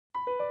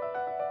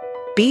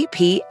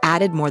BP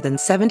added more than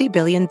 $70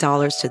 billion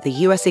to the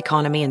U.S.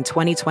 economy in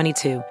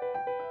 2022.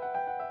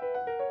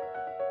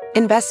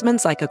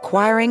 Investments like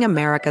acquiring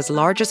America's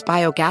largest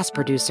biogas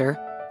producer,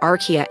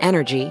 Archaea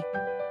Energy,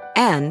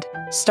 and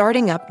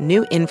starting up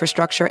new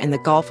infrastructure in the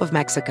Gulf of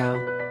Mexico.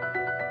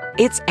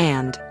 It's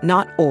and,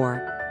 not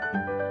or.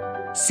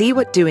 See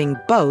what doing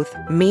both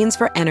means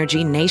for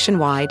energy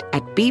nationwide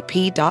at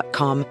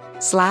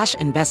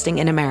bp.com/investing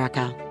in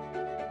America.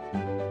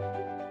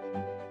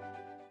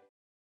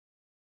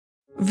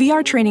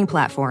 VR training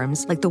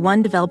platforms, like the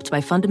one developed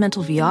by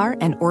Fundamental VR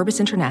and Orbis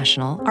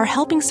International, are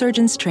helping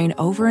surgeons train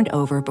over and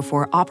over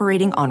before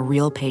operating on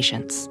real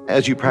patients.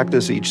 As you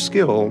practice each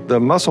skill, the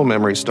muscle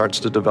memory starts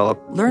to develop.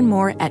 Learn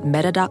more at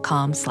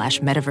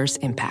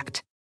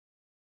meta.com/metaverseimpact.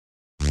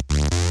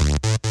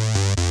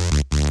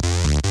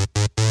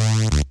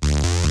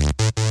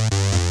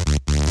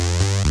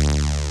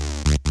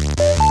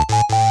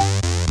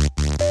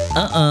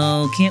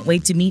 Uh-oh, can't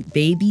wait to meet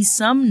baby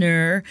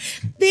Sumner.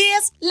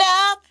 This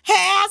love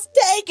has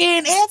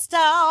taken its toll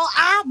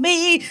on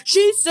me.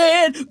 She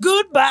said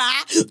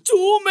goodbye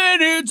too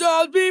many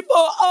times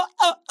before.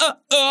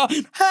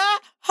 Her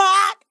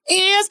heart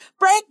is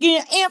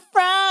breaking in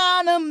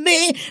front of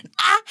me.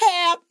 I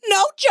have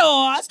no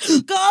choice,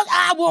 cause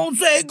I won't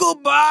say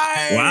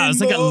goodbye. Wow, it's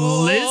like a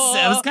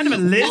Lizzo. It was kind of a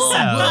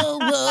Lizzo.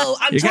 Whoa.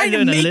 I'm trying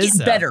to make it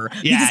better.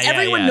 Because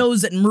everyone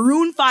knows that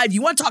Maroon 5,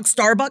 you want to talk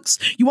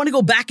Starbucks? You want to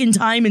go back in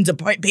time into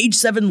page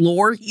 7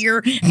 lore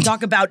here and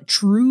talk about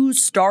true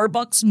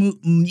Starbucks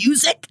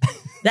music?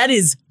 That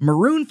is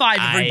Maroon 5,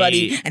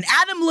 everybody. And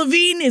Adam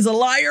Levine is a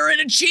liar and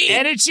a cheat.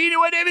 And a cheat,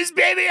 what name is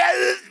baby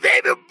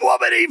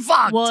woman he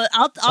fucked. Well,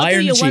 I'll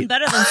do you one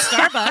better than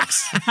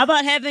Starbucks. How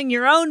about having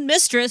your own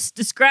mistress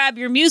describe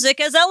your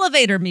music as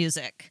elevator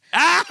music?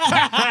 Yeah.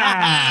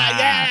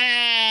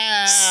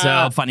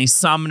 So funny.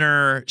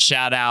 Sumner,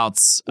 shout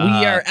outs. We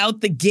are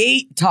out the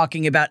gate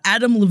talking about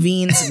Adam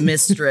Levine's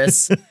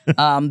mistress,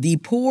 the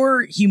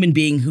poor human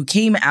being who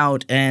came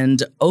out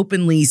and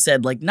openly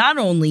said, like, not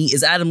only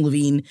is Adam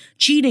Levine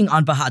cheating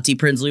on Bahati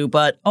Prinsloo,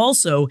 but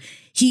also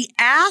he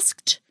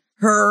asked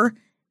her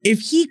if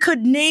he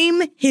could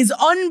name his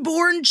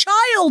unborn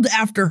child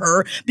after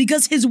her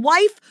because his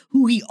wife,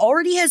 who he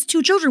already has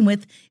 2 children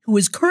with, who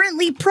is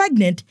currently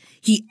pregnant,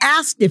 he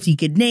asked if he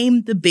could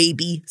name the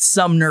baby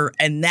Sumner,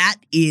 and that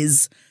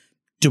is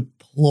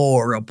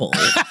deplorable.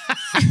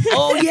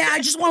 Oh yeah, I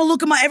just want to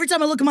look at every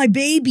time I look at my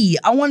baby,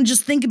 I want to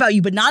just think about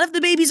you, but not if the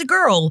baby's a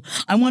girl.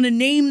 I want to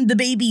name the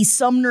baby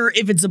Sumner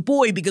if it's a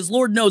boy, because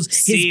Lord knows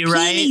his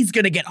pee's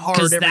going to get hard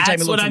every time he looks at the baby.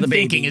 That's what I'm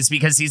thinking, is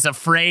because he's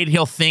afraid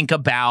he'll think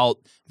about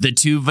the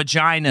 2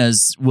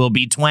 vaginas will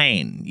be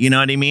twain. You know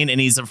what I mean?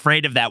 And he's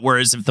afraid of that.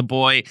 Whereas if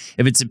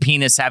it's a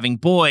penis having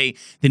boy,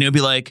 then he'll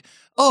be like,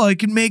 oh, I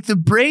can make the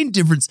brain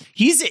difference.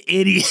 He's an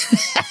idiot.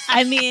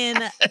 I mean,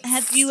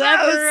 have you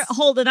ever,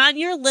 hold it, on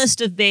your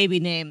list of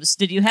baby names,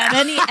 did you have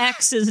any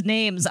ex's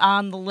names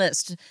on the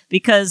list?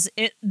 Because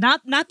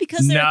not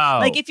because they're,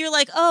 like, if you're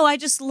like, oh, I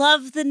just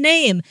love the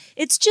name,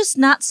 it's just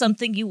not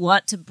something you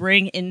want to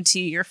bring into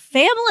your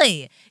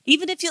family.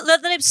 Even if you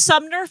love the name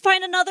Sumner,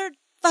 find another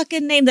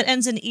fucking name that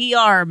ends in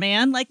ER,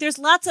 man. Like, there's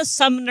lots of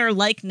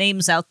Sumner-like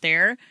names out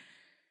there.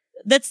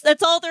 That's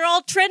all. They're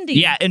all trendy.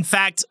 Yeah. In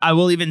fact, I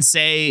will even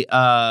say,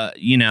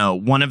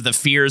 one of the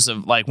fears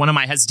of, like, one of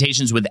my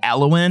hesitations with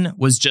Elwyn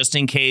was just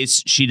in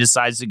case she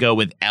decides to go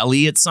with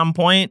Ellie at some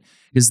point,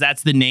 because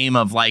that's the name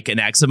of, like, an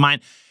ex of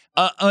mine.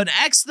 An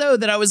ex, though,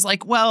 that I was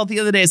like, well, the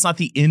other day, it's not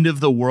the end of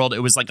the world.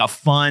 It was like a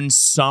fun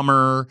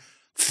summer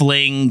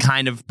fling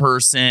kind of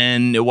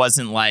person. It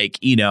wasn't like,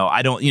 she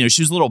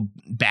was a little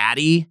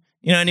batty.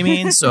 You know what I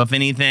mean? So if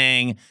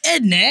anything...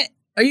 Isn't it?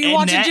 Are you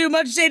watching too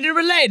much Data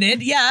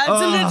Related? Yeah, it's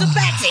a little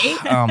batty.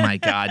 Oh my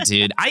God,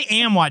 dude. I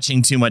am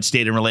watching too much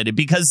Data Related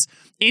because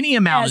any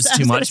amount is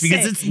too much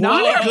because it's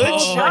not a good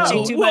show.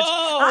 Watching too much.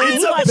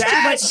 It's I watch a bad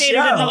too much Data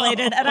show.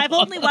 Related, and I've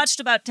only watched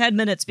about 10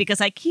 minutes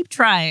because I keep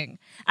trying.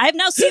 I have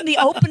now seen the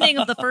opening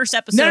of the first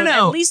episode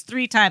at least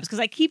 3 times because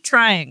I keep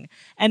trying,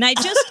 and I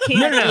just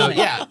can't do it.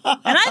 Yeah. And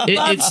I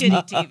love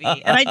shitty TV,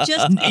 and I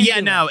just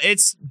can't do it.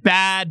 It's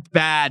bad.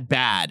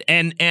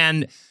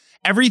 And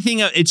everything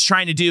it's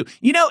trying to do,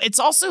 it's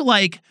also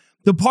like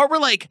the part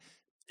where, like,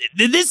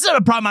 this is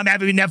a problem I'm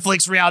having with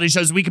Netflix reality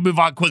shows. We can move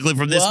on quickly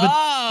from this.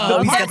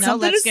 Whoa, but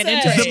let's get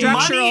into the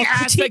structural money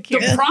aspect,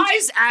 critique. the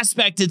prize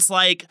aspect, it's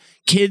like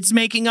kids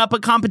making up a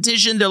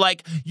competition. They're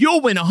like,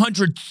 you'll win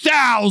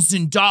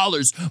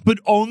 $100,000, but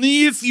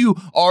only if you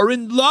are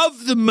in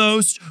love the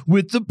most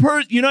with the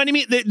person. You know what I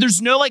mean?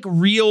 There's no, like,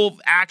 real,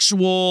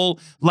 actual,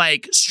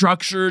 like,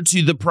 structure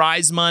to the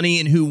prize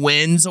money and who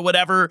wins or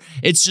whatever.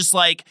 It's just,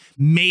 like,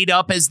 made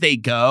up as they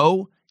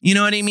go. You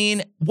know what I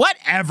mean?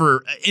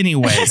 Whatever.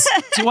 Anyways,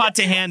 Too Hot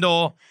to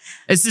Handle.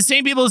 It's the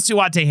same people as Too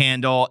Hot to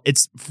Handle.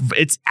 It's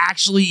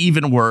actually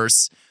even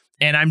worse.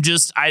 And I'm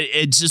just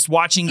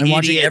watching idiots.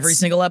 Watching every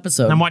single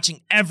episode. I'm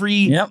watching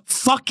every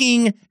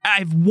fucking. I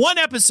have 1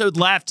 episode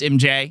left,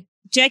 MJ.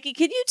 Jackie,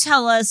 can you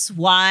tell us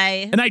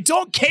why? And I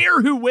don't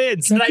care who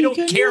wins, and I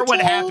don't care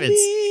what happens.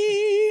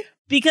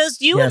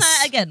 Because you and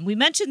I, again, we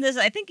mentioned this,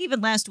 I think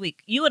even last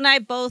week, you and I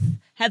both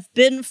have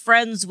been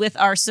friends with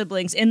our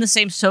siblings in the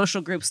same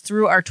social groups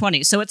through our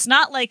 20s. So it's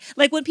not like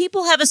when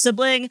people have a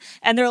sibling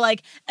and they're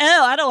like,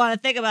 oh, I don't want to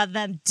think about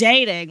them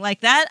dating.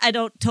 Like that, I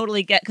don't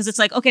totally get, because it's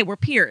like, okay, we're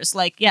peers.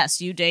 Like,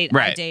 yes, you date,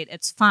 I date,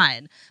 it's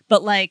fine.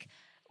 But like,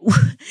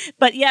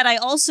 but yet I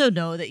also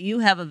know that you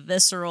have a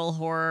visceral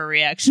horror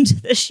reaction to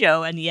this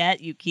show, and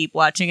yet you keep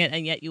watching it,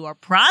 and yet you are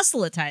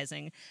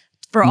proselytizing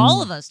for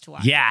all of us to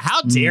watch. Yeah,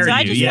 how dare so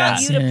I just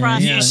want you to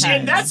proselytize.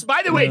 And that's,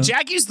 by the way,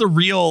 Jackie's the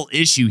real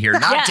issue here,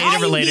 not data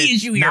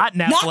related, not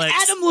Netflix. Not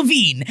Adam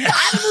Levine.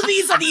 Adam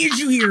Levine's not the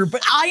issue here,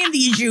 but I am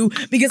the issue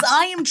because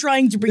I am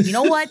trying to bring, you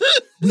know what?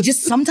 We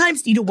just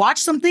sometimes need to watch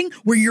something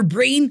where your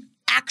brain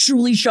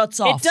actually shuts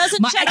off. It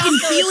doesn't shut off. I can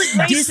feel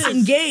it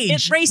disengage.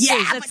 It races.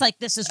 Yeah, it's like,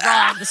 this is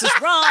wrong. This is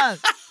wrong.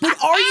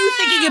 But are you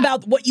thinking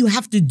about what you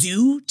have to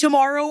do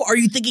tomorrow? Are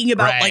you thinking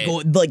about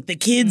like the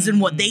kids and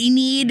what they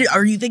need?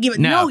 Are you thinking about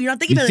no, you're not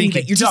thinking about any of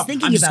it. You're just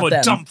thinking about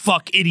them. Dumb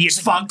fuck idiot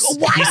fucks.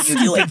 Why would you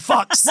do it?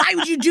 Fucks. Why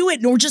would you do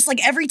it? Or just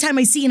like every time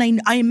I see,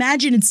 and I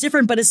imagine it's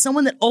different, but as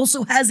someone that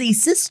also has a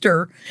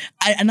sister,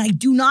 and I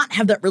do not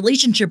have that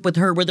relationship with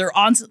her where they're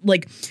on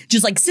like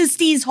just like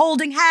sisters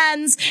holding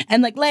hands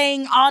and like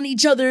laying on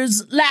each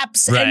other's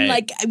laps and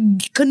like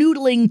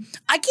canoodling.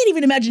 I can't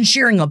even imagine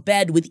sharing a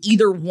bed with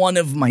either one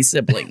of my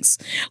siblings,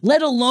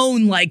 let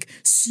alone like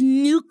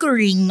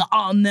snookering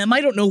on them.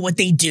 I don't know what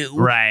they do.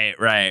 Right.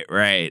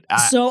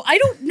 So I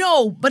don't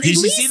know, but did at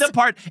you least see the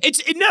part?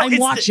 I'm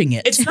watching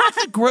it. It's not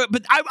the gross,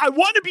 but I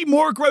want to be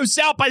more grossed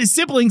out by the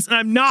siblings, and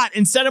I'm not.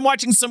 Instead, I'm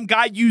watching some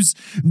guy use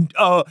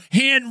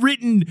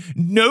handwritten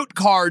note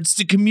cards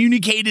to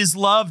communicate his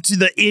love to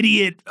the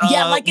idiot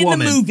like in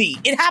woman. the movie.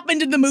 It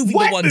happened in the movie the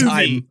one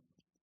time.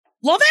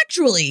 Love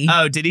Actually.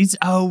 Oh, did he?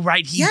 Oh,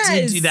 right. He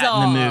did do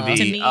that in the movie.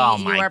 To me, oh,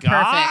 you my are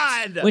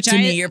God. perfect. Which to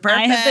me, you're perfect.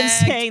 I have been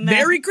saying that.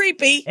 Very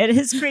creepy. It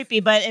is creepy,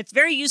 but it's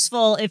very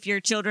useful if your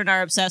children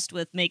are obsessed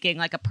with making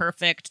like a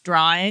perfect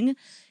drawing.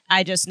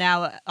 I just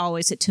now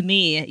always say, to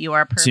me, you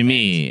are perfect. To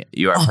me,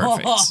 you are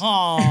perfect.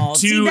 Oh,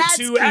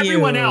 to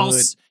everyone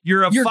else,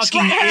 you're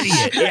fucking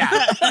idiot.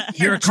 Yeah.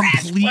 You're a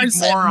complete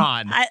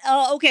moron.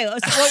 Okay.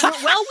 So,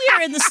 while we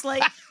are in the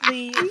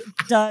slightly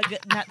dug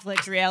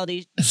Netflix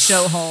reality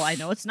show hole, I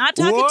know it's not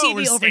Talking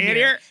TV over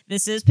here.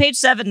 This is page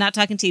 7, not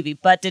Talking TV.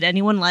 But did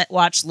anyone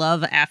watch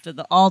Love After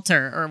the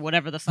Altar or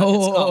whatever the fuck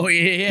it's called? Oh,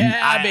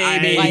 yeah,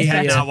 baby. I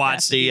have not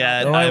watched it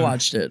yet. No, I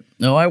watched it.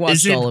 No, I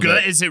watched all of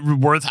it. Is it good? Is it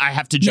worth? I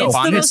have to jump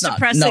on it. It's the most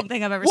depressing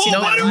thing I've ever seen.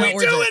 What are we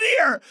doing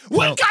here?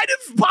 What kind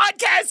of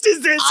podcast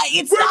is this?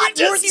 It's not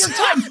worth your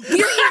time. We're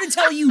here to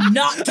tell you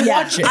not to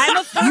watch it. I'm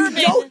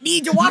affirming. You don't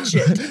need to watch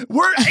it.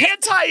 We're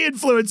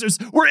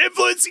anti-influencers. We're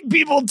influencing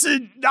people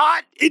to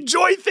not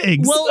enjoy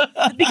things. Well,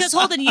 because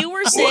Holden, you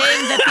were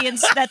saying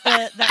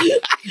that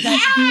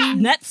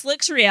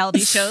Netflix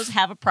reality shows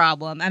have a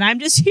problem, and I'm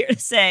just here to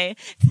say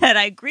that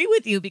I agree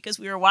with you because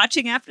we were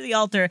watching After the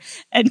Altar,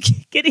 and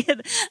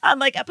Gideon on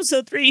like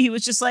episode 3, he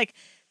was just like,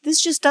 this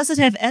just doesn't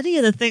have any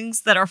of the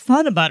things that are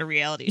fun about a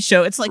reality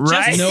show. It's like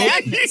just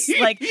sadness.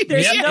 Like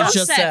there's no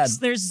sex. Sad.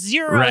 There's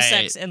zero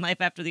sex in Life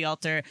After the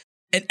Altar.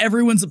 And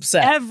everyone's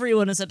upset.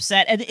 Everyone is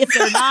upset. And if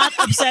they're not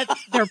upset,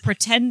 they're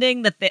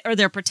pretending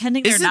they're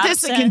pretending they're not upset.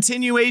 Isn't this a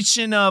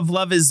continuation of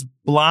Love is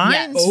Blind?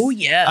 Yes. Oh,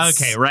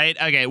 yes. Okay, right.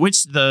 Okay,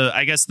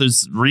 I guess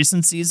there's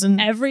recent season?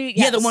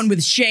 Yeah, the one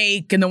with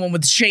Shake and the one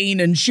with Shane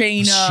and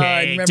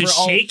Shayna. Does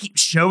Shake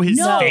show his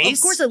face?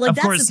 Of course not. Like,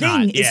 that's the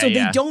thing. Yeah, so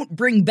they don't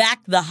bring back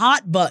the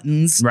hot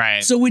buttons.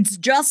 Right. So it's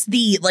just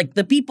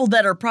the people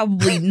that are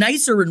probably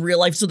nicer in real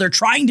life. So they're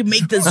trying to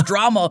make this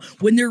drama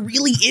when there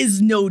really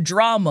is no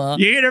drama.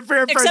 You heard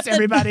it first,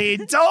 everybody.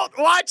 Don't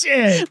watch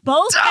it.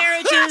 Both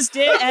marriages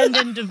did end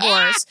in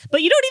divorce,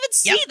 but you don't even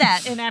see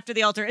that in After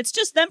the Altar. It's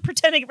just them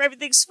pretending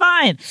everything's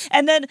fine.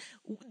 And then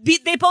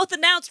they both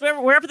announced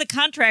wherever the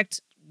contract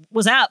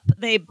was up,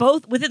 they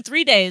both, within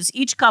 3 days,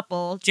 each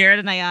couple, Jared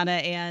and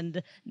Ayanna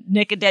and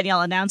Nick and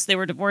Danielle, announced they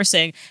were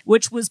divorcing,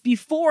 which was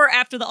before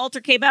After the Altar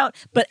came out.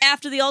 But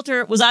After the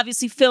Altar was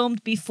obviously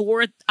filmed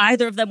before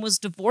either of them was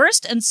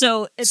divorced. And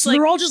so it's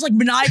they're all just like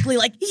maniacally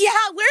like, yeah,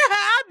 we're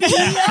happy.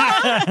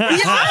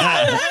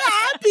 Yeah, we're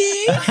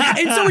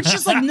happy. And so it's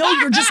just like, no,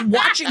 you're just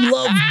watching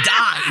love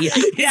die.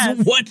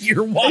 Is what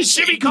you're watching. It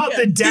should be called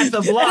The Death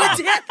of Love.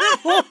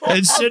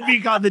 It should be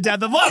called The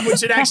Death of Love, which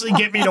should actually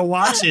get me to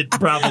watch it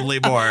probably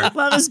more.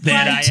 Love is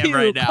Blind 2,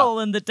 right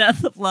now. The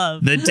Death of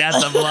Love. The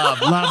Death of Love.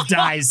 Love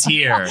dies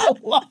here.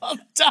 Love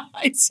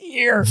dies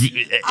here.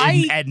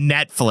 At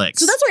Netflix.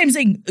 So that's why I'm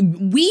saying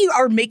we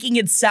are making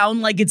it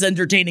sound like it's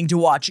entertaining to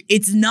watch.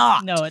 It's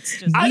not. No, it's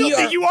just... I don't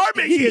think you are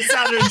making it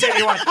sound entertaining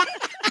to watch.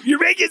 You're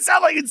making it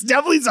sound like it's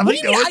definitely something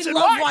no one I should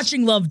love watch.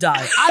 watching love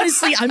die.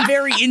 Honestly, I'm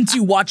very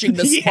into watching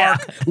the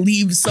spark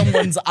leave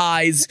someone's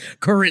eyes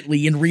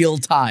currently in real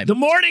time. The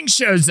morning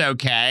show's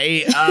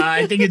okay.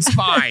 I think it's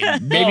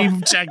fine.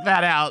 Maybe check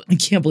that out. I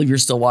can't believe you're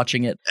still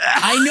watching it.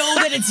 I know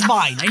that it's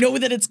fine. I know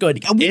that it's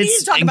good. We need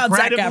to talk about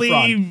Zac Efron.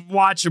 Incredibly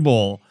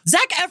watchable.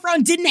 Zac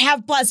Efron didn't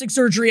have plastic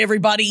surgery,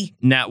 everybody.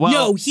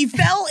 No, he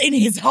fell in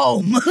his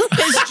home.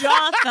 His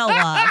jaw fell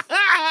off.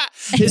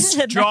 his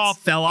jaw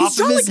fell off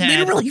of his head.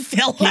 Literally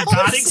fell He off.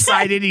 got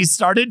excited. He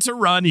started to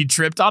run. He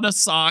tripped on a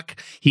sock.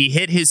 He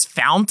hit his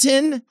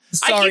fountain.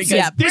 Sorry,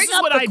 This Bring is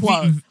up what the I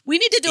quote. We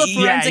need to do a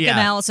forensic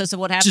analysis of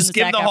what happened Just to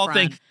give Zac the whole Efron.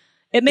 thing.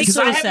 It makes Because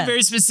total I have sense. a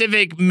very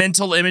specific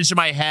mental image in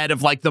my head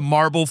of like the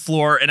marble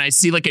floor, and I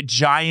see like a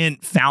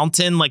giant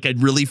fountain, like a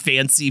really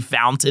fancy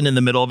fountain in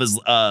the middle of his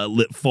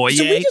foyer.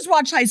 So we just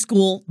watched High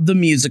School the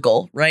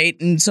musical, right?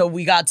 And so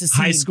we got to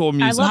see High School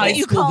Musical. I love that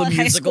you call it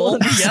High School the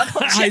Musical.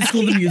 Yep, High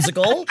School the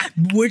Musical,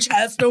 which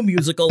has no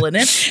musical in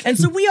it. And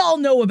so we all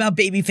know about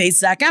babyface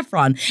Zac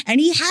Efron, and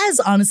he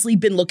has honestly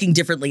been looking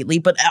different lately.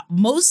 But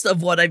most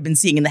of what I've been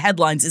seeing in the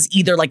headlines is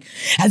either like,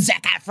 has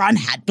Zac Efron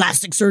had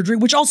plastic surgery,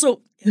 which also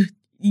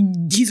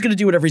he's going to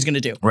do whatever he's going to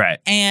do. Right.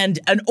 And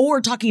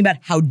or talking about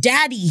how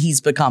daddy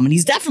he's become. And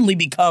he's definitely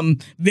become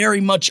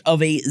very much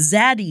of a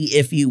zaddy,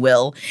 if you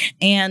will.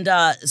 And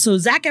so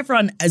Zac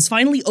Efron has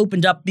finally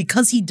opened up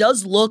because he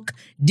does look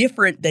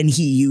different than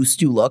he used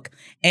to look.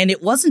 And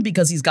it wasn't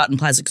because he's gotten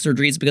plastic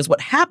surgery. It's because what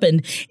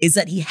happened is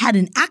that he had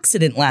an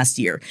accident last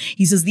year.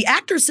 He says the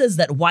actor says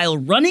that while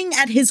running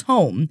at his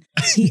home,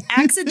 he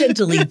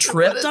accidentally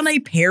tripped on a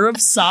pair of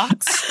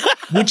socks,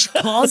 which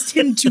caused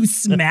him to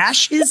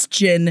smash his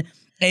chin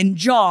and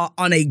jaw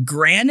on a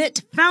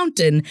granite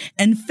fountain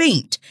and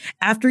faint.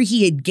 After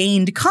he had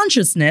gained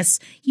consciousness,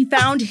 he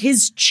found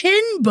his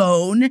chin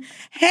bone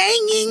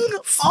hanging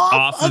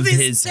off of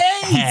his face.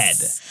 head.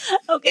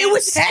 Okay, It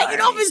was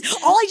hanging off his.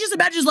 All I just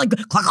imagine is like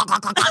clack, clack,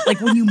 clack, clack, clack, like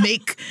when you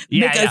make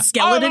a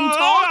skeleton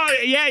talk.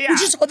 Yeah.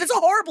 Which is that's a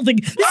horrible thing.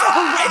 This is a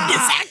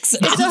horrendous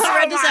accident. It's a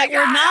horrendous act.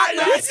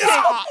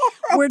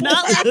 We're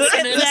not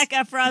laughing at Zac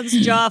Efron's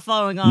jaw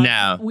falling off.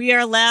 No. We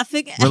are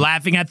laughing We're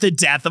laughing at the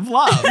death of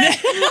love.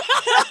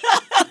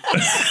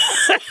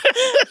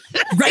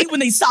 Right when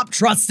they stop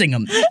trusting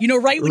him. You know,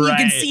 right when you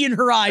can Right. see in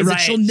her eyes that Right.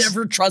 she'll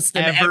never trust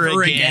him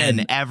ever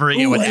again. Ever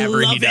again, Ooh, whatever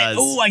I love he does.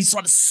 Oh, I just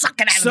want to suck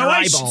it out of So, their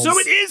eyeballs. so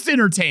it is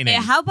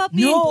entertaining. How about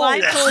being No.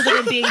 blindfolded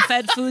and being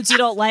fed foods you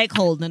don't like,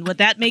 Holden? Would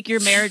that make your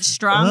marriage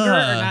stronger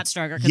or not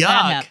stronger? Because that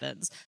Yuck.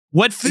 happens.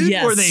 What food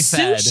Yes. were they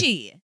fed?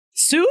 Sushi.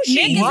 Sushi.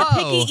 Nick is a Whoa.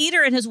 picky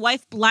eater, and his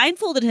wife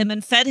blindfolded him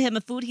and fed him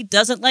a food he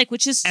doesn't like,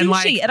 which is sushi. And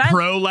like And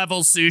pro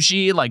level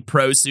sushi, like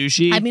pro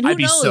sushi. I mean, who I'd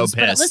be knows? so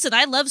But pissed. listen,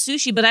 I love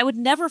sushi, but I would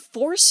never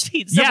force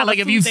feed someone. Yeah, like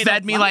a if food you they fed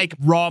don't me like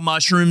raw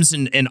mushrooms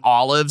and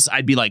olives,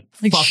 I'd be like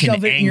fucking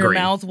shove it angry. in your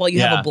mouth while you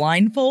have a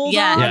blindfold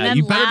Yeah, on? Yeah, and then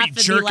you better laugh be and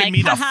jerking like,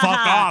 me the "Ha, ha, fuck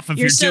ha, off if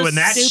you're so doing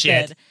that stupid."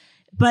 shit.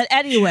 But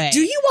anyway, Do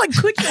you want,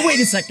 wait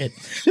a second.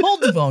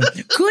 Hold the phone.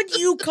 Could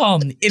you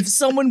come if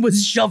someone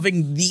was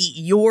shoving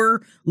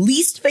your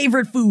least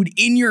favorite food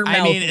in your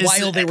mouth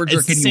while they were jerking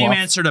it's the you same off?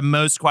 answer to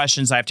most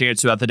questions I have to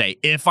answer throughout the day.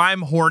 If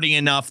I'm horny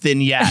enough,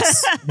 then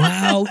yes.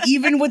 Wow,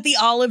 even with the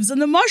olives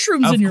and the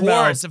mushrooms Of in your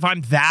course, mouth. if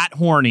I'm that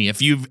horny,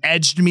 if you've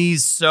edged me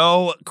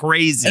so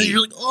crazy. And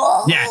you're like,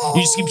 oh. Yeah,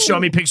 you just keep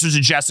showing me pictures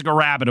of Jessica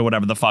Rabbit or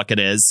whatever the fuck it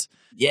is.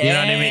 Yeah. You know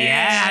what I mean?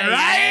 Yeah,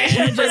 right?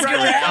 Jessica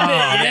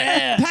Rabbit,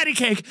 yeah. Patty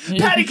cake,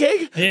 patty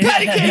cake,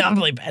 patty cake. I'll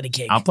play patty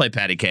cake. I'll play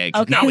patty cake.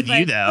 Okay, Not with but-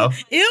 you, though.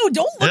 Ew,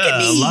 don't look at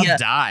me. Love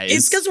dies.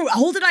 It's because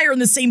Holt and I are in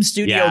the same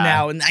studio Yeah.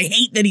 now, and I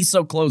hate that he's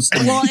so close to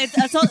me. well,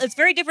 it's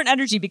very different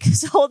energy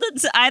because Holden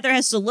either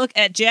has to look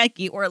at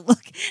Jackie or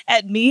look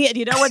at me. And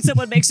you know when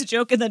someone makes a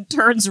joke and then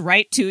turns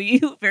right to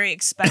you very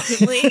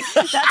expectantly?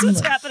 That's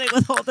what's happening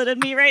with Holden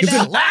and me right You're now.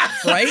 gonna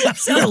laugh, right?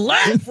 You're gonna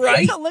laugh,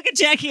 right? Look at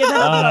Jackie and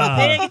then a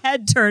big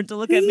head turn to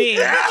look at me.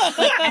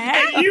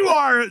 And you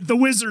are the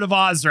Wizard of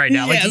Oz right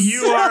now. Yes. Like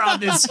you are on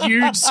this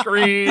huge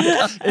screen.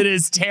 It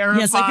is terrifying.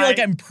 Yes, I feel like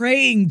I'm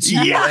praying to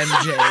you, Yeah.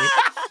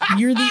 MJ.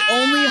 You're the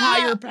only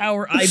higher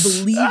power I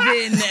believe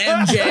in,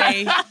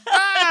 MJ.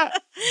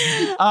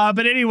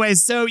 But anyway,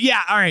 so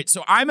yeah, all right.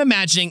 So I'm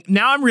imagining,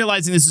 now I'm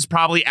realizing this is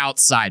probably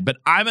outside, but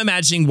I'm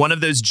imagining one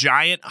of those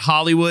giant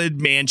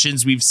Hollywood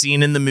mansions we've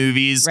seen in the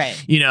movies,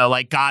 Right. You know,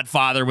 like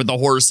Godfather with the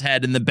horse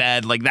head in the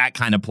bed, like that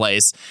kind of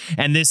place.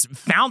 And this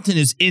fountain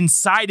is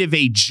inside of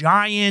a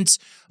giant,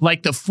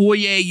 like the foyer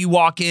you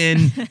walk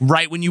in,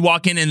 right when you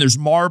walk in, and there's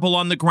marble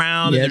on the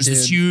ground, Yeah, and there's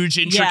this dude. huge,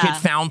 intricate Yeah.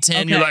 fountain.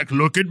 Okay. You're like,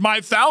 look at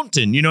my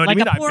fountain. You know what Like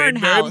I mean? a porn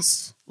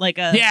house. Like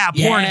a Yeah,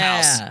 porn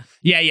Yeah. house.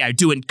 Yeah,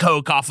 doing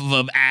coke off of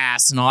an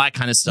ass and all that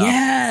kind of stuff.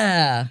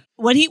 Yeah.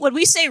 When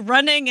we say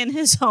running in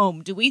his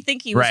home, do we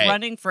think he was Right.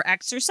 running for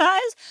exercise,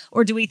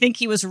 or do we think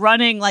he was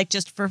running like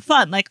just for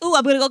fun? Like, ooh,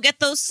 I'm gonna go get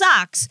those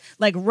socks.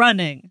 Like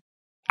running.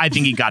 I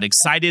think he got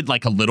excited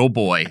like a little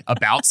boy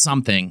about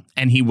something,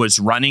 and he was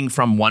running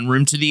from one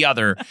room to the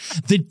other.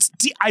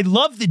 I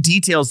love the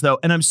details, though,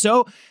 and I'm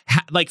so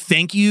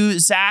thank you,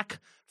 Zach,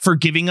 for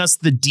giving us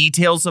the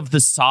details of the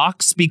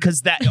socks,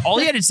 because that all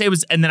he had to say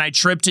was, and then I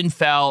tripped and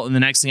fell, and the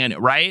next thing I knew,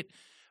 right?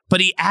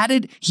 But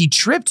he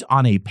tripped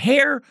on a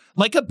pear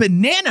like a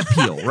banana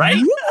peel,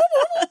 right?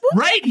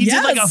 Right? He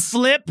did like a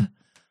flip.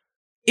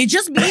 It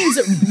just means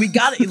that we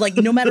got it. Like,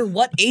 no matter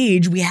what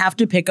age, we have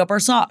to pick up our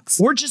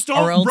socks. Or just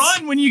don't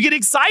run when you get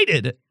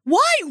excited.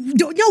 Why?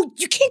 No,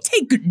 you can't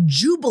take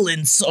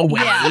jubilance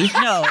away. Yeah,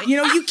 no.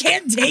 You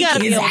can't take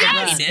his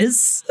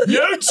happiness.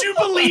 No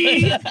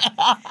jubilee.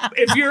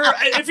 If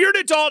you're an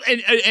adult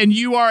and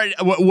you are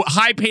a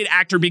high paid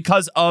actor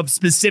because of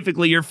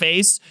specifically your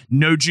face,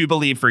 no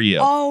jubilee for you.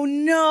 Oh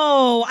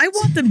no! I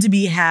want them to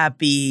be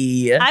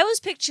happy. I was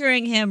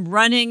picturing him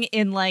running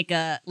in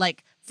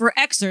for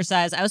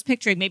exercise. I was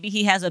picturing maybe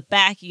he has a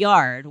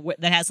backyard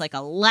that has like a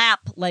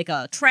lap, like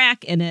a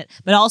track in it,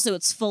 but also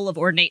it's full of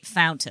ornate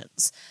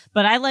fountains.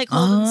 But I like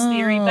Holden's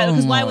theory better,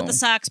 because why would the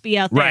socks be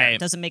out there? Right. It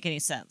doesn't make any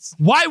sense.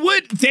 Why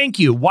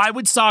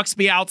would socks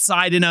be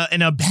outside in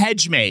a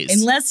hedge maze?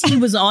 Unless he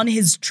was on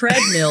his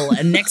treadmill,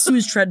 and next to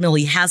his treadmill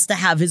he has to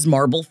have his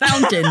marble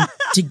fountain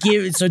to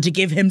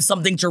give him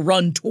something to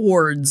run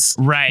towards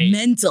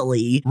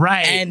mentally.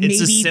 Right. And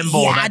it's maybe a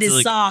symbol. he had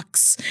his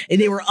socks and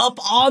they were up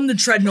on the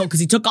treadmill because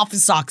he took off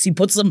his socks. He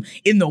puts them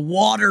in the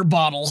water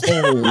bottle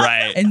hole.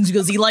 Right. And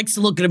because he likes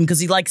to look at him because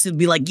he likes to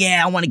be like,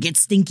 yeah, I want to get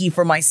stinky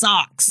for my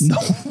socks. No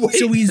way.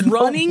 So he's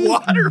running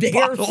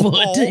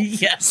barefoot.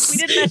 Yes. We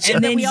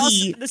didn't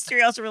mention that this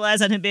theory also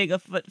relies on him being a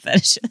foot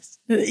fetishist.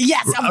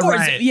 Yes, of course.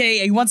 Right.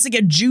 Yeah. He wants to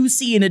get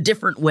juicy in a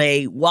different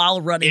way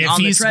while running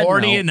on the treadmill.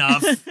 If he's horny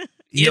enough.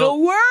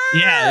 It'll work.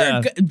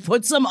 Yeah.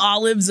 Put some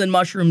olives and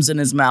mushrooms in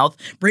his mouth.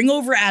 Bring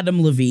over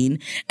Adam Levine.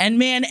 And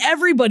man,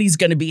 everybody's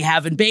going to be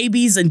having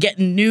babies and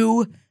getting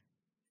new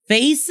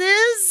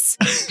faces.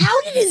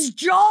 How did his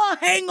jaw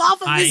hang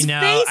off of his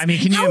face? I mean,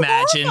 can you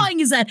imagine? How horrifying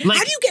is that?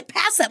 How do you get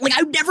past that? Like,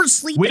 I would never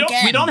sleep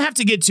again. We don't have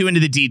to get too into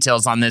the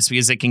details on this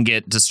because it can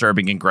get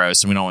disturbing and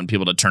gross, and we don't want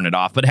people to turn it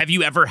off. But have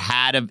you ever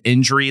had an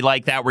injury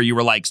like that where you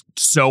were like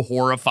so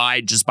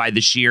horrified just by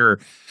the sheer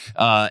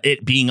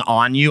it being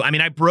on you? I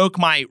mean, I broke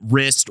my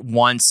wrist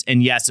once,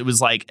 and yes, it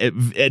was like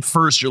at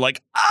first you're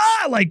like,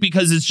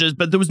 because it's just,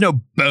 but there was no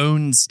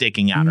bone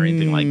sticking out or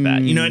anything like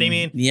that. You know what I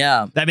mean?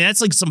 Yeah. I mean,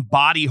 that's like some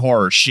body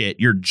horror shit.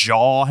 Your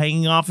jaw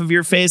hanging off of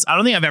your face. I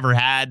don't think I've ever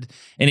had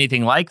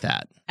anything like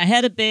that. I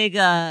had a big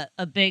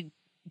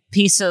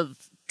piece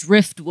of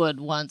driftwood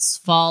once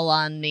fall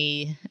on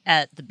me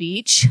at the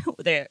beach.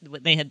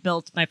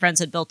 My friends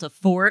had built a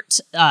fort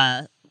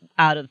out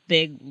of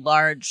big,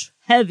 large,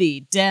 heavy,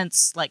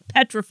 dense, like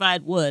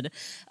petrified wood,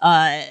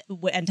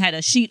 and tied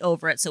a sheet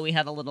over it so we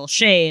had a little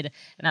shade.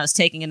 And I was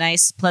taking a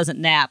nice, pleasant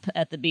nap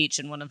at the beach,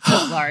 and one of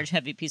the large,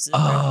 heavy pieces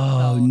of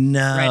driftwood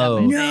fell right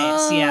on my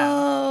face.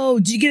 Yeah.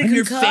 Did you get a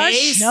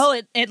concussion?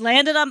 No, it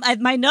landed on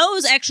my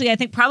nose. Actually, I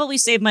think probably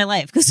saved my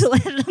life because it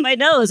landed on my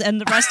nose, and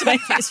the rest of my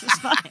face was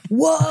fine.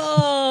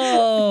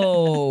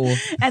 Whoa!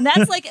 And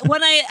that's like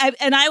when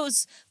I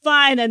was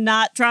fine and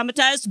not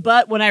traumatized.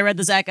 But when I read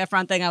the Zac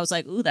Efron thing, I was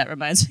like, ooh, that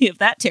reminds me of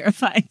that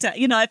terrifying time.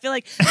 I feel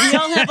like we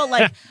all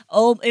have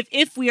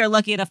if we are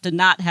lucky enough to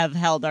not have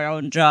held our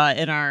own jaw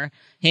in our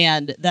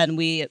hand, then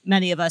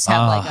many of us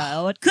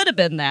have it could have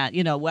been that.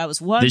 I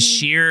was one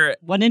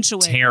inch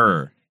away.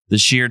 Terror. The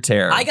sheer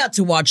terror. I got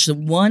to watch the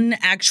one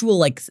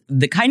actual,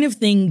 the kind of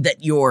thing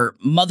that your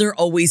mother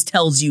always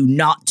tells you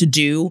not to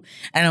do.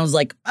 And I was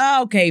like,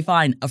 oh, okay,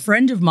 fine. A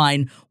friend of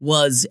mine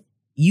was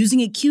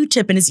using a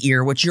Q-tip in his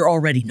ear, which you're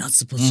already not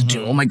supposed to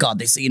do. Oh my God,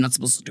 they say you're not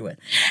supposed to do it.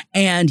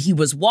 And he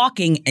was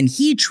walking and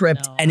he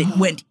tripped and it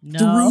went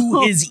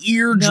through his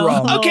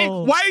eardrum. No. Okay,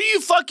 why are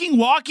you fucking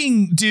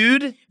walking,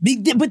 dude?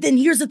 But then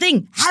here's the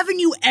thing. Haven't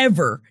you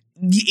ever,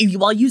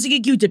 while using a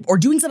Q-tip or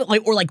doing something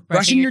like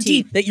brushing your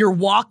teeth, that you're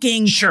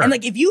walking,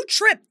 and if you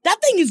trip,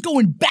 that thing is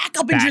going back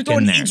up into your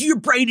throat and into your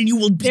brain, and you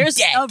will be There's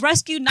dead. a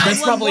Rescue 911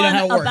 That's probably not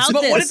how it works. about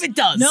But this. what if it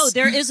does? No,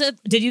 there is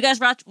did you guys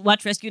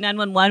watch Rescue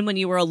 911 when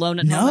you were alone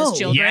at home as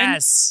children?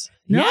 Yes.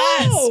 No.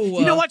 Yes.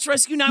 You know what's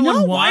Rescue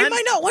 911? No, why am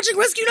I not watching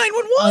Rescue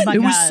 911? Oh my it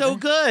was God. so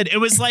good. It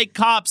was like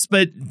cops,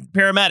 but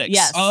paramedics.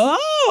 Yes.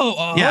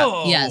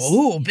 Yes.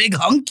 Oh, big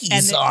hunkies,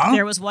 And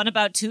there was one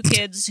about two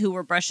kids who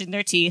were brushing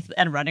their teeth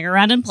and running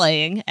around and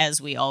playing,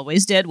 as we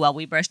always did while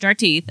we brushed our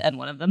teeth, and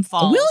one of them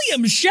falls.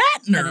 William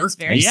Shatner. And it's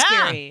very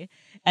scary.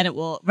 And it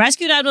will.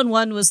 Rescue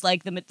 911 was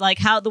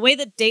how the way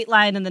that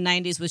Dateline in the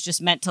 90s was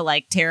just meant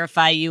to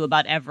terrify you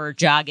about ever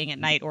jogging at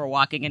night or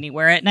walking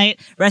anywhere at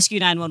night. Rescue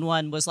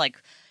 911 was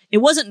it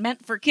wasn't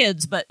meant for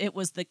kids, but it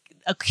was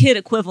a kid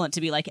equivalent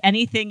to be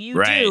anything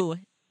you do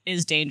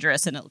is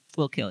dangerous and it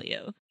will kill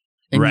you.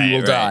 And you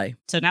will die.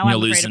 So now I'm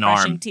afraid of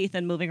brushing teeth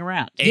and moving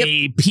around.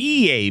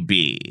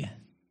 APAB.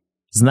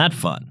 Isn't that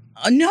fun?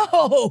 No.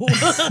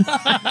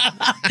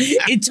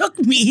 It took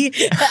me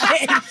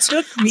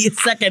a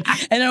second.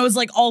 And I was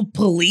like, all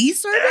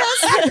police are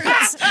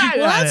this?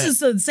 Well, that's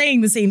just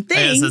saying the same thing.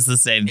 I guess it's the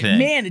same thing.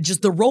 Man, the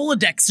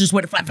Rolodex just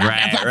went flap,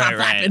 flap, flap,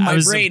 flap in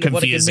my brain. It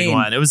was a confusing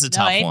one. It was a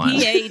tough one.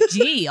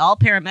 APAG. All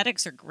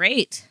paramedics are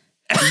great.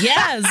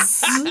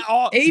 Yes.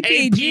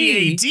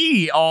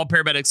 APAD. All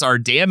paramedics are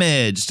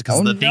damaged because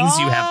of the things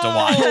you have to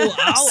watch.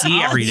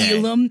 See every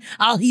day.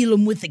 I'll heal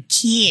them with a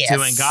kiss.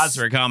 Doing God's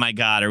work. Oh my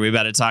God. Are we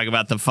about to talk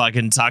about the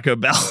fucking Taco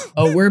Bell?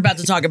 Oh, we're about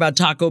to talk about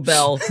Taco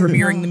Bell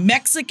premiering the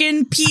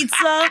Mexican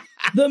Pizza,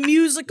 the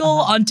musical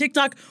on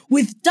TikTok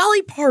with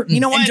Dolly Parton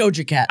and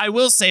Doja Cat. I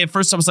will say at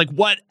first I was like,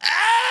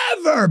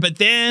 whatever. But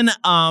then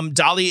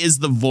Dolly is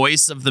the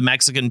voice of the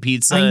Mexican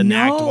pizza in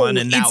Act 1.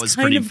 And that was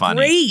pretty funny.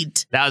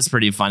 Great. That was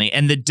pretty funny.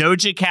 And the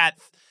Doja Cat,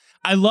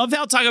 I love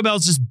how Taco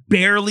Bell's just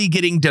barely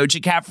getting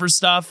Doja Cat for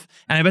stuff.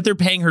 And I bet they're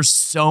paying her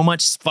so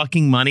much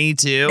fucking money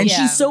too. And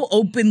she so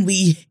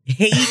openly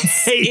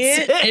hates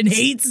it and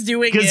hates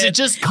doing it. Because it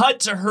just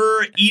cut to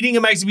her eating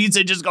a Mexican pizza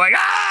and just going,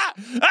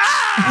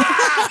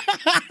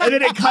 and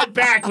then it cut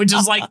back, which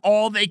is like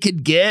all they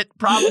could get.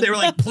 Probably they were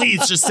like,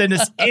 please just send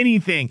us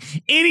anything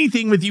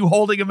with you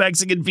holding a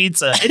Mexican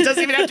pizza. It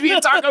doesn't even have to be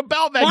a Taco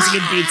Bell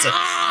Mexican pizza.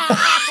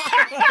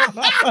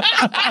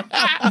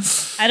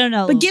 I don't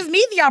know. But give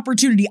me the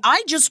opportunity.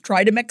 I just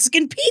tried a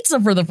Mexican pizza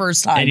for the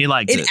first time. And you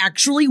liked it. It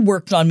actually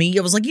worked on me.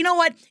 I was like, you know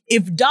what?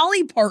 If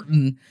Dolly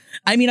Parton,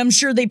 I mean, I'm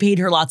sure they paid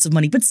her lots of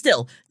money, but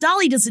still,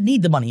 Dolly doesn't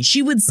need the money.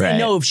 She would say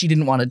no if she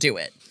didn't want to do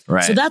it.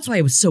 Right. So that's why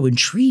I was so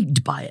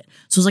intrigued by it.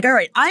 So I was like, all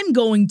right, I'm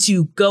going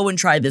to go and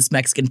try this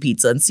Mexican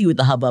pizza and see what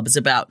the hubbub is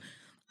about.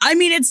 I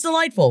mean, it's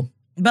delightful,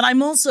 but I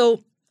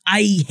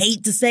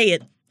hate to say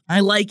it, I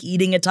like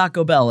eating at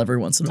Taco Bell every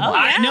once in a while.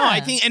 I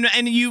think,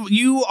 and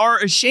you are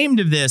ashamed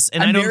of this,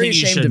 and I don't think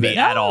you should be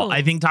at all.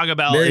 I think Taco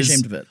Bell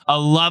is a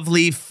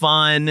lovely,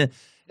 fun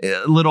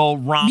little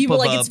romp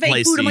People of like a it's fake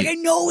place. food. I'm like, I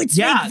know it's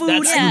fake food.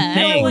 That's the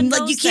thing. And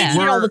like you can't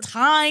eat it all the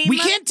time. We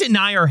can't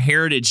deny our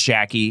heritage,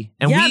 Shaki.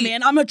 And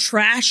man, I'm a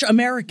trash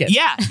American.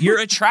 Yeah, you're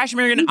a trash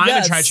American.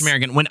 I'm a trash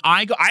American. When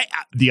I go,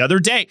 the other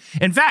day,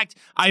 in fact,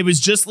 I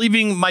was just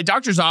leaving my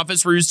doctor's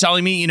office where he was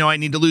telling me, I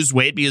need to lose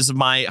weight because of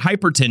my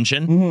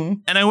hypertension,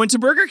 and I went to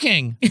Burger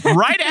King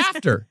right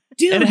after.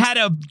 Dude. And had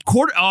a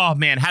quarter. Oh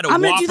man, had a Whopper.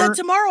 I'm gonna do that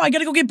tomorrow. I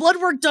gotta go get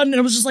blood work done, and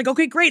I was just like,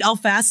 okay, great. I'll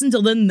fast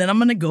until then. Then I'm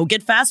gonna go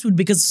get fast food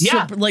because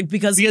fast.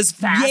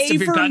 Yay if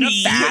you're for gonna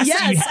me. fast,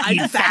 yes, I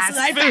have fast.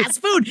 I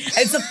fast food.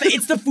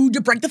 It's the food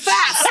to break the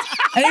fast.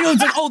 And he was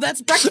like, oh,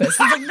 that's breakfast. He's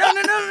like,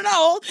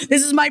 no.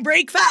 This is my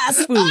break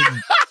fast food.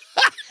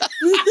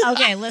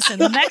 Okay, listen,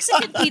 the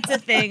Mexican pizza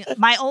thing.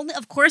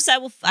 Of course, I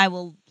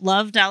will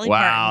love Dolly Parton.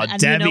 Wow,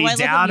 Debbie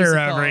Downer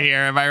over here.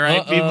 Am I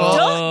right,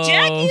 people?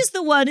 Jackie's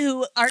the one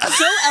who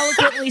so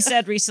eloquently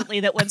said recently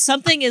that when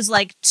something is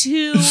like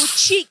too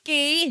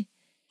cheeky,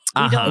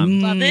 we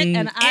don't love it,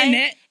 and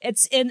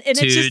it's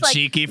just like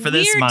cheeky for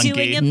this we're monkey.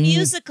 doing a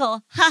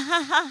musical. Ha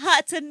ha ha ha!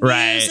 It's a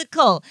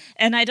musical,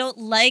 and I don't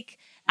like.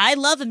 I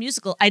love a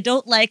musical. I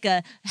don't like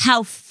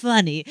how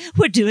funny.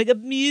 We're doing a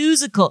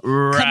musical.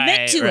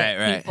 Commit to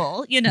it,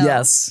 people.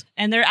 Yes.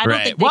 And I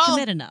don't think they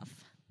commit enough.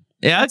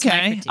 Yeah,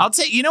 okay. I'll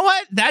take, you know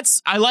what?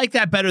 I like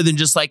that better than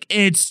just like,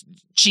 it's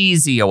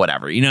cheesy or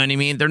whatever. You know what I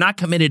mean? They're not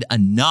committed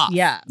enough.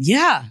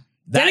 Yeah.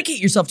 Dedicate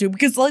yourself to it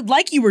because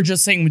like you were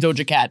just saying with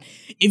Doja Cat,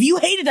 if you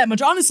hate it that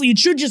much, honestly, it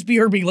should just be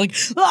her being like,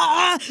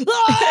 like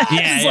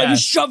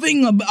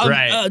shoving a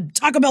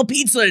Taco Bell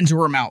pizza into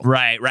her mouth.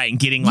 Right. And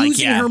getting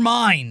losing her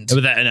mind.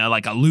 With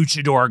like a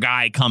luchador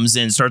guy comes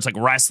in, starts like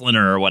wrestling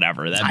her or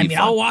whatever. That'd be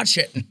fun. I'll watch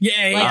it.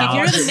 Yeah. Like if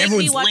you're going to make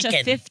me watch a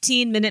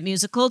 15-minute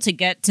musical to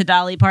get to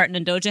Dolly Parton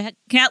and Doja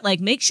Cat, like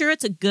make sure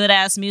it's a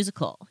good-ass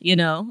musical,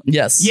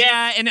 Yes.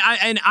 Yeah, and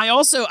I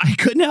also, I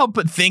couldn't help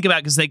but think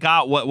about, because they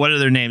got, what are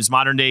their names?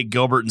 Modern day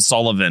Gilbert and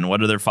Sullivan.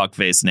 What are their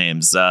fuckface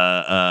names?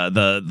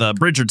 The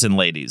Bridgerton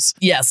ladies.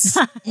 Yes.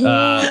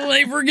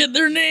 I forget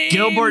their names.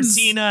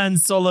 Gilbertina and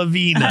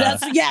Solovina.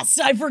 Yes,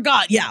 I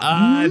forgot.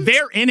 Yeah.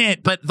 They're in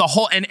it, but the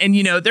whole and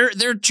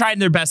they're trying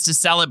their best to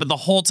sell it, but the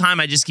whole time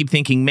I just keep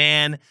thinking,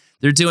 man,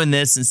 they're doing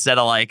this instead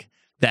of like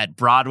that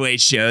Broadway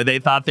show they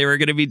thought they were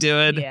going to be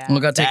doing. Yeah. All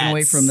got taken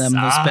away from them,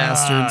 those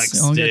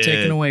bastards. All got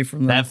taken away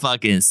from them. That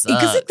fucking sucks.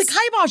 Because the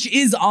kibosh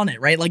is on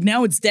it, right? Like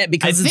now it's dead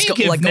because it's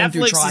like going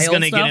through trial. Netflix is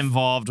going to get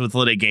involved with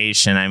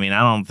litigation, I mean, I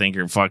don't think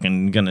you're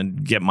fucking going to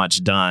get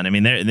much done. I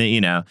mean,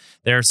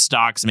 their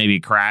stocks may be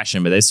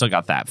crashing, but they still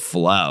got that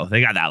flow. They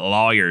got that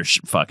lawyer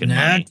fucking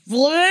money.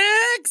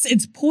 Netflix,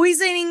 it's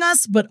poisoning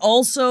us, but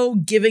also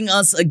giving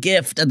us a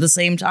gift at the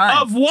same time.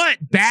 Of what?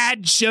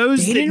 Bad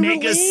shows that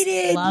make us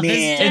Love is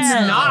Dead.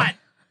 It's not.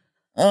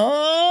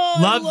 Oh,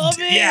 I love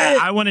it. Yeah,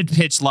 I want to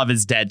pitch Love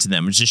is Dead to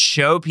them. Just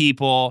show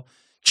people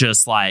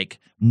just like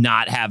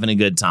not having a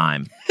good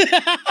time.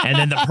 And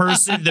then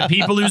the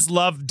people whose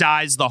love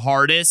dies the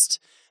hardest,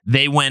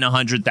 they win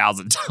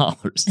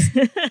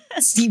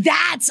 $100,000. See,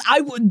 that's why I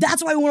want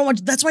to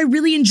watch. That's why I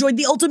really enjoyed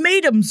The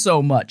Ultimatum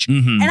so much.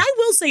 And I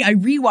will say, I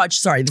rewatched.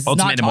 Sorry, this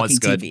Ultimatum is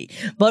not talking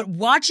TV, but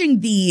watching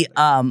the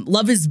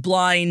Love Is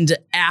Blind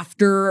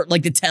after,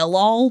 like the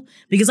tell-all,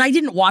 because I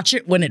didn't watch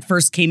it when it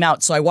first came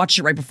out, so I watched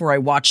it right before I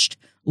watched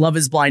Love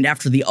Is Blind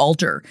After the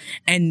Altar,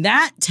 and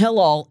that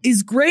tell-all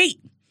is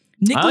great.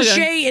 Nick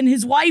Lachey and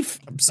his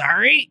wife. I'm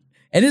sorry.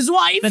 and his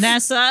wife,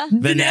 Vanessa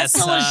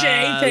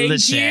Lachey. Thank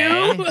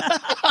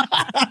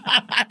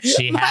you.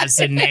 She has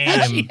a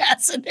name. She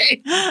has a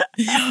name.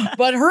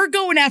 But her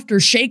going after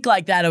Shake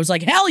like that, I was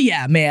like, hell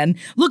yeah, man.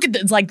 Look at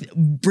this. It's like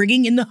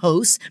bringing in the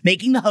hosts,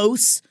 making the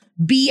hosts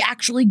be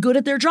actually good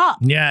at their job.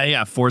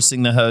 Yeah.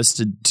 Forcing the host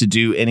to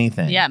do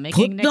anything. Yeah,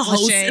 making Put the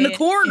host in a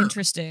corner.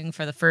 Interesting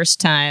for the first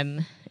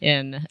time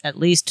in at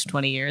least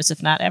 20 years,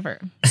 if not ever.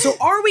 So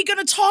are we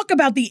going to talk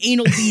about the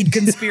anal bead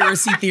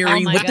conspiracy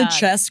theory with the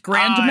chess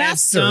grandmaster? I have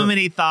so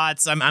many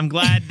thoughts. I'm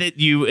glad that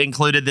you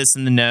included this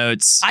in the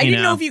notes. I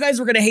didn't know if you guys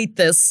were going to hate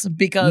this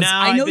because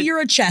I know you're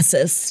a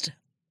chessist.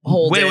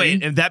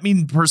 Wait, that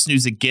mean the person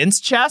who's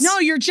against chess? No,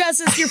 you're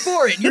chessist. You're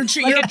for it. You're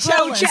a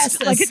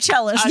pro-chessist. Like a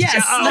cellist.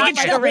 Yes, like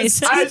a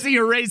racist. I see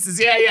you're racist.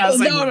 Yeah. I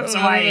was so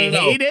I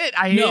hate it.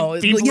 I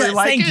hate people who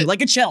like thank it. you.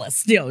 Like a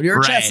cellist.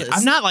 You're a chessist.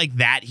 I'm not like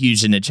that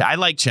huge into chess. I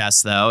like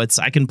chess though.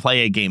 I can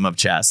play a game of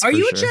chess. Are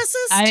you a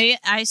chessist?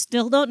 I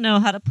still don't know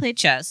how to play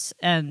chess,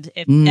 and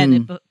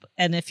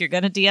if you're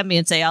going to DM me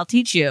and say, I'll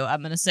teach you, I'm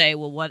going to say,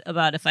 well, what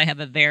about if I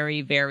have a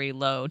very, very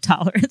low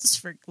tolerance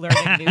for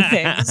learning new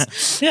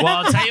things? Well,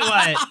 I'll tell you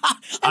what.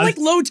 I like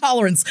low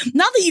tolerance.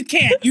 Not that you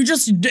can't. You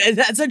just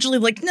essentially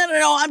like, no.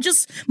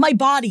 My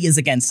body is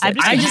against it.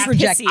 I just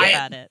reject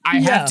it. I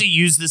have to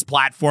use this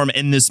platform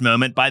in this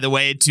moment, by the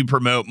way, to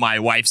promote my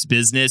wife's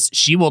business.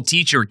 She will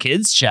teach your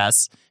kids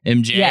chess.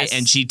 MJ, yes.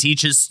 And she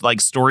teaches like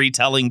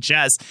storytelling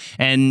chess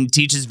and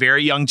teaches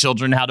very young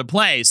children how to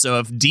play. So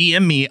if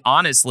DM me,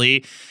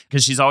 honestly,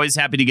 because she's always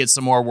happy to get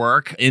some more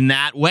work in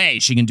that way,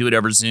 she can do it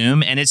over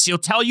Zoom. And she'll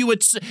tell you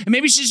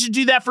maybe she should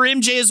do that for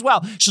MJ as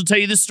well. She'll tell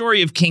you the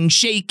story of King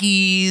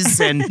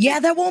Shakies and yeah,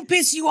 that won't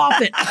piss you off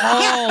at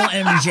all,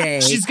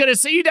 MJ. She's going to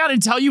sit you down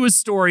and tell you a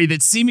story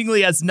that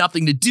seemingly has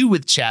nothing to do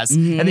with chess,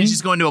 and then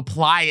she's going to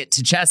apply it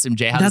to chess,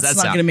 MJ. How does that sound?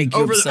 That's not going to make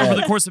you upset.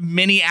 Over the course of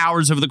many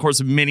hours, over the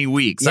course of many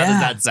weeks. How does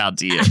that sound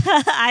to you?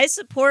 I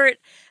support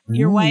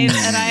your wife,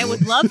 and I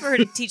would love for her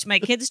to teach my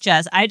kids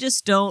chess. I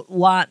just don't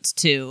want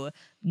to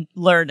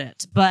learn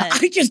it.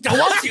 But I just don't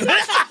want to.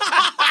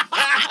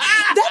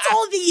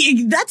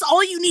 That's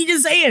all you need to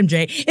say,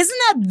 MJ. Isn't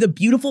that the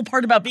beautiful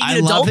part about being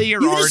an adult? You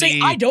just say,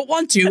 I don't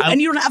want to,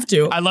 and you don't have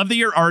to. I love that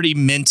you're already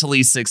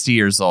mentally 60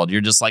 years old.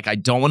 You're just like, I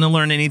don't want to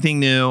learn anything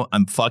new.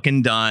 I'm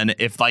fucking done.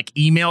 If like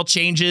email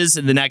changes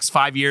in the next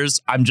 5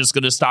 years, I'm just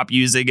going to stop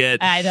using it.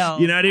 I know.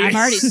 You know what I mean? I'm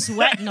already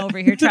sweating over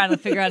here trying to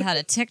figure out how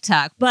to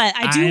TikTok. But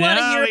I do want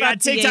to hear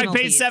about TikTok,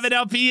 page 7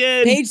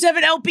 LPN. Page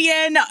 7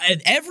 LPN.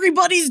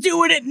 Everybody's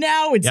doing it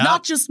now. It's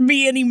not just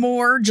me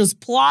anymore,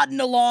 just plodding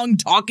along,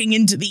 talking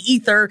into the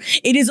ether.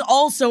 It is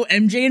also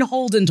MJ and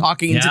Holden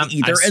talking into the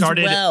ether as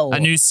well. A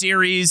new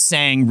series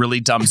saying really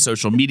dumb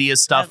social media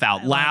stuff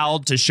out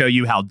loud to show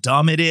you how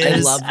dumb it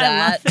is. I love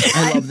that.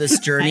 I love this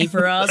journey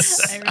for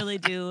us. I really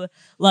do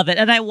love it.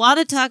 And I want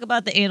to talk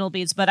about the anal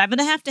beads, but I'm going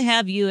to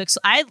have you.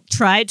 I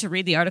tried to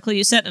read the article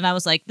you sent, and I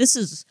was like, this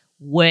is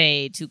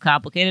way too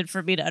complicated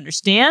for me to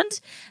understand.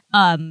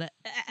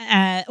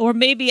 Or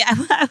maybe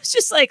I was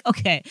just like,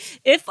 okay,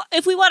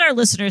 if we want our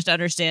listeners to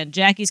understand,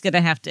 Jackie's going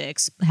to have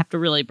to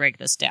really break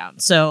this down.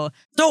 So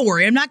don't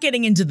worry, I'm not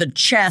getting into the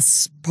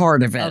chess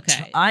part of it.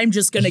 Okay. I'm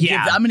just going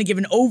to give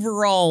an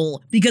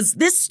overall, because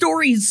this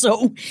story is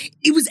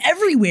it was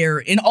everywhere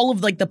in all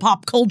of like the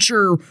pop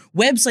culture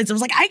websites. I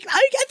was like, I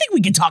think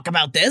we can talk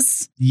about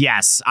this.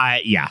 Yes.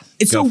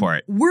 Go for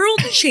it.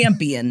 World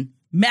champion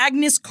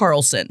Magnus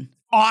Carlsen.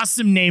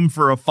 Awesome name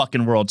for a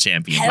fucking world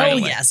champion. Hell by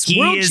the way. yes. He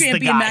world is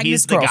champion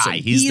Magnus Carlsen.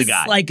 He's the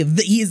guy.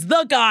 He's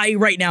the guy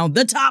right now,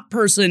 the top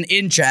person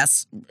in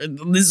chess.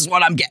 This is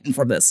what I'm getting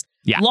from this.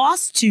 Yeah.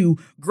 Lost to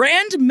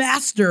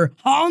Grandmaster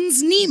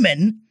Hans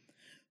Niemann.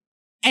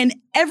 And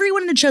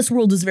everyone in the chess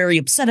world is very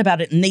upset about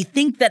it. And they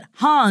think that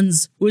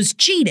Hans was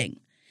cheating.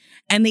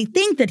 And they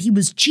think that he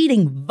was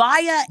cheating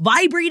via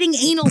vibrating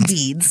anal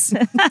beads.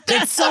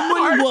 That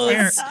someone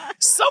was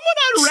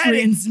on Reddit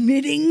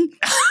transmitting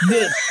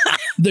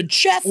the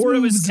chess or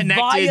it was moves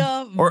connected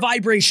via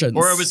vibrations.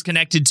 Or it was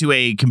connected to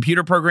a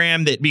computer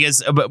program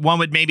because one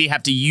would maybe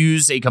have to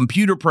use a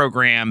computer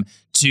program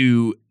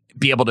to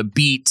be able to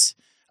beat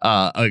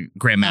a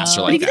grandmaster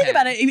like that. But if you think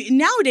about it,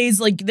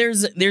 nowadays, like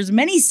there's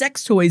many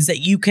sex toys that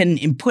you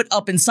can put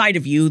up inside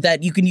of you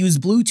that you can use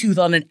Bluetooth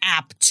on an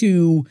app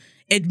to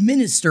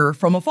administer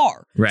from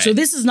afar. Right. So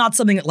this is not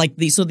something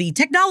that so the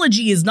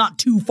technology is not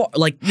too far.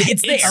 Like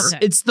it's there.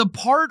 It's the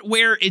part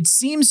where it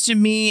seems to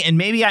me, and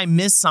maybe I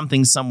missed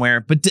something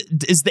somewhere, but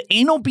is the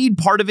anal bead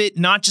part of it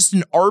not just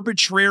an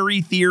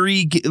arbitrary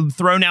theory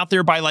thrown out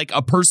there by like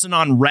a person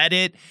on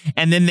Reddit,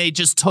 and then they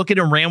just took it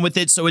and ran with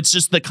it? So it's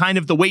just the kind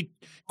of the way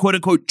quote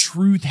unquote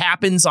truth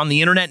happens on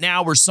the internet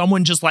now, where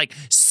someone just like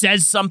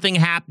says something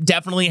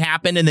definitely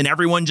happened, and then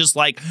everyone just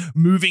like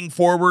moving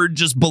forward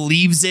just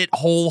believes it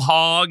whole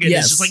hog, and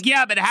it's just like,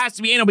 yeah, but it has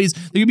to be anal beads.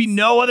 There could be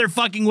no other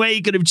fucking way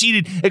he could have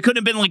cheated. It could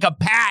have been like a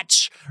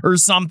patch or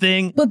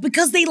something. But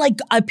because they like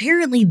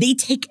apparently they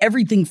take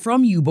everything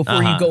from you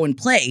before you go and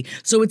play,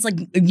 so it's like,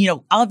 you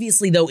know,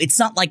 obviously though it's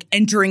not like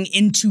entering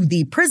into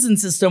the prison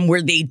system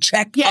where they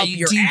check up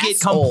your do you asshole.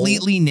 get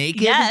completely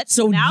naked? Yet,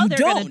 so now you they're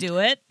don't. going to do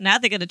it. Now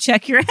they're going to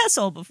check your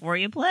asshole before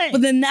you play.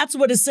 But then that's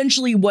what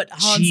essentially what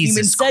Hans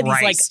Niemann said.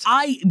 Christ. He's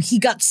like, he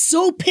got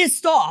so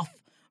pissed off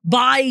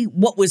by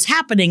what was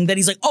happening that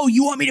he's like, oh,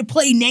 you want me to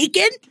play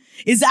naked?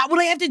 Is that what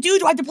I have to do?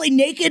 Do I have to play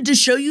naked to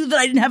show you that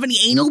I didn't have any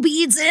anal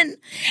beads in?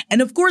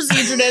 And of course the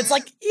internet's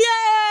like,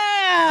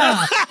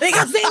 yeah,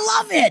 because they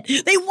love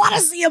it. They want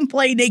to see him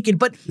play naked.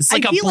 But it's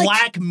like a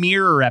Black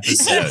Mirror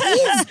episode.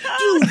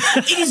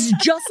 It is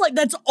just like,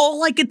 that's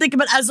all I could think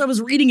about as I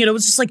was reading it. It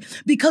was just like,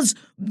 because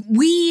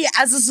we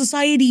as a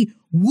society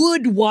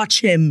would watch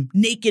him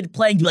naked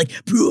playing, be like,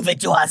 prove it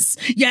to us.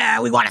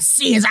 Yeah, we want to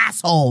see his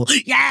asshole.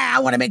 Yeah,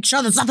 I want to make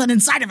sure there's nothing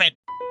inside of it.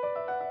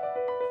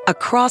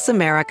 Across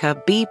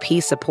America,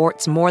 BP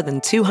supports more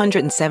than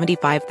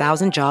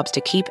 275,000 jobs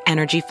to keep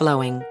energy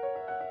flowing.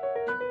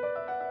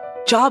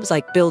 Jobs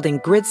like building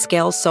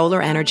grid-scale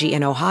solar energy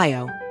in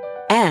Ohio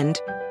and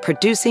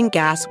producing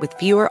gas with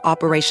fewer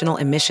operational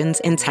emissions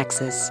in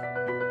Texas.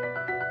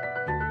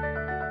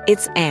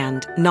 It's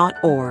and, not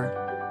or.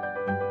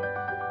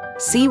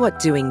 See what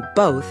doing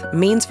both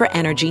means for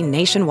energy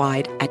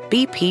nationwide at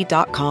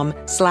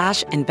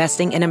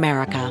bp.com/investing in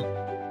America.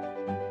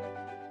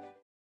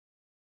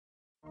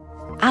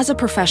 As a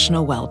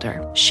professional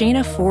welder,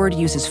 Shayna Ford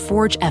uses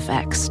Forge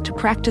FX to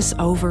practice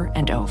over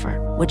and over,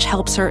 which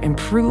helps her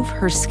improve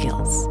her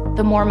skills.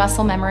 The more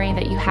muscle memory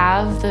that you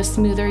have, the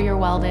smoother your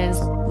weld is.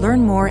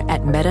 Learn more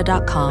at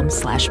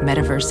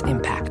meta.com/metaverse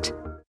impact.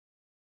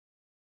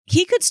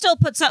 He could still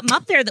put something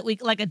up there that we,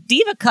 like a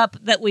Diva Cup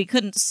that we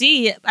couldn't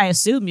see. I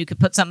assume you could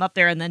put something up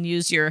there and then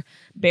use your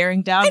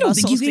bearing down. I don't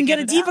think you muscles can to get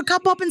a Diva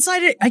Cup up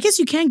inside it. I guess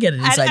you can get it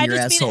inside your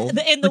asshole.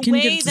 In the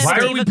way that Why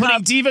a are we Diva putting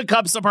Cup, Diva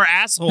Cups up our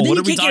asshole? Then What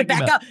you are we can't get it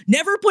talking back about? out.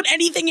 Never put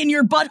anything in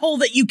your butthole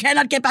that you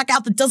cannot get back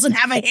out that doesn't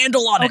have a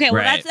handle on it. okay,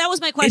 well Right. that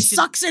was my It question.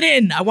 sucks it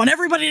in. I want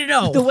everybody to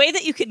know. The way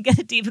that you can get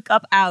a Diva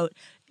Cup out,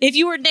 if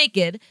you were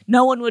naked,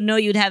 no one would know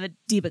you'd have a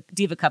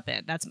Diva Cup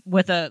in. That's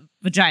with a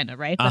vagina,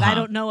 right? But I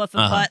don't know if a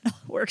butt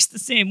works the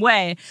same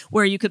way,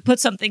 where you could put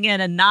something in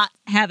and not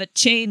have a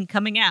chain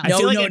coming out. I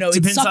feel like No. it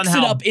It depends on sucks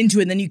how- it up into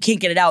it, and then you can't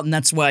get it out, and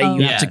that's why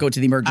you have to go to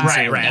the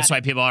emergency room. Right. That's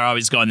why people are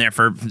always going there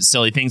for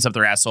silly things up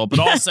their asshole. But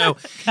also,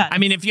 I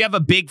mean, if you have a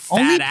big fat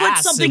Only put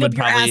ass, something it up would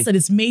your probably... ass that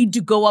is made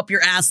to go up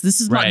your ass.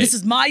 This is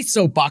my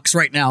soapbox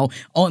right now.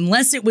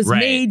 Unless it was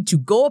made to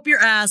go up your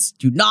ass,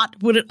 do not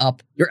put it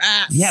up your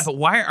ass. Yeah, but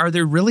why are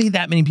there really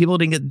that many people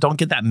who don't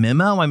get that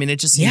memo? I mean,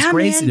 it just seems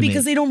crazy to me.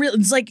 Because they don't really.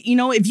 It's like, you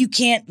know, if you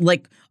can't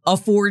like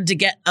afford to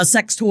get a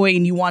sex toy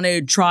and you want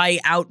to try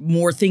out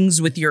more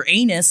things with your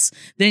anus,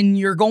 then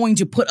you're going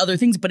to put other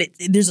things. But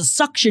there's a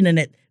suction in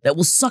it that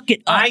will suck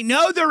it up. I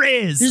know there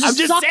is. There's I'm a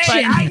just suction.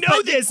 saying. I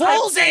know this. I'm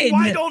Hold saying, it.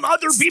 why don't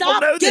other people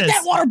know this? Get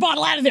that water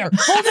bottle out of there.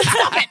 Hold it.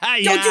 Stop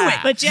it. Don't do it.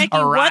 But Jackie,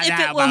 Right what if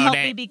it will help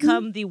about me it.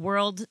 become the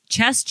world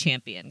chess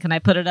champion? Can I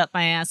put it up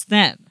my ass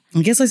then?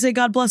 I guess I say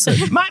God bless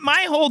it.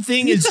 My whole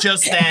thing is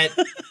just that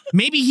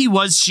maybe he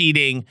was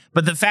cheating,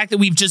 but the fact that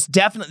we've just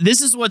definitely, this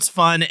is what's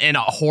fun and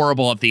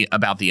horrible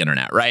about the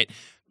internet, right?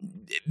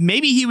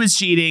 Maybe he was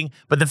cheating,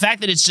 but the fact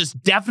that it's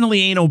just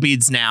definitely anal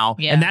beads now,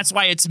 and that's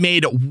why it's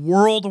made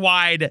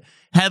worldwide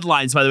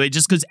headlines, by the way,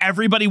 just because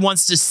everybody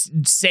wants to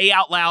say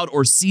out loud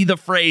or see the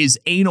phrase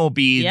anal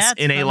beads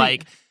in a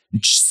like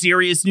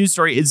serious news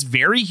story. It's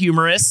very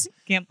humorous.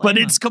 But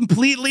it's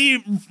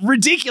completely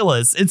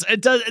ridiculous.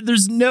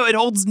 It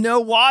holds no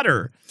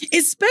water.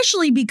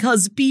 Especially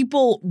because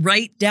people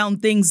write down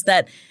things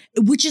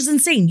which is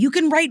insane. You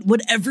can write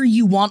whatever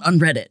you want on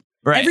Reddit.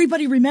 Right.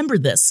 Everybody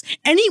remembered this.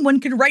 Anyone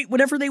could write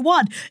whatever they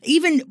want.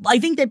 Even, I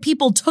think that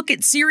people took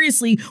it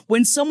seriously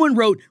when someone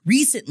wrote,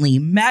 recently,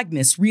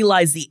 Magnus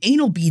realized the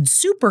anal bead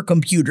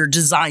supercomputer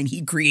design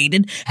he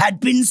created had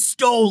been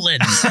stolen.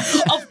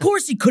 Of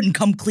course he couldn't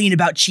come clean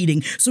about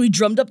cheating, so he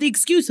drummed up the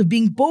excuse of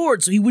being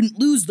bored so he wouldn't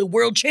lose the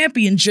world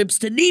championships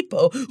to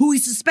Nepo, who he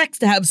suspects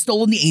to have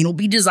stolen the anal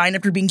bead design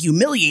after being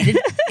humiliated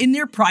in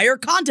their prior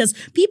contest.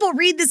 People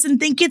read this and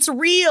think it's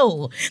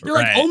real. They're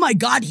like, oh my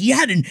God, he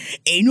had an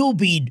anal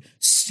bead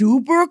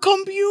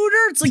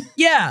supercomputer? It's like,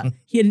 yeah,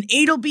 he had an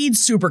anal bead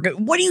supercomputer.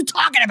 What are you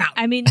talking about?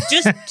 I mean,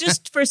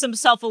 just for some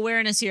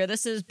self-awareness here,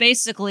 this is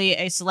basically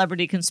a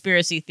celebrity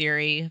conspiracy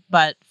theory,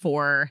 but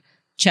for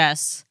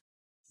chess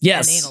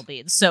and anal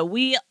beads. So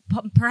we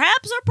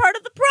perhaps are part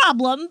of the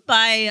problem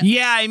by...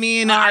 Yeah, I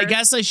mean, I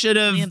guess I should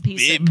have...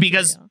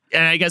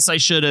 I guess I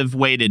should have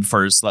waited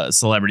for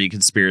celebrity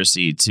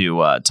conspiracy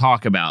to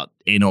talk about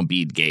anal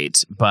bead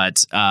gate,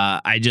 but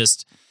I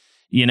just...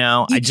 You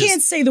know, you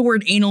can't say the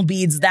word anal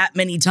beads that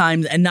many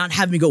times and not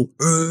have me go,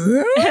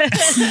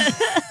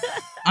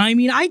 I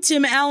mean, I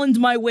Tim Allen'd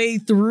my way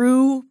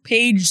through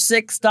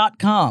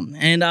page6.com,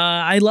 and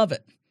I love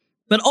it.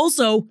 But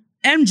also,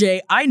 MJ,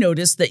 I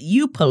noticed that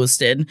you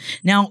posted.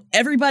 Now,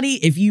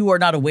 everybody, if you are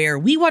not aware,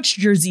 we watch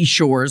Jersey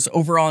Shores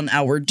over on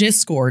our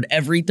Discord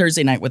every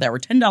Thursday night with our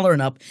 $10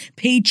 and up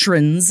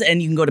patrons.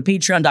 And you can go to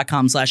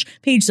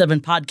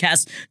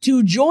patreon.com/page7podcast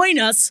to join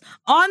us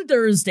on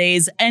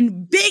Thursdays.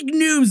 And big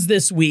news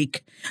this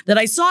week that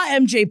I saw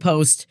MJ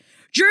post.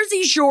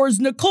 Jersey Shore's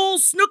Nicole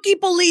Snooki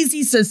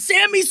Polizzi says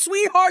Sammy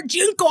Sweetheart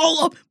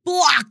Giancola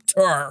blocked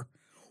her.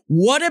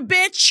 What a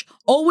bitch.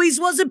 Always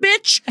was a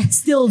bitch.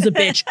 Still is a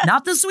bitch.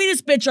 Not the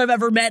sweetest bitch I've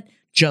ever met.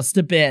 Just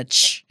a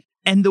bitch.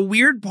 And the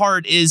weird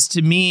part is,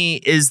 to me,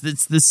 is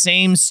it's the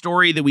same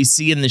story that we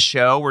see in the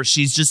show where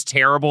she's just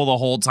terrible the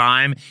whole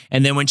time.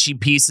 And then when she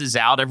pieces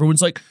out,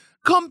 everyone's like,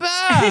 come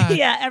back.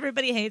 Yeah,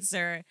 everybody hates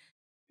her.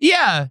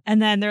 Yeah.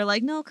 And then they're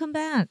like, no, come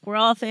back. We're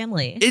all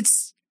family.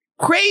 It's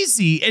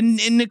crazy. And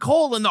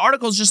Nicole in the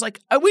article is just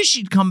like, I wish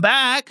she'd come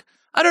back.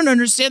 I don't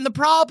understand the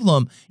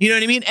problem. You know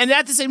what I mean? And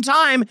at the same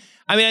time,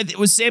 I mean,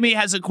 Sammy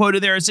has a quote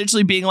in there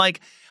essentially being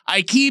like,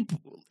 I keep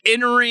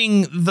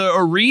entering the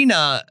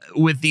arena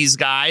with these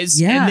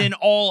guys, and then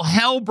all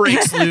hell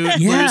breaks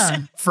loose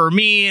for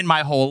me and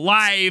my whole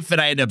life, and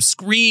I end up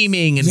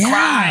screaming and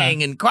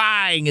crying and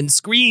crying and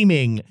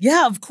screaming.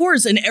 Yeah, of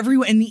course. And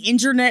everyone in the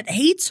internet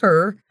hates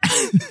her.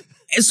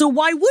 So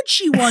why would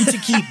she want to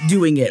keep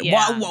doing it?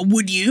 Yeah. Why,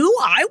 would you?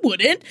 I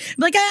wouldn't.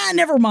 Like,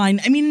 never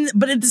mind. I mean,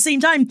 but at the same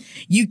time,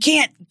 you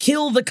can't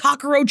kill the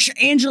cockroach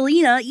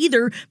Angelina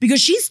either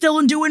because she's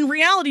still doing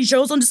reality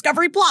shows on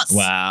Discovery Plus.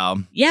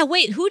 Wow. Yeah,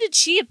 wait, who did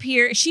she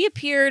appear? She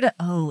appeared,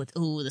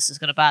 this is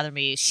going to bother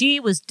me.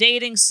 She was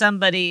dating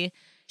somebody.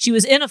 She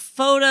was in a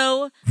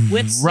photo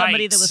with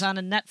somebody that was on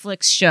a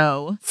Netflix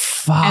show.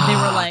 And they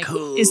were like,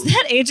 is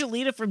that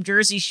Angelina from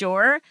Jersey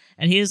Shore?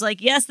 And he was like,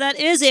 yes, that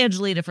is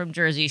Angelina from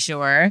Jersey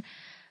Shore.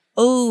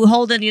 Oh,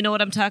 Holden, you know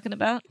what I'm talking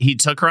about? He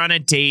took her on a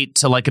date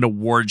to like an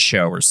award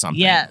show or something.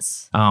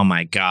 Yes. Oh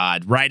my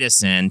God. Write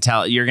us in.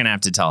 You're going to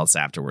have to tell us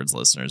afterwards,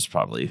 listeners,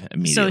 probably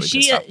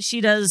immediately. So she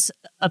does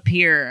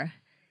appear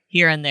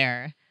here and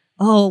there.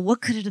 Oh,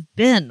 what could it have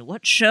been?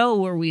 What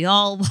show were we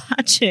all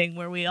watching?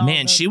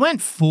 Man, she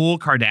went full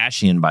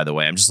Kardashian, by the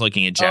way. I'm just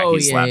looking at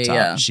Jackie's laptop.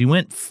 Yeah. She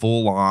went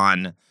full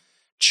on,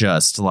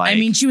 just like... I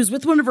mean, she was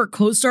with one of her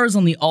co-stars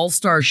on the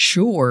All-Star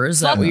Shore.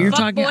 Is that what you're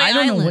talking about? I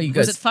don't know what you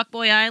guys... Was it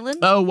Fuckboy Island?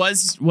 Oh,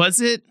 was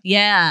it?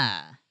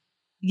 Yeah.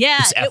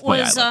 Yeah, it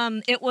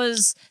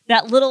was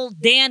that little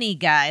Danny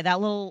guy, that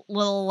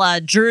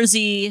little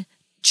Jersey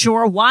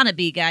Shore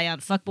wannabe guy on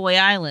Fuckboy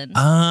Island.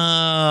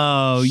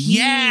 Oh,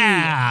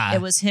 yeah.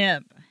 It was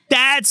him.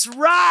 That's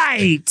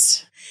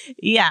right.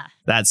 Yeah.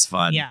 That's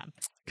fun. Yeah.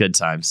 Good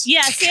times.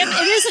 Yeah, Sam, it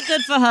is a good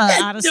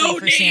fahad, honestly, no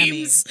for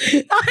names.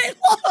 Sammy. I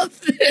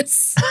love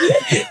this.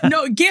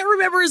 No, can't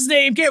remember his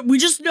name. We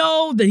just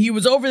know that he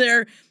was over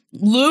there.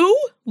 Louie?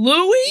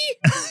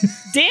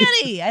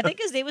 Danny. I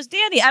think his name was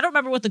Danny. I don't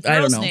remember what the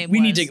girl's name was.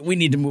 We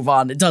need to move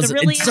on. It doesn't.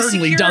 Really it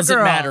certainly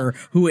doesn't matter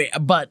who it.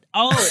 But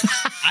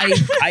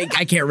I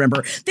can't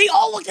remember. They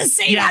all look the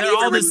same. Yeah, How do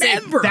you even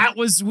remember? That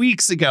was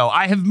weeks ago.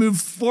 I have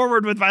moved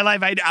forward with my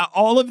life.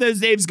 All of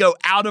those names go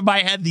out of my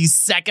head the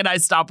second I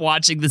stop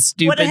watching the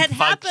stupid. What had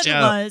happened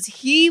was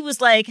he was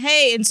like,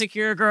 "Hey,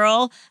 insecure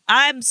girl,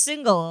 I'm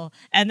single,"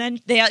 and then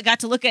they got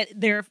to look at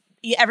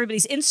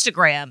everybody's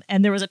Instagram,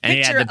 and there was a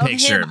picture of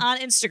him on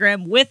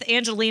Instagram with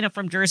Angelina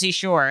from Jersey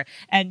Shore,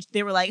 and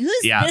they were like,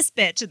 who's this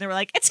bitch? And they were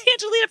like, it's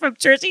Angelina from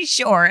Jersey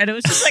Shore, and it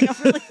was just like a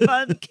really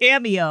fun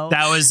cameo.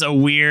 That was a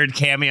weird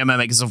cameo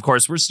moment, because of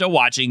course we're still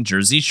watching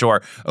Jersey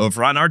Shore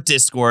over on our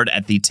Discord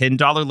at the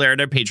 $10 layer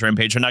at our Patreon,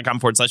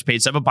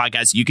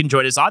 patreon.com/page7podcast. You can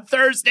join us on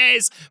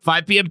Thursdays,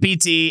 5 p.m.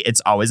 PT.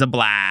 It's always a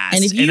blast.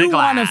 And if you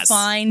want to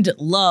find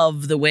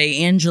love the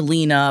way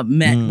Angelina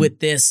met with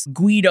this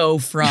Guido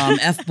from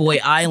F-Boy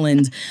Island,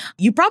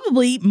 you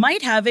probably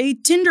might have a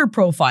Tinder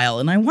profile.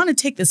 And I want to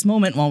take this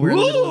moment while we're in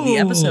the middle of the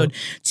episode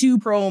to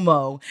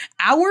promo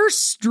our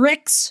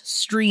Strix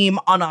stream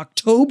on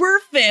October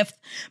 5th,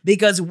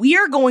 because we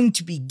are going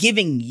to be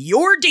giving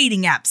your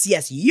dating apps,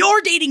 yes, your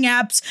dating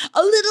apps,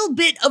 a little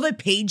bit of a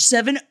Page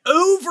 7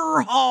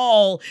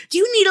 overhaul. Do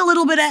you need a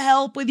little bit of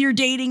help with your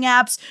dating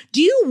apps?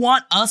 Do you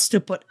want us to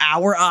put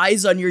our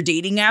eyes on your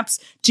dating apps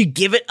to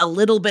give it a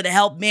little bit of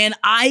help? Man,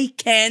 I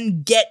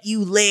can get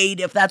you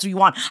laid if that's what you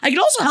want. I can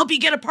also help you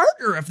get a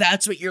partner if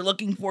that's what you're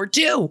looking for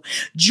too.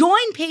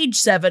 Join Page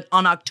 7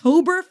 on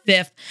October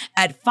 5th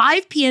at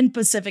 5 p.m.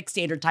 Pacific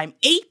Standard Time,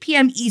 8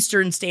 p.m.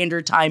 Eastern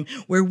Standard Time,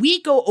 where we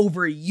go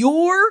over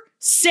your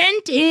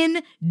sent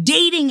in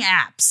dating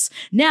apps.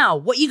 Now,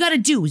 what you got to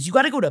do is you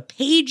got to go to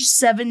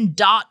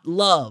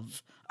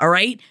page7.love. All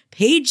right?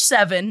 Page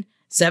 7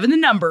 the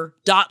number,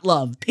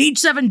 .love.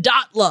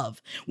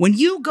 Page7.love. When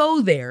you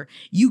go there,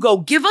 you go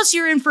give us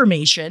your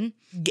information.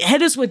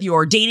 hit us with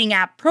your dating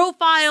app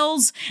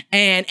profiles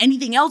and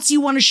anything else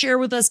you want to share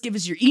with us. Give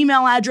us your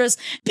email address,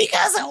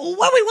 because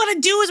what we want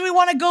to do is we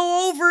want to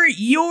go over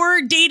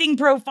your dating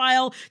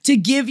profile to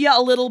give you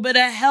a little bit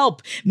of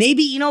help.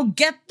 Maybe,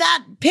 get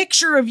that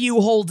picture of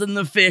you holding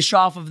the fish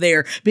off of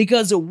there,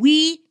 because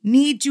we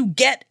need to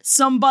get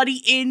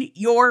somebody in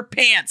your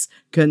pants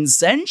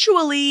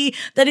consensually.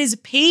 That is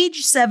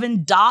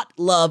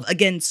page7.love.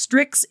 Again,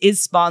 Strix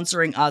is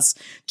sponsoring us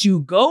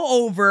to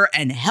go over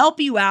and help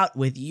you out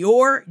with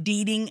your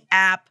dating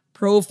app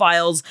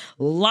profiles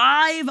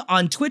live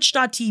on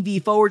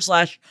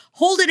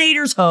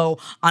twitch.tv/HoldenatorsHo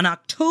on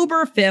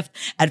October 5th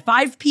at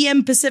 5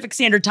 p.m. Pacific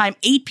Standard Time,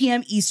 8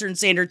 p.m. Eastern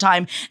Standard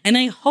Time. And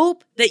I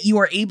hope that you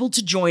are able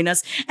to join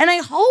us. And I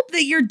hope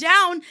that you're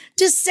down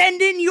to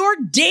send in your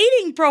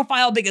dating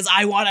profile, because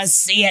I want to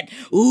see it.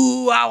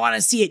 Ooh, I want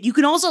to see it. You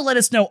can also let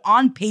us know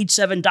on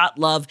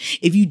page7.love.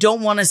 If you don't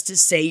want us to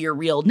say your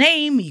real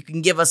name, you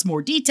can give us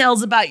more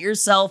details about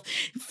yourself,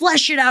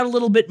 flesh it out a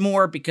little bit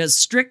more, because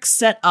Strix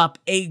set up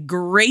a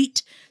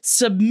great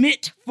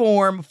submit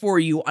form for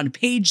you on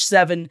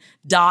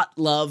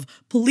page7.love.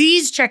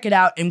 Please check it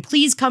out, and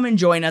please come and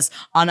join us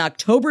on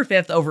October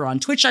 5th over on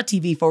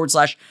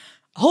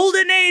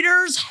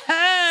twitch.tv/Holdenators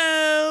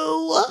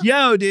Ho.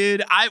 Yo,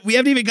 dude, we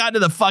haven't even gotten to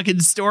the fucking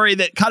story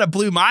that kind of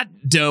blew my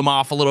dome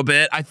off a little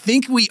bit. I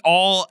think we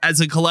all, as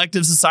a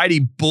collective society,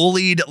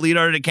 bullied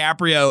Leonardo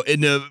DiCaprio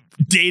into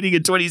dating a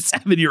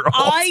 27-year-old.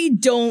 I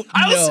don't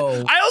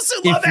know. I also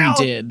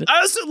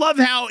love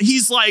how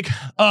he's like,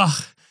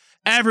 ugh,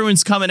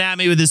 everyone's coming at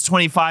me with this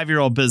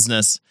 25-year-old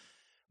business.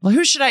 Well,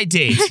 who should I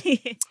date?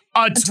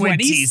 A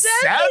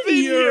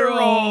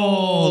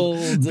 27-year-old.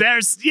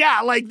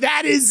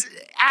 That is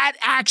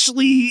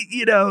actually,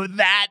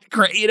 that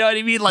crazy. You know what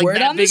I mean? Like, word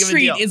that on the big of a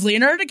street deal. is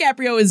Leonardo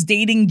DiCaprio is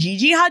dating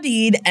Gigi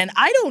Hadid, and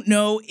I don't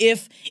know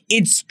if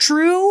it's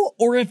true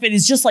or if it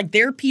is just like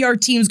their PR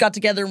teams got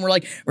together and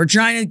we're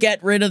trying to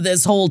get rid of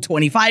this whole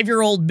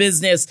 25-year-old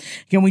business.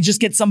 Can we just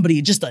get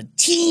somebody just a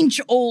teeny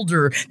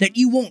older that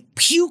you won't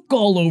puke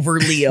all over,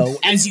 Leo,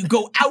 as you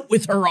go out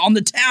with her on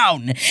the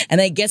town? And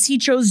I guess he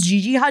chose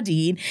Gigi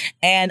Hadid,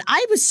 and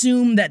I've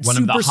assumed that one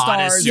superstars, of the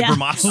hottest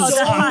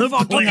supermodels on the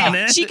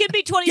planet. She could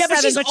be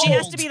 27, but she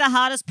has to be the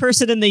hottest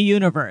person in the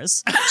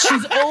universe.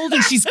 She's old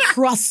and she's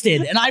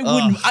crusted, and I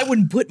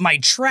wouldn't put my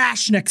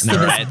trash next to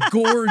this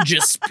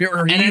gorgeous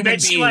pure human And I bet being.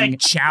 she like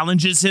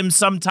challenges him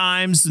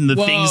sometimes in the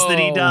things that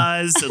he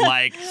does, and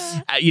like,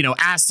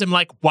 asks him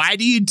like, why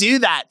do you do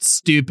that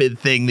stupid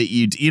thing that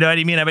you do? You know what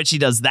I mean? I bet she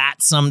does that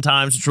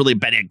sometimes, which really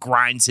bet it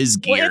grinds his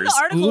gears. Well, in the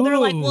article, they're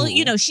like, well,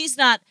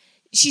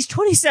 she's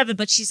 27,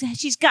 but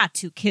she's got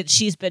 2 kids.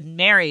 She's been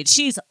married.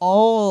 She's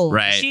old.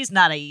 Right. She's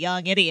not a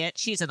young idiot.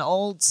 She's an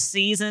old,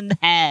 seasoned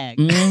hag.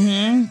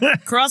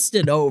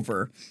 Crusted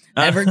over.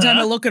 Every time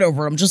I look it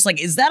over, I'm just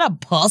like, is that a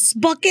pus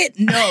bucket?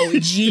 No,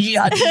 it's Gigi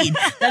Hadid.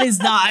 That is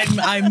not.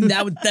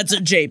 That's a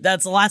jape.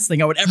 That's the last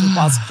thing I would ever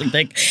possibly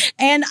think.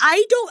 And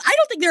I don't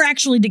think they're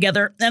actually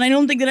together, and I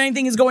don't think that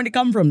anything is going to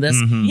come from this.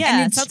 Mm-hmm.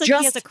 Yeah, and it sounds like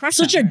he has a crush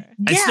on her.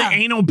 It's the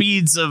anal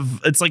beads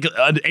it's like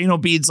anal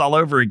beads all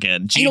over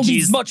again. Anal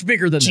beads much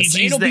bigger than this.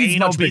 Anal beads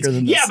much bigger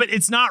than this. Yeah, but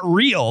it's not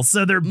real,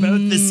 so they're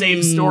both the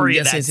same story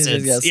in that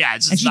sense. Yes. Yeah,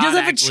 it's just and she does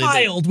have a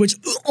child, which.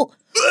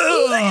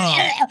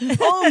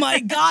 Oh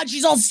my God,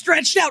 she's all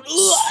stretched out.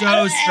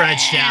 So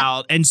stretched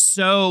out and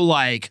so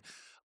like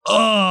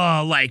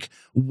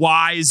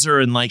wiser,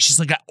 and like she's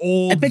like an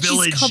old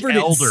village she's covered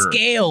elder. In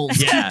scales.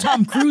 Yeah. Keep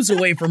Tom Cruise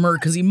away from her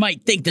because he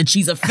might think that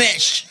she's a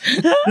fish.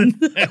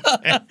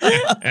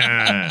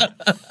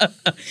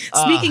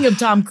 Speaking of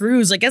Tom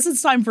Cruise, I guess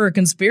it's time for a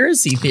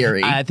conspiracy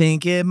theory. I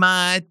think it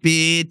might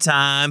be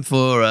time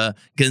for a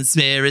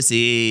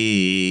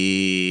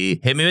conspiracy.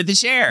 Hit me with the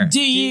share.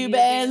 Do you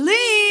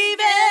believe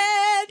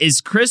it? Is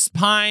Chris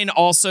Pine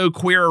also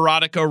queer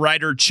erotica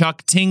writer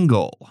Chuck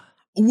Tingle?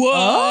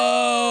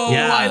 Whoa!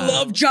 Yeah. I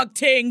love Chuck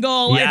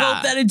Tingle. Yeah. I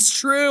hope that it's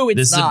true. It's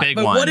This is not, a big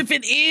but one. what if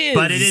it is?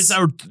 But it is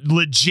a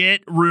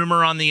legit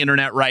rumor on the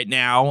internet right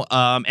now,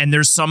 and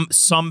there's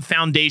some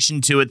foundation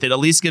to it that at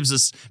least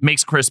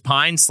makes Chris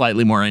Pine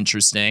slightly more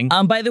interesting.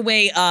 By the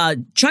way,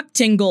 Chuck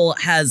Tingle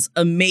has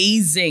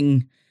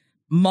amazing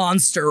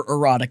monster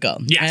erotica.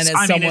 Yes, and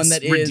as someone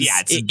that is,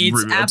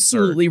 it's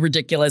absolutely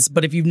ridiculous.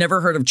 But if you've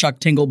never heard of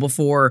Chuck Tingle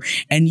before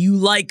and you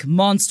like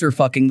monster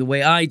fucking the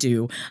way I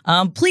do,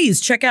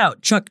 please check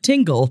out Chuck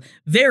Tingle.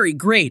 Very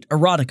great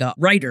erotica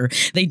writer.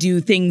 They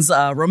do things,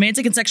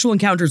 romantic and sexual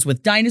encounters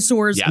with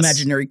dinosaurs,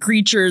 imaginary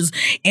creatures,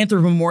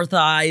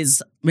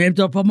 anthropomorphized.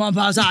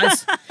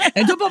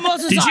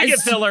 Did you get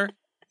filler?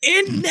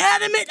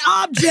 Inanimate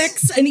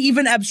objects and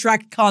even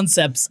abstract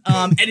concepts.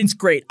 And it's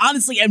great.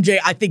 Honestly, MJ,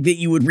 I think that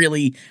you would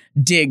really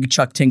dig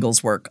Chuck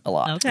Tingle's work a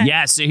lot. Okay.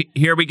 Yeah, so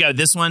here we go.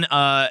 This one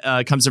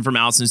comes in from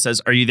Allison, who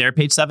says, are you there,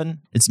 page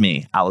 7? It's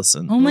me,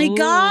 Allison. Oh my Ooh,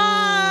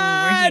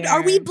 God. we're here.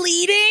 Are we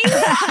bleeding?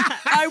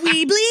 Are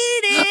we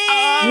bleeding?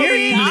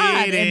 We're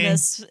not in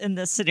in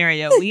this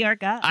scenario. We are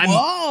God.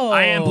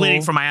 I am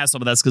bleeding from my asshole,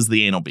 but that's because of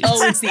the anal beads.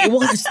 Oh,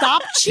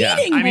 stop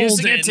cheating, I'm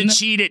using Holden. it to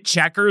cheat at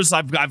checkers.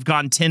 I've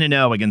gone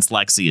 10-0 against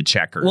Lexi at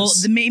checkers. Well,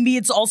 maybe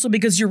it's also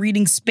because you're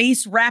reading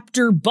Space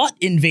Raptor Butt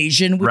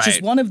Invasion, which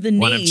is one of the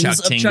names of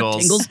Chuck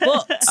Tingle's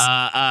books.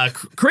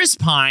 Chris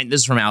Pine,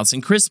 this is from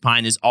Allison, Chris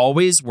Pine has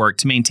always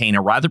worked to maintain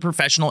a rather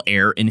professional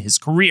air in his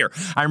career.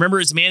 I remember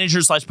his manager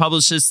 /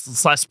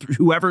 publicist /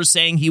 whoever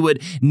saying he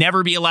would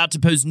never be allowed to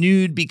pose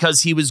nude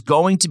because he was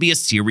going to be a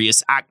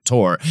serious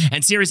actor.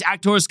 And serious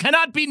actors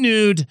cannot be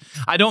nude.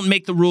 I don't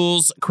make the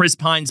rules. Chris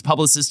Pine's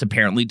publicist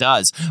apparently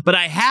does. But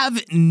I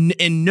have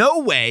in no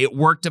way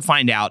worked to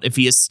find out if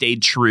he has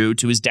stayed true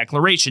to his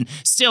declaration.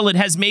 Still, it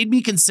has made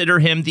me consider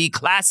him the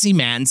classy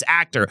man's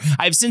actor.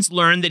 I have since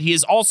learned that he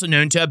is also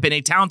known to have been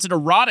a talented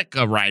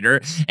erotica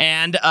writer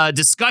and a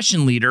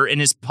discussion leader in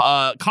his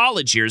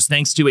college years,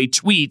 thanks to a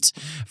tweet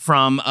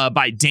from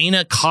by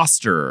Dana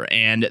Coster.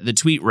 And the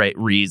tweet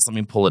reads, let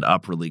me pull it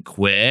up really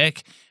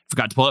quick.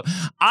 Forgot to pull it up.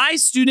 I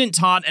student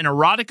taught an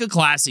erotica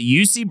class at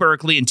UC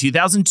Berkeley in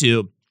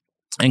 2002.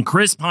 And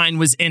Chris Pine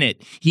was in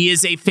it. He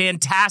is a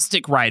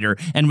fantastic writer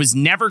and was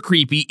never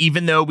creepy,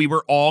 even though we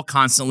were all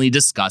constantly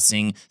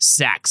discussing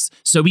sex.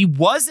 So he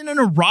was in an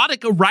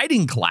erotica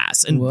writing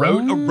class and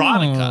wrote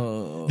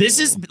erotica. This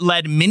has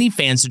led many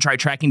fans to try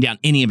tracking down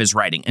any of his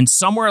writing. And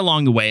somewhere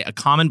along the way, a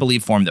common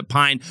belief formed that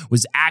Pine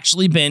was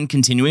actually been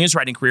continuing his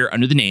writing career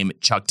under the name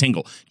Chuck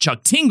Tingle.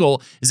 Chuck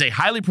Tingle is a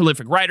highly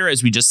prolific writer,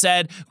 as we just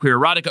said, queer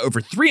erotica, over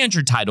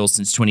 300 titles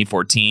since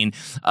 2014.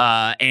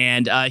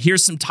 And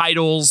here's some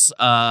titles.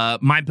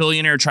 My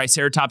Billionaire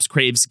Triceratops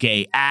Craves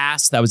Gay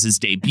Ass. That was his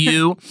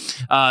debut.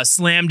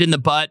 Slammed in the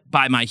Butt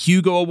by my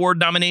Hugo Award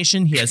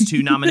nomination. He has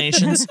 2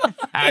 nominations,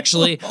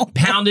 actually.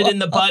 Pounded in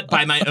the Butt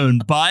by my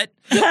own butt.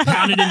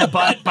 Pounded in the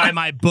Butt by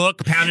my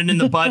book. Pounded in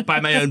the Butt by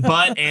my own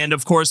butt. And,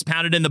 of course,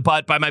 Pounded in the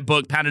Butt by my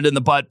book. Pounded in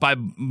the Butt by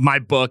my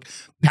book.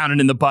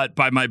 Pounded in the Butt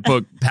by my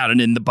book. Pounded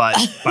in the Butt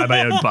by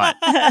my own butt.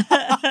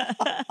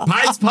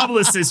 Pine's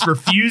publicist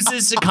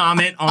refuses to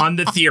comment on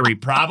the theory,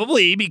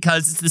 probably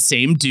because it's the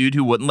same dude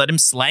who wouldn't let him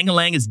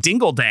slang-a-lang his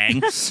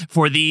dingle-dang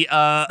for the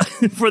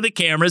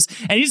cameras,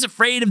 and he's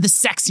afraid of the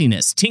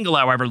sexiness. Tingle,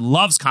 however,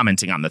 loves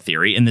commenting on the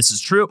theory, and this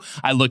is true.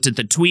 I looked at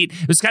the tweet.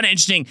 It was kind of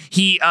interesting.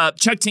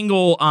 Chuck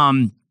Tingle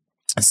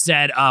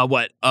said,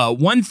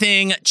 one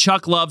thing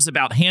Chuck loves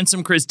about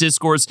Handsome Chris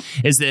discourse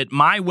is that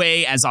my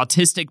way as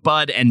autistic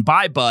Bud and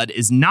by Bud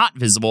is not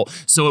visible.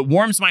 So it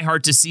warms my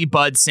heart to see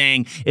Bud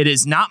saying, it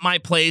is not my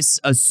place.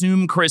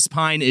 Assume Chris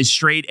Pine is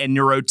straight and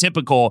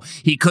neurotypical.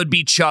 He could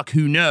be Chuck.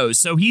 Who knows?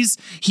 So he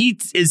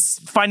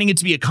is finding it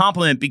to be a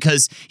compliment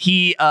because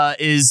he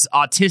is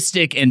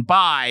autistic and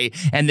bi,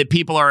 and that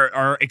people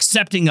are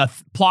accepting a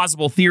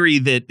plausible theory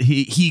that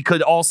he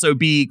could also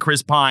be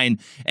Chris Pine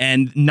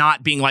and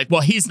not being like,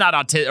 well, he's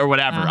not or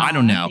whatever. I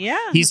don't know. Yeah.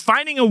 He's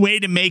finding a way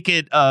to make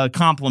it a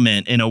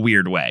compliment in a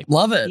weird way.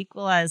 Love it.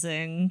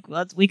 Equalizing.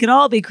 We could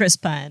all be Chris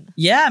Pine.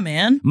 Yeah,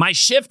 man. My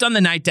shift on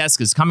the night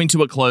desk is coming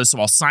to a close, so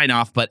I'll sign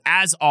off. But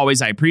as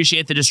always, I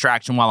appreciate the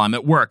distraction while I'm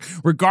at work,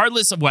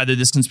 regardless of whether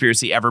this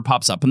conspiracy ever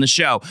pops up in the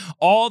show.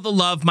 All the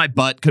love my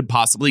butt could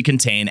possibly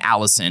contain,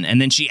 Allison.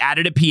 And then she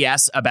added a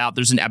PS about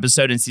there's an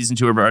episode in season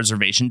 2 of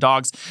Reservation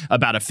Dogs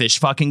about a fish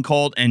fucking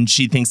cult, and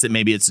she thinks that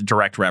maybe it's a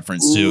direct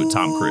reference to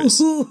Tom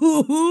Cruise.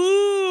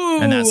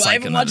 And that's like I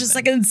haven't watched the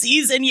second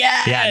season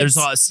yet. Yeah, there's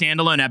a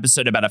standalone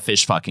episode about a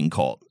fish fucking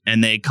cult,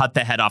 and they cut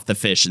the head off the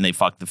fish and they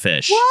fuck the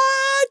fish.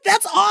 What?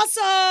 That's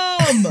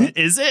awesome.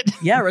 Is it?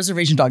 Yeah,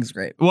 Reservation Dogs is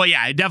great. Well,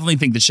 yeah, I definitely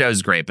think the show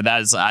is great, but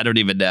I don't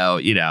even know,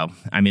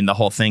 I mean, the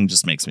whole thing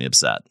just makes me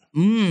upset.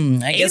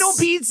 I guess. Anal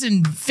beads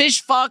and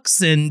fish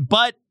fucks and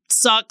butt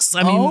sucks.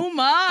 I mean, oh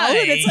my. Oh,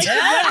 it's like you've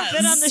never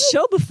been on the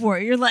show before.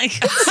 You're like.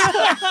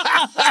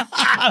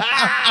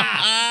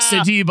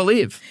 So do you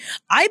believe?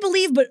 I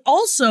believe, but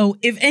also,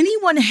 if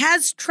anyone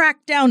has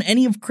tracked down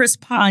any of Chris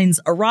Pine's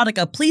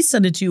erotica, please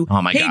send it to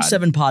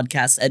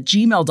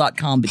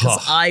page7podcast@gmail.com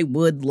because I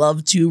would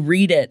love to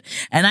read it.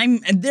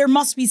 And there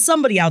must be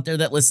somebody out there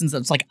that listens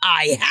that's like,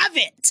 I have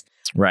it.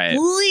 Right.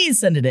 Please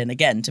send it in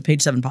again to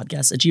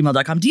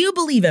page7podcast@gmail.com. Do you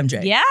believe,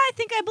 MJ? Yeah, I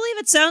think I believe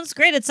it. Sounds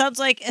great. It sounds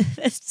like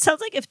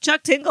if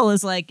Chuck Tingle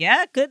is like,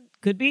 yeah,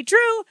 could be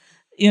true.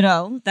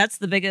 That's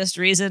the biggest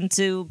reason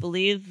to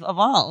believe of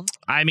all.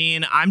 I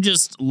mean, I'm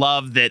just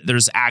love that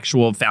there's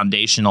actual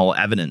foundational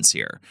evidence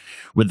here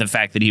with the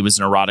fact that he was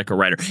an erotica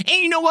writer. And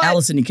you know what?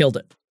 Allison, you killed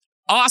it.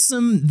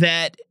 Awesome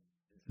that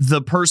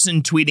the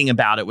person tweeting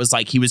about it was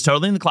like, he was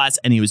totally in the class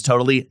and he was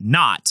totally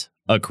not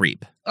a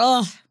creep.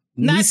 Oh,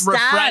 It's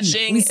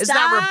refreshing. Is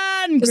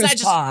that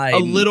just a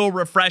little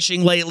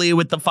refreshing lately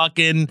with the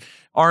fucking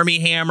Army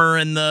Hammer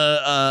and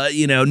the,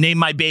 name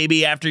my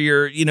baby after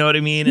your, you know what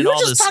I mean? And all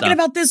this stuff. We were just talking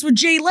about this with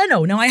Jay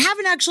Leno. Now, I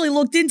haven't actually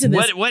looked into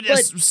this. What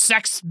is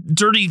sex,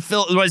 dirty,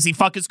 does he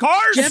fuck his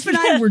cars? Jeff and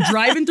I were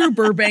driving through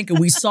Burbank and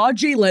we saw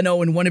Jay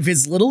Leno in one of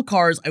his little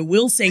cars. I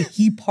will say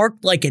he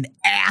parked like an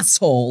asshole.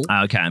 asshole.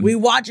 Okay. We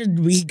watched it.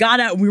 We got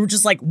out. And we were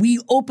just like, we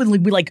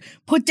like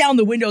put down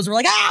the windows. We're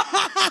like,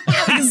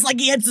 because like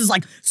he had this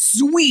like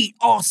sweet,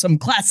 awesome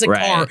classic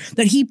car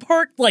that he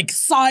parked like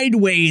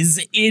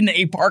sideways in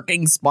a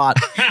parking spot.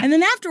 And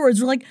then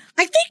afterwards, we're like,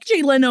 I think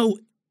Jay Leno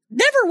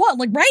never was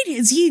like, right?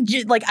 Is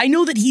he like, I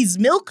know that he's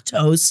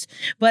milquetoast,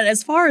 but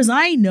as far as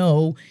I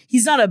know,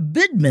 he's not a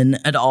bidman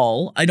at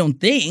all. I don't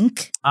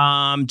think.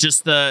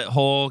 Just the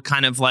whole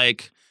kind of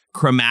like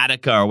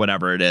Chromatica or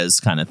whatever it is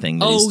kind of thing.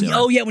 That he's doing.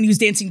 Oh yeah, when he was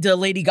dancing to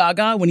Lady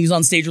Gaga, when he was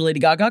on stage with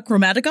Lady Gaga,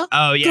 Chromatica.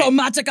 Oh yeah,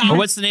 Chromatica. Or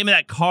what's the name of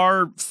that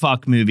car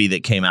fuck movie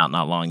that came out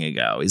not long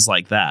ago? He's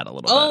like that a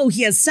little bit. Oh,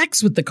 he has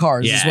sex with the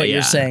cars, is what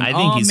you're saying. I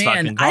think he's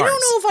fucking cars. I don't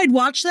know if I'd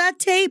watch that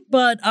tape,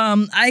 but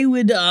I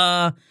would.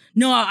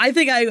 No, I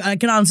think I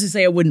can honestly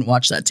say I wouldn't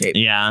watch that tape.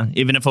 Yeah,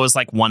 even if it was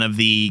like one of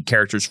the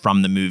characters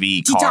from the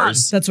movie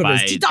Cars. That's what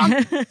it is.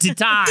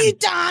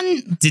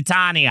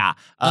 Titania.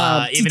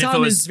 Even if it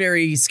was is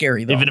very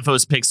scary, though. Even if it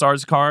was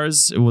Pixar's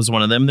Cars, it was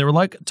one of them. They were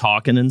like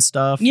talking and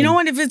stuff. You know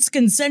what? If it's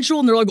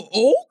consensual and they're like,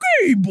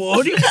 okay,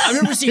 buddy. I've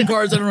never seen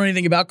Cars. I don't know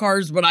anything about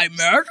Cars, but I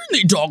imagine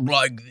they talk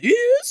like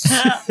this.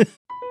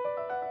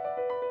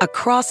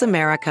 Across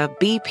America,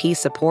 BP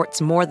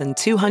supports more than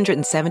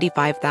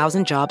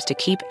 275,000 jobs to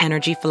keep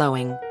energy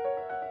flowing.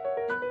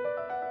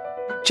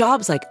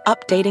 Jobs like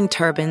updating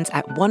turbines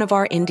at one of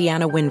our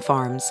Indiana wind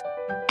farms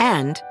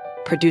and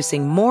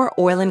producing more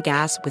oil and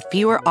gas with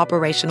fewer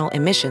operational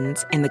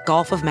emissions in the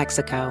Gulf of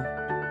Mexico.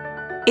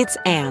 It's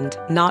and,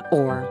 not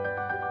or.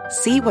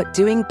 See what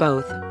doing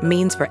both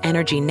means for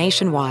energy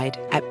nationwide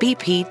at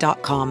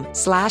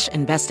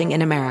bp.com/investing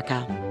in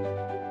America.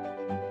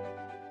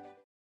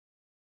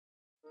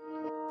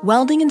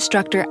 Welding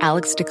instructor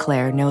Alex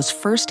DeClaire knows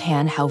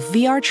firsthand how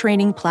VR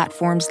training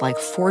platforms like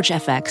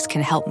ForgeFX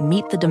can help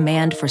meet the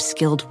demand for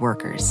skilled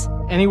workers.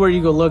 Anywhere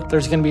you go look,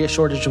 there's going to be a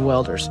shortage of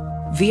welders.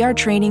 VR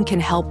training can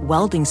help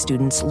welding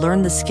students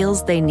learn the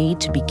skills they need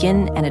to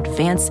begin and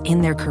advance in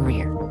their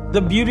career.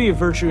 The beauty of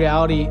virtual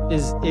reality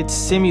is it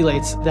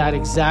simulates that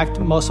exact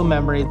muscle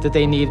memory that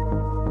they need.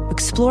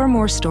 Explore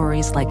more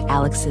stories like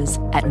Alex's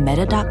at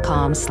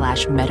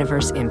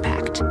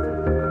meta.com/metaverseimpact.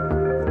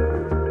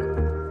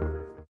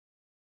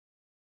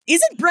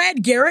 Isn't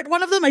Brad Garrett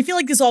one of them? I feel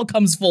like this all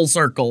comes full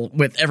circle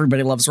with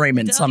Everybody Loves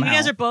Raymond somehow. You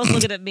guys are both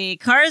looking at me.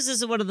 Cars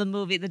is one of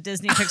the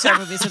Disney Pixar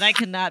movies that I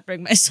cannot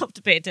bring myself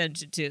to pay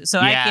attention to, so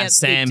I can't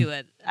speak to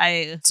it.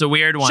 It's a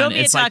weird one.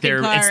 It's like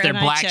their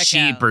black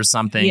sheep or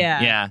something.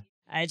 Yeah.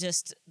 I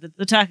just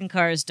the talking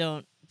cars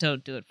don't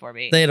do it for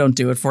me. They don't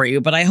do it for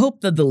you, but I hope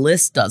that the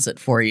list does it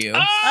for you.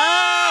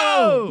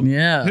 Oh!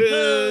 Yeah.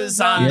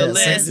 Who's on the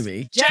list?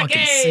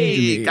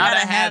 Jackie!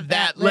 Gotta have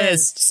that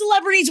list.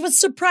 Celebrities with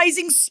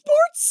surprising sports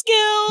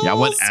skills. Yeah,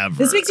 whatever.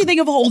 This makes me think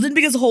of Holden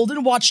because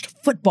Holden watched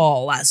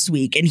football last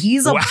week and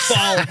he's a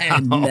ball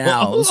head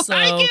now. So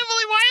I can't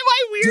believe, why am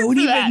I weird don't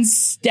for even that?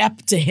 step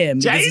to him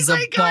because he's a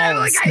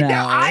ballist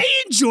now. I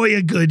enjoy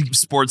a good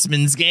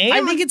sportsman's game.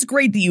 I think it's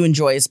great that you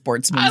enjoy a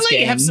sportsman's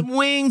game. You have some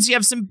wings, you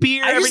have some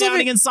beer, every now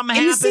and again something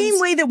happens. In the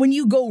same way that when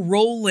you go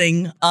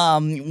rolling,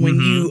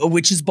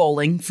 which is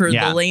bowling for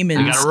the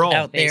laymen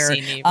out there,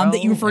 that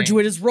you refer to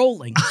it as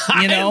rolling.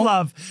 You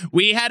know,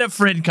 we had a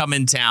friend come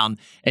in town,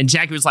 and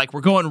Jackie was like,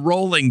 "We're going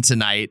rolling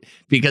tonight,"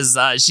 because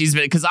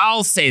because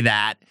I'll say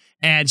that.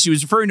 And she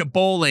was referring to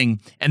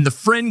bowling, and the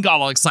friend got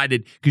all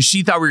excited because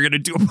she thought we were going to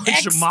do a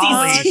bunch of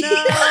Molly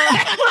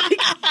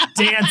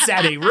dance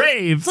at a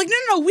rave. It's like,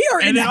 no, we are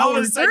in all of a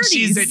our sudden 30s.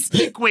 she's at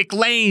Pickwick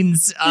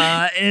Lanes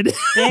in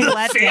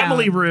the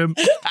family room.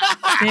 Big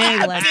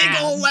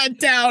old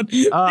letdown.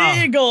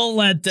 Big old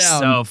letdown.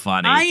 So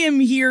funny. I am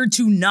here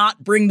to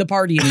not bring the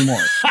party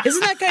anymore.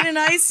 Isn't that kind of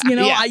nice? You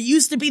know, I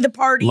used to be the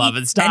party. Love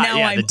and stuff. And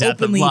now I'm the death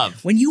openly. of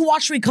love. When you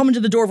watch me come into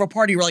the door of a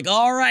party, we're like,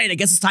 all right, I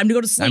guess it's time to go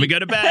to sleep. Time to go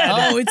to bed.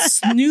 Oh, it's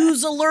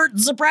snooze alert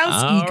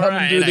Zabrowski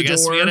coming through the door. I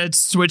guess we got to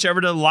switch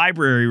over to the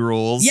library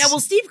rules. Yeah,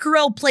 well, Steve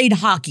Carell played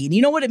hockey. And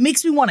you know what? It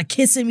makes me want to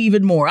kiss him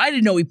even more. I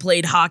didn't know he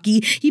played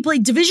hockey. He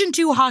played Division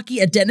II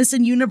hockey at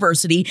Denison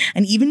University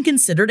and even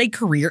considered a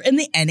career in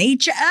the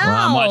NHL.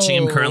 Well, I'm watching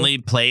him currently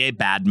play a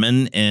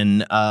badman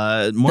in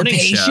Morning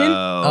Show.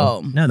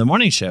 Oh. No, the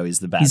Morning Show,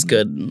 he's the badman. He's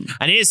good.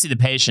 I need to see The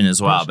Patient as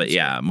well, but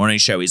yeah, Morning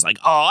Show, he's like,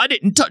 oh, I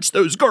didn't touch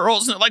those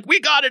girls. And they're like, we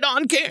got it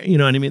on camera. You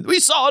know what I mean? We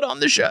saw it on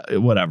the show.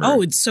 Whatever.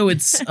 Oh,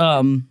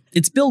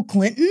 it's Bill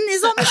Clinton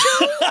is on the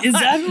show? Is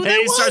that who that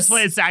he was? starts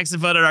playing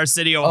saxophone at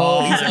Arsenio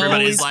Hall.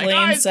 Everybody's like,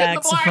 playing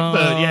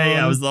saxophone.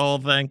 Yeah, it was the whole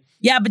thing.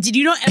 Yeah, but did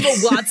you know Emma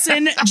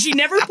Watson, she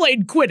never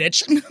played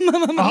Quidditch.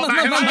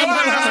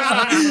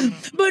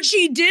 But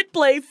she did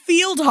play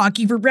field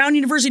hockey for Brown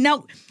University.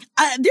 Now,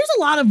 there's a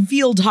lot of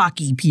field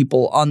hockey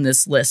people on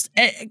this list.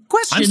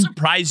 Question. I'm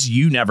surprised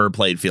you never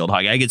played field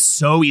hockey. I could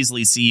so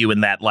easily see you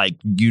in that like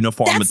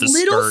uniform with the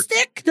little skirt.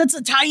 Stick? That's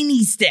a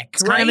tiny stick,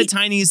 It's right? kind of a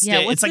tiny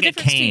stick. What's it's like the a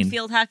difference between cane.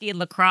 field hockey and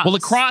lacrosse? Well,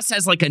 lacrosse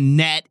has like a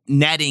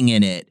netting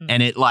in it,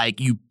 and it like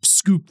you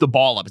scoop the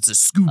ball up. It's a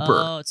scooper.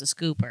 Oh, it's a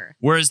scooper.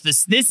 Whereas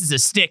this is a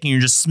stick and you're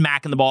just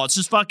smacking the ball. It's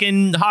just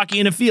fucking hockey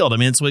in a field. I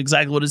mean, it's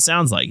exactly what it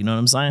sounds like. You know what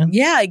I'm saying?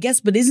 Yeah, I guess.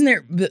 But isn't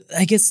there,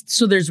 I guess,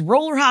 so there's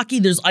roller hockey,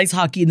 there's ice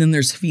hockey, and then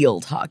there's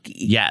field hockey.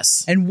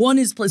 Yes. And one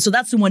is, so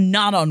that's the one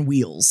not on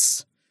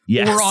wheels.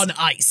 Yes. Or on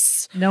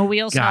ice. No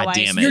wheels, God no ice.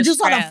 damn it. You're just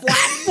on a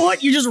flat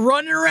foot. You're just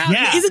running around.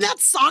 Yeah. Isn't that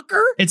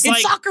soccer? It's like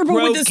soccer, but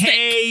with a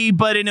stick.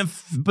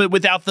 croquet, but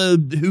without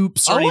the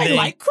hoops or anything. I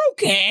like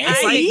croquet. I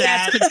think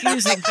that. that's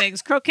confusing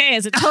things. Croquet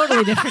is a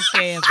totally different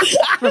game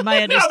from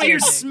my understanding. No, you're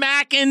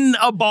smacking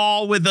a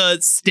ball with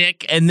a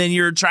stick and then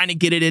you're trying to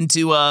get it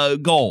into a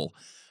goal.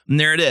 And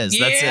there it is.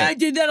 That's it. I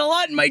did that a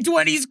lot in my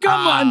 20s.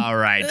 Come on. All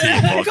right,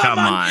 people, come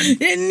on.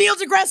 And Neil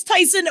deGrasse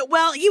Tyson,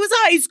 well, he was a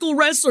high school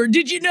wrestler.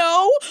 Did you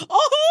know?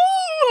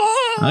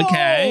 Oh!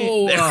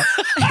 Okay.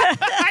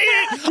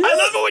 I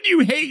love it when you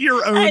hate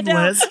your own I know.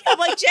 list. I'm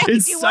like, Jake,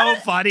 It's so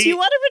funny. Do you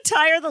want to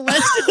retire the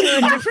list and do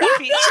a different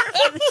feature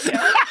for the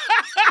show?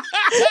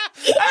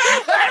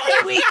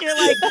 Every week you're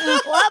like,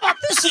 well, how about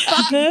this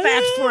fucking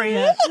fact for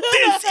you?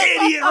 This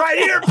idiot right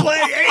here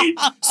ate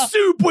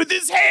soup with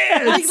his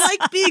hands. I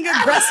like being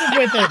aggressive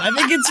with it. I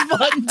think it's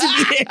fun to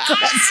be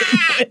aggressive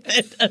with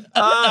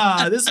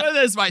it. This is one of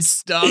those my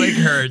stomach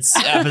hurts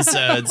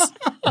episodes.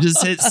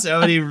 Just hit so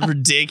many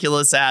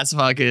ridiculous ass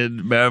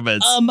fucking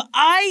moments.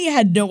 I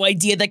had no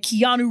idea that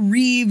Keanu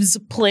Reeves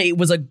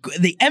was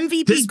the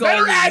MVP this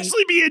better goalie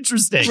actually be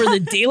interesting. for the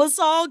De La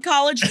Salle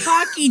College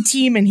hockey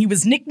team, and he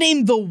was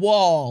nicknamed the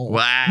Wall.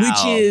 Wow.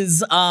 Which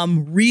is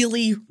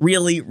really,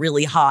 really,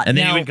 really hot. And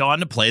then now, he would go on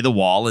to play the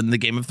Wall in the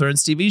Game of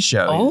Thrones TV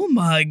show. Oh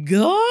my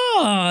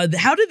God.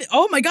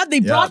 Oh my God, they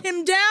brought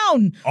him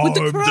down with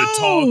the crows. The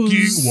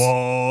talking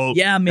wall.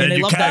 Yeah, man, I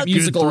love that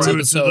musical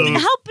episode.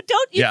 But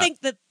don't you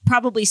think that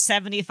probably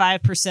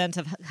 75%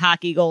 of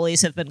hockey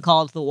goalies have been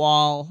called the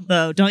Wall,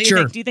 though? Don't you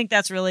think? Do you think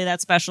that's really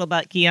that special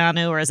about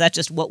Keanu, or is that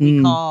just what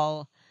we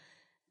call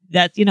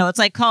that? You know, it's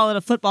like calling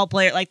a football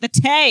player like the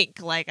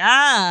Tank, like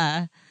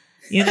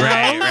you know?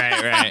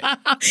 Right.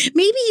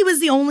 Maybe he was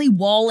the only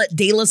Wall at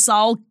De La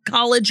Salle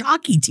College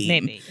hockey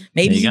team.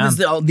 Maybe he was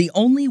the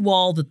only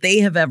Wall that they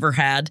have ever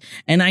had.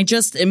 And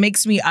it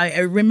makes me, I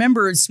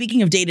remember,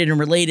 speaking of dated and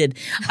related,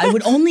 I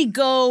would only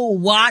go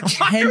watch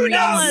Henry's.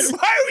 Why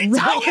are we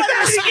talking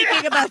about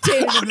speaking about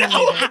dated and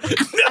related?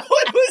 No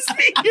one was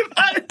speaking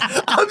about it.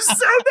 I'm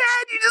so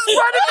mad you just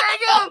brought it back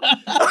up.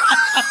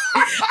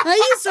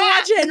 I used to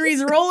watch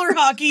Henry's roller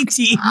hockey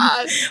team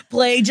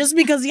play just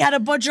because he had a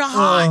bunch of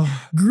hot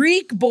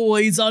Greek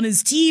boys on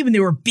his team, and they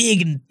were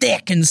big and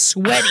thick and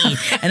sweaty.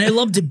 And I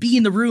loved to be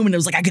in the room, and it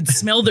was like I could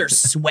smell their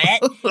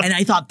sweat, and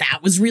I thought that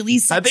was really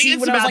sexy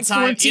when I was like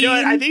 14. You know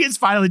what? I think it's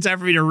finally time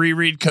for me to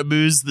reread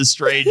Camus' The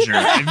Stranger.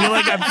 I feel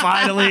like I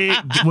finally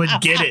would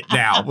get it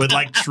now. Would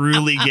like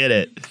truly get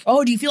it.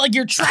 Oh, do you feel like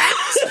you're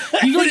trapped?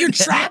 Do you feel like you're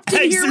trapped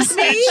in here with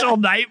me? Existential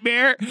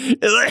nightmare.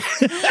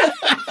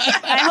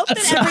 I hope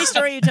that every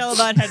story you tell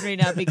about Henry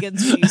now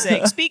begins with you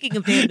saying, speaking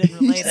of dated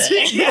and related.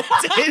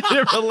 Dated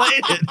and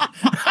related.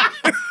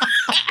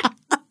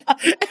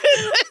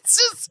 It's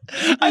just,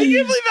 I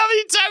can't believe how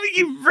many times we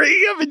keep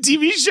bringing up a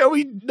TV show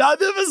none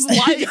of us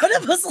like. None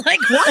of us like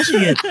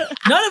watching it.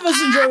 None of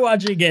us enjoy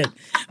watching it.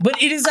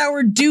 But it is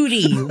our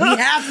duty. We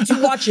have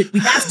to watch it. We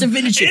have to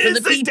finish it for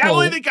the people. It's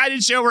definitely the kind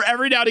of show where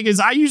every now and again,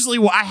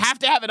 I have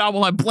to have it on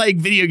while I'm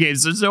playing video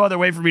games. There's no other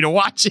way for me to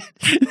watch it.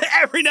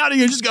 Every now and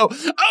again, just go,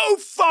 oh,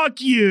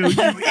 fuck you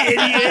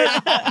idiot.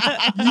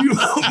 You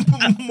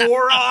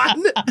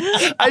moron.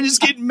 I just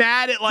get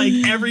mad at like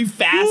every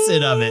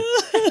facet of it.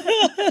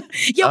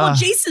 Yeah, well,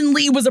 Jason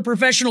Lee was a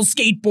professional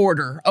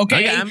skateboarder,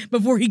 okay?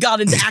 Before he got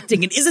into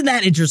acting. And isn't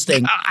that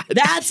interesting?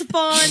 That's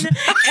fun.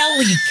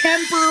 Ellie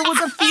Kemper was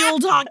a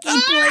field hockey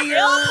player. They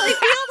all play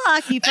field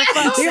hockey, for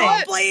fuck's sake. They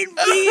all played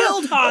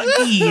field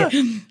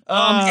hockey.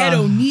 Ed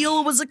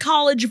O'Neill was a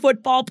college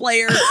football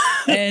player.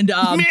 And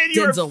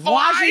Denzel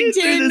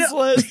Washington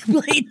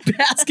played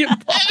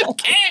basketball.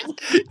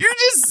 You're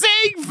just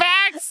saying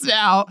facts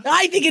now.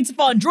 I think it's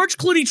fun. George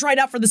Clooney tried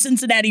out for the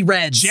Cincinnati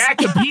Reds.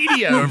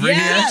 Jackopedia over here.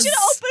 You should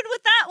open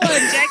with that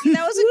one, Jackie.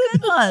 That was a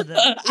good one.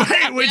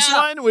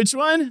 Wait, which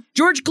one?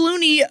 George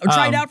Clooney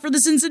tried out for the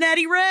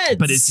Cincinnati Reds.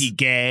 But is he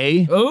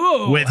gay?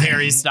 Oh. With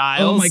Harry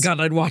Styles? Oh my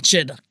God, I'd watch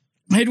it.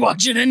 I'd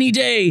watch it any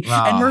day.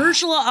 Wow. And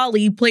Mahershala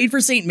Ali played for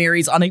St.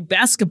 Mary's on a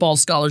basketball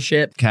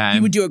scholarship. Okay. He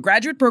would do a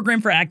graduate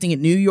program for acting at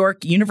New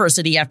York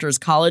University after his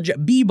college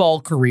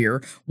b-ball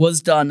career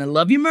was done. I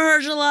love you,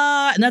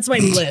 Mahershala. And that's my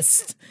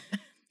list.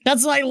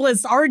 That's my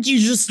list. Aren't you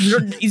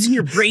isn't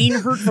your brain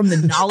hurt from the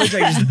knowledge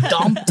I just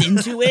dumped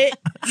into it?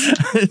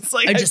 It's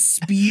like I just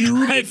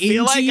spewed I it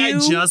feel into like you. I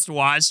just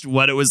watched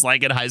what it was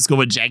like in high school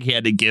when Jackie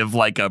had to give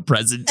like a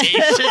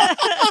presentation.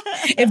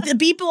 If the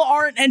people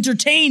aren't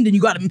entertained, then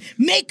you got to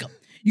make them.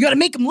 You got to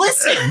make them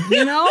listen,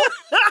 you know?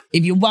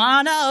 If you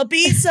want to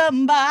be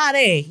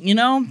somebody, you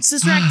know?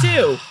 Sister Act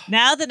 2.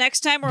 Now, the next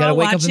time we're Gotta all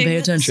wake up and pay watching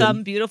attention.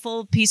 some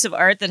beautiful piece of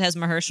art that has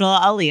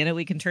Mahershala Ali in it,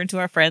 we can turn to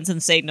our friends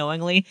and say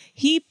knowingly,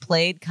 he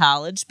played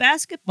college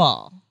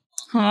basketball.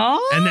 Huh?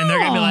 And then they're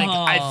going to be like,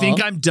 I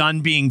think I'm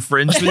done being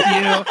friends with you.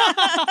 I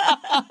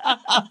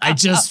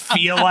just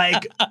feel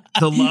like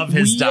the love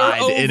has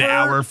died in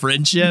our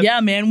friendship.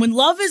 Yeah, man. When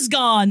love is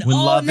gone.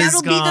 That'll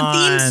be the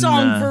theme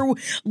song for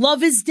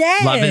Love is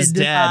Dead. Love is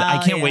Dead.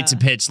 I can't wait to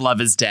pitch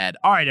Love is Dead.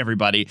 All right,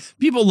 everybody.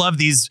 People love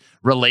these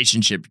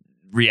relationship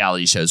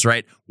reality shows,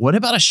 right? What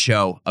about a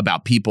show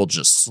about people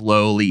just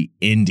slowly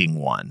ending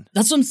one?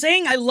 That's what I'm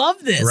saying. I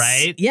love this.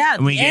 Right? Yeah,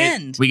 and we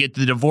end. get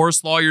the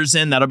divorce lawyers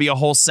in. That'll be a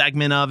whole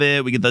segment of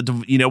it. We get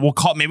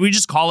maybe we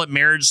just call it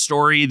Marriage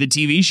Story, the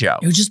TV show.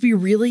 It would just be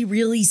really,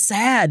 really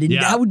sad. And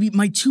that would be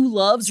my two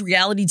loves,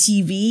 reality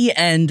TV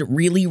and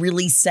really,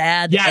 really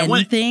sad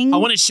anything. I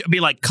want to be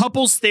like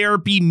couples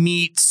therapy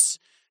meets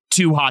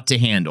Too Hot to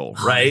Handle,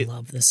 right? I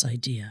love this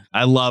idea.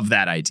 I love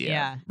that idea.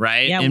 Yeah.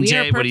 Right? Yeah,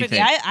 MJ, what do you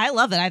think? I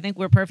love it. I think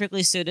we're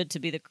perfectly suited to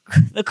be the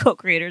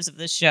co-creators of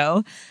this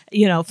show.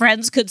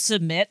 Friends could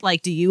submit,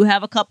 like, do you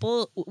have a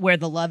couple where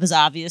the love is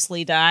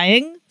obviously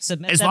dying?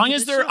 Submit as long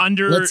as they're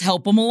under... Let's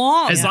help them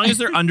along. As long as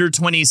they're under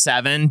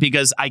 27,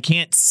 because I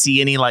can't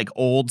see any, like,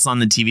 olds on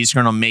the TV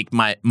screen. I'll make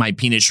my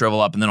penis shrivel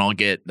up and then I'll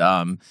get...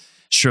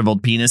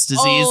 shriveled penis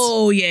disease.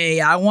 Oh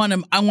yeah. I want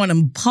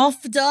him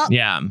puffed up.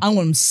 Yeah. I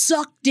want him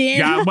sucked in.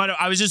 Yeah, but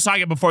I was just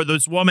talking before,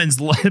 those woman's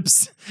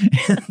lips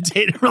and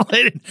dated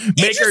related.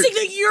 Interesting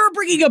that you're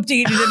bringing up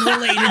dated and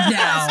related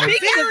now.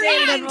 Speaking of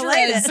dated and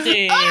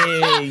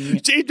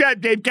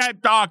related. They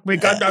can't talk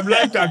because I'm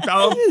left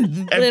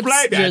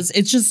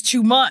it's just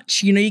too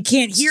much. You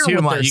can't hear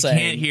what they're saying.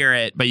 You can't hear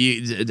it, but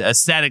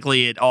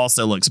aesthetically it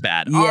also looks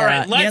bad. Yeah, all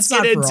right, let's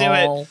get into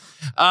it.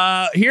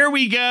 Here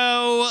we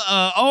go.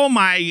 Oh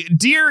my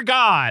dear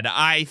God.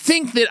 I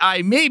think that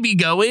I may be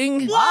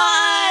going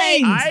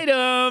blind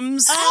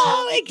items.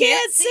 Oh, we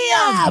can't see them.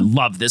 I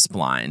love this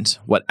blind.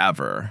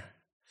 Whatever.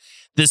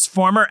 This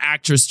former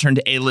actress turned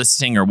A-list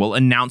singer will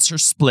announce her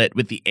split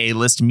with the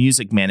A-list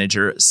music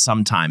manager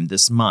sometime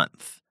this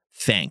month.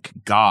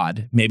 Thank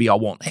God. Maybe I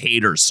won't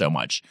hate her so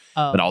much,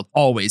 but I'll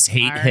always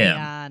hate him.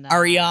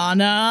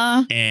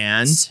 Ariana.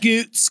 And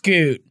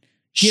Scoot.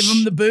 Give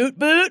him the boot.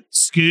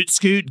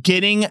 Scoot,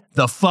 getting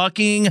the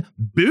fucking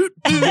boot.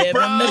 Give him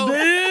the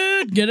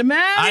boot. Get him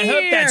out I here.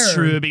 hope that's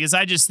true, because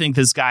I just think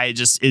this guy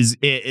just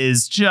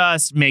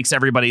makes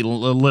everybody a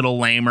little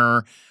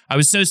lamer. I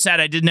was so sad.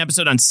 I did an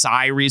episode on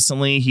Psy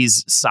recently.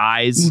 He's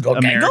Psy's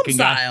American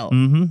guy. Style.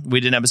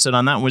 We did an episode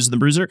on that, Wizard the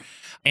Bruiser.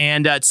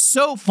 And it's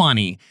so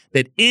funny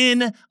that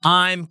in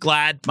I'm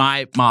Glad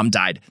My Mom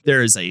Died,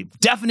 there is a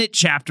definite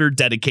chapter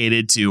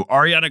dedicated to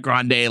Ariana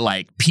Grande,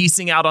 like,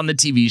 piecing out on the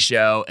TV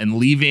show and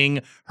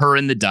leaving her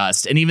in the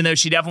dust. And even though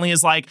she definitely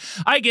is like,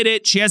 I get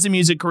it, she has a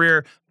music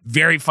career.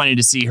 Very funny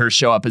to see her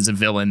show up as a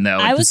villain, though,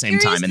 at the same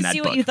time in that book. I was curious to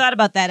see what you thought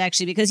about that,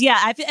 actually, because,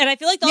 I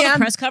feel like all the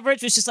press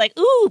coverage was just like,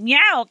 ooh,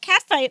 meow,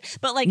 catfight.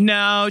 But, like...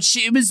 No,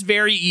 it was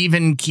very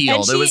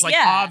even-keeled. It was, like,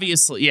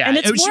 obviously, And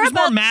it's she was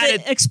more mad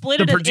at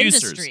exploitative the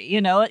producers.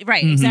 Industry,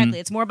 right, exactly.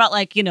 It's more about,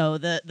 like,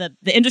 the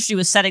industry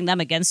was setting them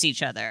against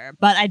each other.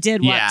 But I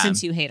did want,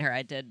 since you hate her,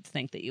 I did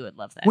think that you would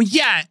love that. Well,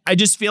 yeah, I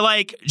just feel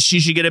like she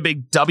should get a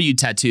big W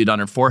tattooed on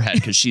her forehead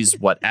because she's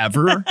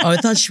whatever. I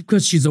thought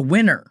because she's a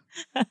winner.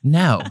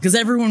 No. Because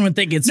everyone would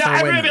think it's for winning.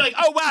 Everyone would be like,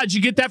 oh, wow, did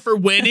you get that for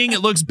winning? It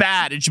looks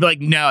bad. And she'd be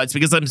like, no, it's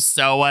because I'm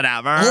so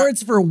whatever. Or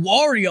it's for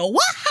Wario.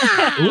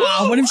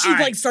 Wow. What if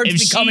she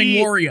starts becoming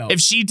Wario?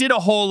 If she did a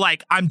whole,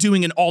 like, I'm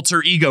doing an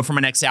alter ego for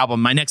my next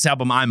album. My next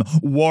album, I'm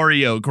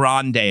Wario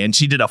Grande. And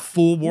she did a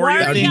full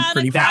Wario thing.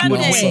 That would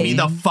win me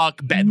the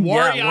fuck back.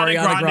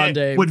 Ariana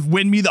Grande would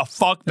win me the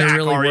fuck back,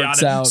 really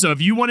Ariana. So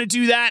if you want to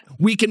do that,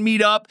 we can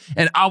meet up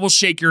and I will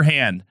shake your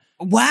hand.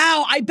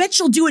 Wow, I bet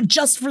she'll do it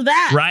just for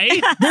that.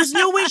 Right? There's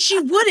no way she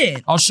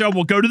wouldn't.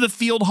 We'll go to the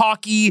field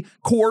hockey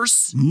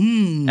course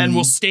and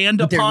we'll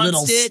stand up on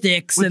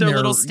sticks. With their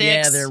little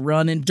sticks. Yeah, they're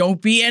running.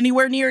 Don't be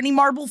anywhere near any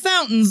marble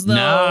fountains, though.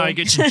 No, I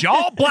get your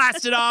jaw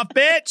blasted off,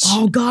 bitch.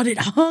 Oh, God, it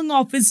hung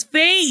off his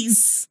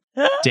face.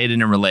 Dated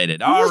and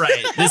related. All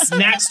right. This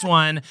next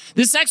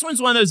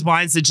one's one of those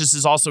blinds that just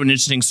is also an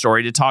interesting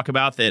story to talk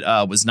about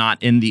that was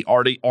not in the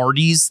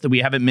arties that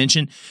we haven't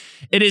mentioned.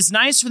 It is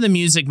nice for the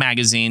music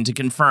magazine to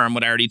confirm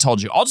what I already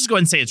told you. I'll just go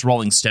ahead and say it's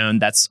Rolling Stone.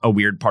 That's a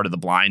weird part of the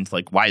blind.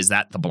 Like, why is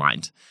that the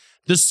blind?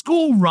 The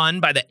school run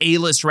by the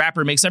A-list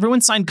rapper makes everyone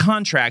sign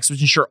contracts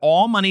which ensure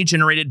all money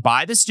generated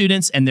by the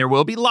students, and there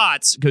will be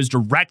lots, goes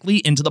directly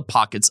into the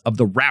pockets of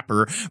the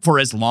rapper for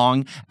as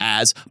long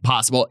as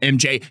possible.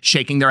 MJ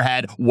shaking their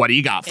head. What do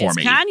you got for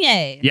me?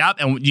 Kanye. Yep.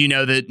 And do you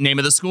know the name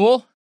of the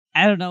school?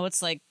 I don't know.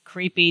 It's like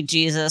Creepy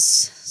Jesus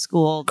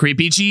School.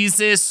 Creepy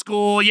Jesus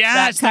School.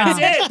 Yes, that's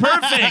it.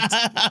 Perfect.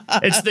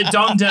 It's the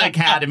Donda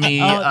Academy.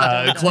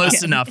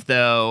 Close enough,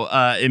 though.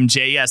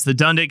 MJ, yes, the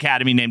Donda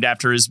Academy, named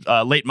after his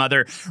late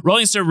mother.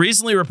 Rolling Stone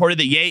recently reported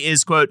that Ye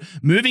is, quote,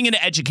 moving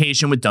into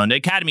education with Donda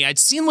Academy. I'd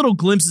seen little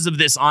glimpses of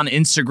this on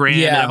Instagram.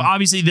 Yeah. And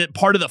obviously, that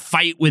part of the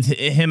fight with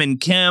him and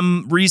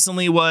Kim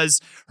recently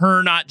was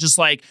her not just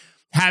like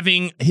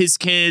having his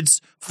kids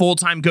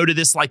full-time go to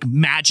this like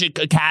magic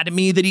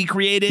academy that he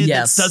created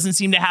that doesn't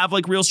seem to have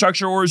like real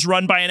structure or is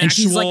run by an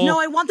actual... she's like, no,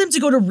 I want them to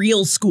go to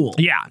real school.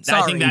 Yeah,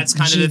 I think that's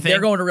kind of the thing.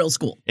 They're going to real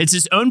school. It's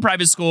his own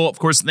private school, of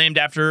course, named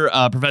after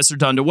Professor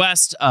Donda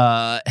West,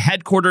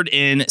 headquartered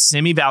in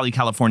Simi Valley,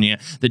 California.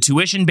 The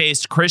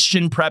tuition-based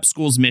Christian prep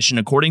school's mission,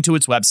 according to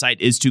its website,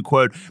 is to,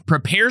 quote,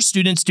 prepare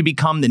students to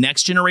become the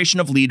next generation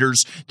of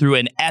leaders through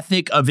an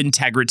ethic of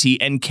integrity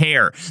and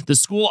care. The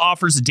school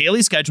offers a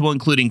daily schedule,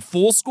 including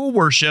full school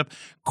worship,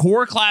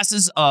 core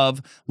classes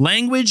of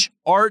language,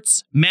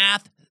 arts,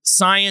 math,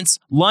 science,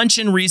 lunch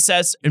and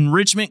recess,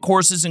 enrichment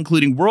courses,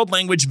 including world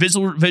language,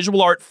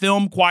 visual art,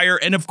 film, choir,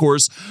 and of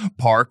course,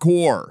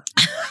 parkour.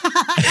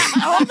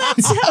 Oh, that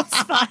sounds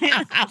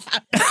fine.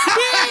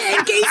 Yeah,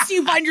 in case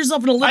you find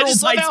yourself in a little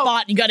tight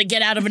spot and you got to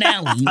get out of an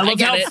alley. I love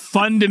how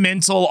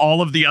fundamental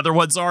all of the other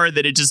ones are,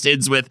 that it just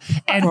ends with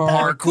and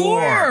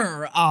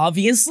parkour,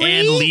 obviously,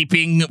 and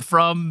leaping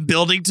from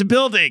building to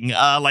building,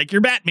 like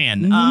your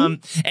Batman.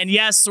 Mm-hmm. And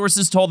yes,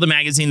 sources told the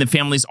magazine that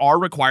families are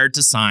required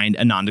to sign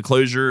a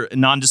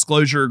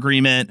non-disclosure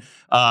agreement,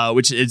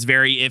 which is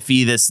very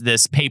iffy.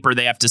 This paper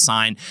they have to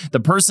sign. The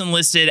person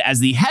listed as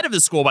the head of the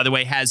school, by the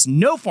way, has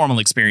no formal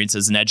experience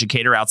as an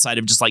educator outside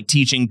of just like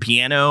teaching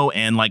piano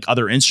and like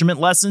other instrument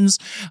lessons.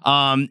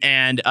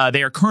 And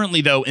they are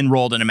currently, though,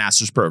 enrolled in a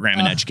master's program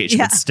in education.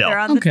 But still,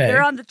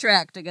 they're on the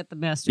track to get the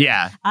master's.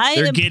 Yeah, I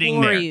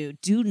implore you,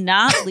 do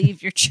not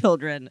leave your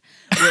children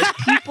with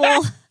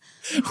people.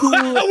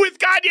 With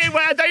Kanye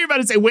West. I thought you were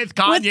about to say with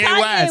Kanye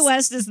West. Kanye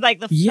West is like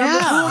the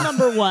rule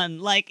number one.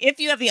 Like, if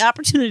you have the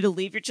opportunity to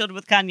leave your children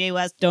with Kanye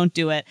West, don't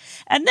do it.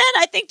 And then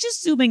I think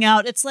just zooming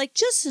out, it's like,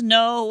 just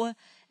know,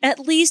 at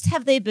least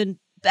have they been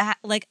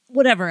like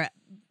whatever,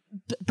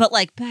 but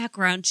like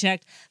background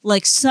checked,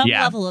 like some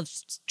level of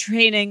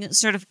training,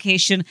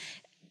 certification,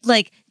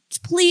 like.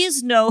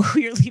 Please know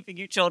who you're leaving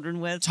your children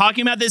with.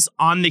 Talking about this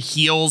on the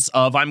heels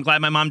of I'm glad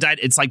my mom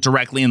died, it's like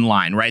directly in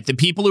line, right? The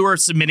people who are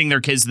submitting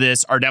their kids to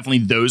this are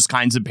definitely those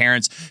kinds of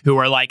parents who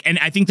are like, and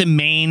I think the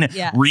main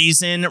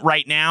reason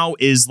right now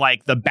is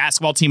like the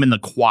basketball team and the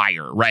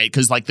choir, right?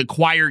 Because like the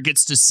choir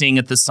gets to sing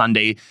at the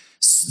Sunday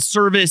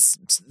service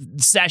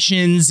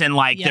sessions, and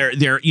like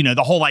they're you know,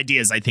 the whole idea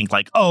is, I think,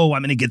 like, oh,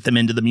 I'm going to get them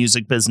into the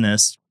music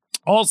business.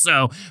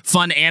 Also,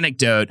 fun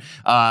anecdote,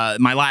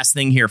 my last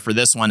thing here for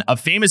this one, a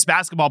famous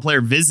basketball player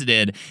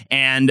visited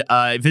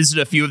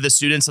a few of the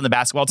students on the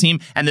basketball team,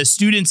 and the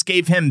students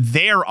gave him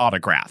their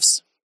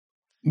autographs.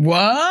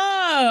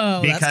 Whoa,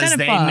 because that's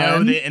they fun.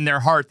 know that in their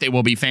heart they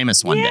will be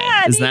famous one day.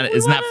 Isn't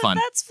that fun?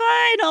 That's fine.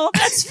 Oh,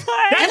 that's fine.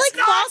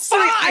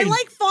 I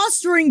like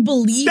fostering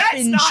belief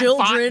in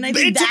children. I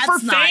think that's for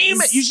fame.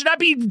 nice. You should not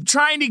be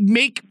trying to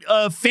make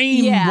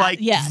fame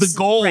the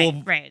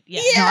goal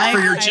for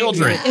your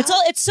children.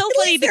 It's so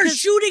funny because they're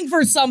shooting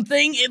for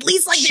something. At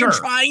least like they're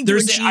trying to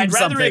achieve I'd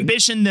rather something.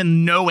 ambition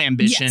than no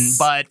ambition. Yes.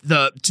 But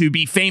to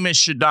be famous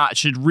should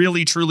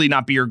really truly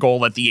not be your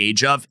goal at the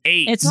age of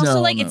 8. It's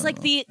also it's like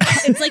the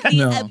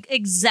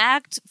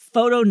exact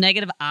photo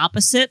negative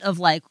opposite of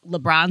like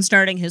LeBron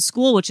starting his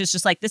school, which is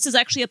just like, this is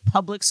actually a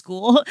public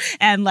school,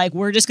 and like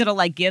we're just gonna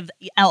like give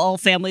all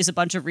families a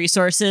bunch of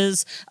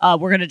resources.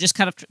 We're gonna just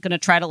kind of gonna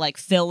try to like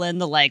fill in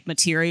the like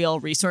material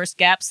resource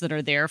gaps that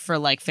are there for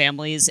like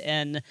families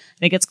in, I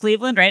think it's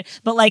Cleveland, right?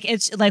 But like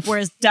it's like,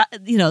 whereas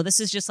this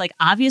is just like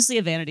obviously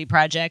a vanity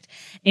project,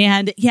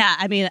 and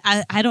I mean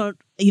I don't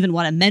even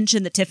want to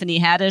mention the Tiffany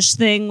Haddish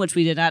thing, which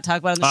we did not talk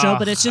about on the show,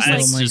 but it's just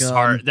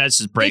hard. That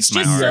just breaks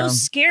my heart. It's just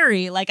so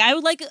scary. Like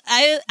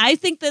I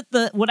think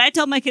that what I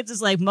tell my kids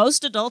is like,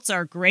 most adults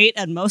are great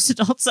and most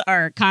adults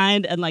are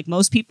kind and like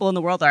most people in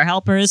the world are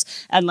helpers,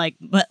 and like,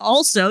 but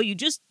also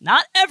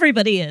not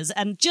everybody is,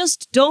 and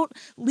just don't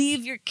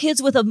leave your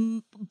kids with a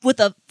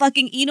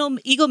fucking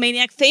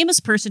egomaniac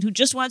famous person who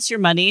just wants your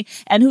money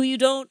and who you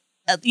don't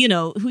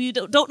know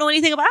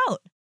anything about.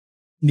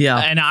 Yeah.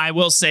 And I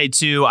will say,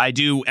 too, I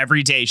do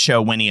every day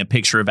show Winnie a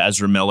picture of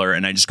Ezra Miller,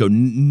 and I just go,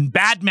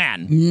 bad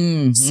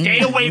man. Stay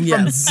away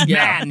from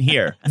man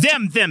here.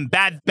 Them,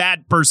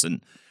 bad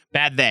person.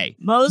 Bad they.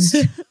 Most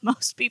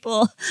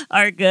people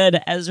are good.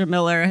 Ezra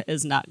Miller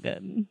is not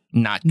good.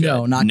 Not good.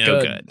 No, not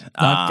no good.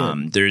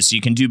 Not good.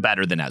 You can do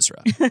better than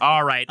Ezra.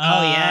 All right.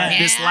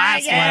 This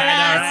last one.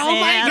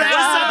 Oh my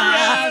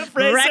God.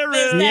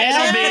 Breakfast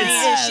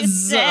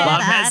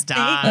Love has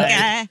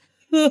died.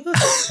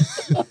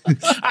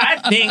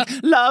 I think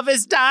love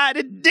has died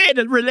and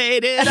didn't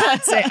relate it.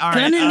 I'd say, all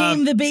right. Gonna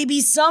name the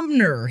baby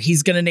Sumner.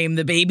 He's gonna name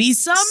the baby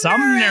Sumner.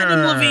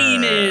 Adam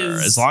Levine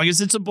is. As long as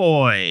it's a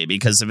boy,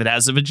 because if it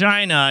has a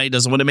vagina, he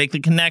doesn't want to make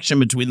the connection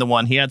between the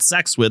one he had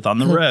sex with on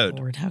the road.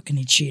 Lord, how can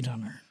he cheat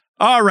on her?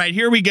 All right,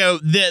 here we go.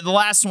 The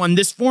last one.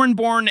 This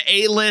foreign-born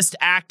A-list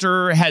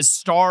actor has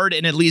starred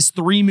in at least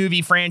 3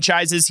 movie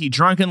franchises. He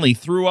drunkenly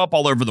threw up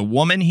all over the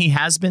woman he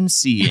has been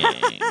seeing.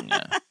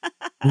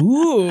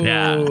 Ooh.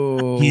 Yeah.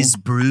 He's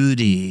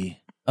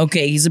broody.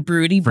 Okay, he's a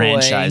broody boy.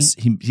 Franchise.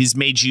 He's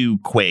made you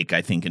quake,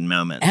 I think, in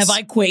moments. Have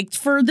I quaked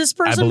for this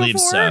person before? I believe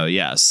so,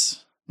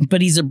 yes.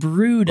 But he's a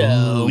brudo.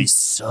 Oh, he's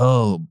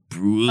so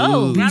broody.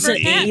 Oh, Robert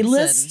Pattinson.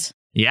 A-list?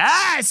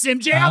 Yes,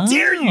 MJ, how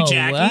dare you,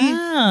 Jackie?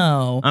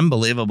 Wow.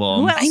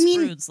 Unbelievable. Who else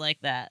broods like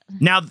that?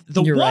 Now,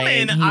 the You're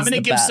woman, right. I'm going to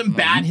give some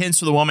bad hints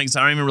for the woman because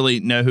I don't even really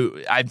know who.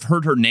 I've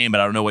heard her name,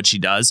 but I don't know what she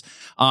does.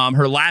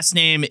 Her last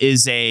name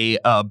is a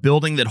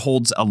building that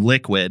holds a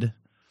liquid.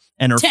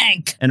 And her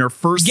tank. And her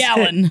first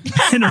gallon.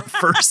 And her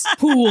first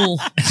pool.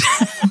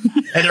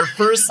 And her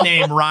first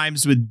name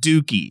rhymes with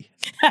Dookie.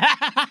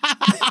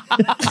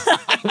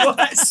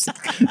 What?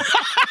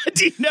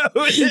 Do you know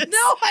who it is?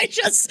 No,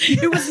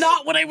 it was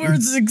not what I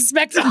was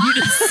expecting you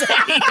to say.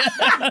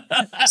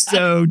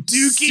 So,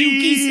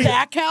 Suki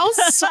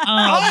Stackhouse?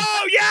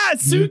 Oh, yeah,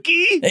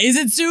 Suki. Is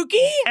it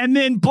Suki? And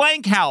then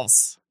Blank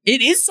House.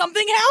 It is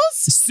something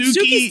house?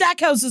 Suki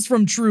Stackhouse is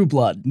from True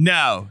Blood.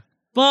 No.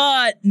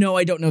 But no,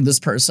 I don't know this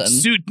person.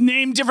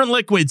 Name different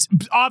liquids.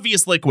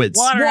 Obvious liquids.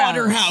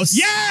 Waterhouse.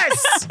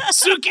 Yes!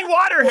 Suki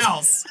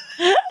Waterhouse.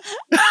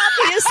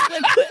 Obvious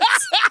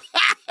liquids.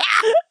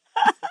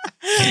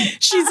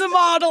 She's a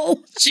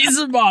model.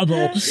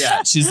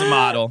 Yeah, she's a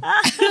model.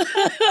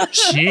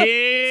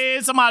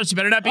 She's a model. She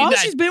better not be.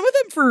 She's been with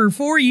him for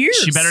 4 years.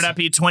 She better not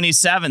be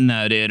 27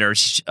 though, dude. Or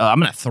I'm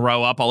gonna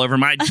throw up all over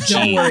my jeans.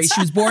 Don't worry. She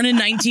was born in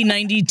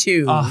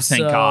 1992. Oh,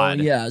 thank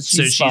God. Yeah,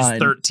 she's fine.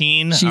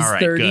 13. She's all right,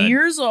 30 good.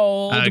 years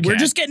old. Okay. We're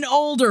just getting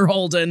older,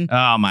 Holden.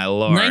 Oh my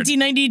Lord.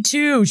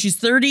 1992. She's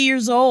 30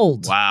 years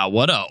old. Wow,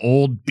 what a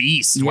old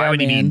beast. Yeah, Why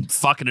would he man. be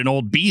fucking an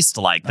old beast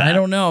like that? I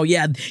don't know.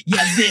 Yeah.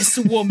 This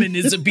woman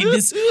is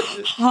this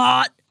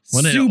hot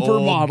What an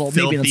supermodel. old,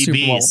 Maybe not filthy supermodel,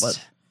 beast.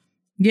 but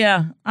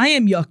yeah, I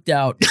am yucked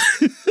out.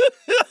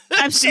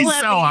 I'm She's so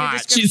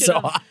hot. She's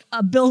so hot.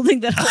 A building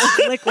that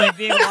holds liquid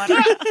being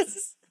water.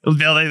 A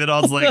building that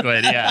holds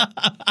liquid, yeah.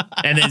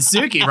 And then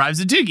Suki rhymes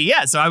with Dookie.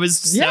 Yeah, so I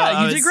was... You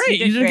did great.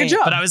 You did a good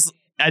job. But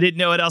I didn't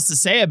know what else to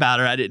say about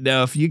her. I didn't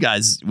know if you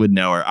guys would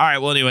know her. All right,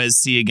 well, anyways,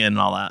 see you again and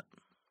all that.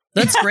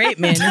 That's great,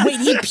 man.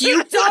 Wait, he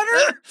puked on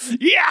her?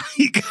 Yeah,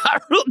 he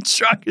got real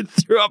drunk and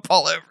threw up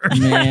all over.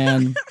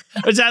 Man.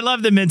 Which I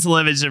love the mental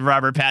image of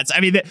Robert Pattinson.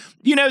 I mean,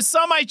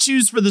 some I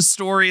choose for the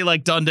story,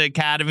 like Dunda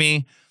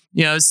Academy.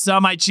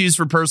 Some I choose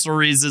for personal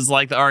reasons,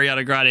 like the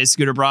Ariana Grande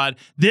Scooter Broad.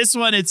 This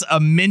one, it's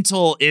a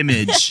mental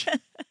image.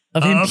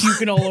 Of him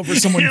puking all over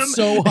someone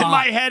so hot. In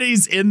my head,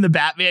 he's in the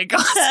Batman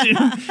costume,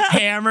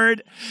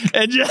 hammered,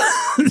 and just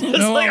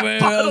like a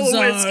bottle of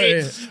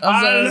whiskey.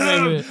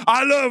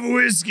 I love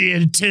whiskey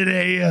at 10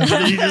 a.m.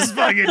 And he just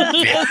fucking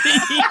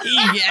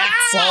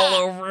yaks all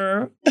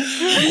over.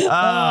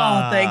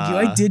 Oh, thank you.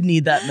 I did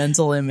need that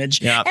mental image.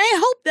 Yep. And I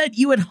hope that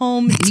you at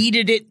home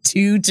needed it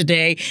too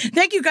today.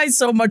 Thank you guys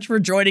so much for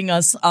joining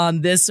us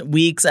on this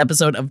week's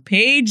episode of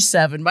Page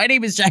 7. My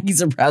name is Jackie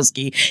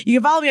Zabrowski. You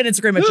can follow me on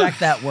Instagram at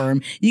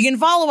JackThatWorm. You can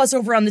follow us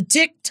over on the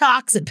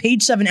TikToks at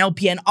Page 7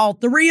 LPN. All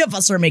three of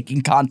us are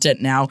making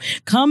content now.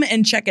 Come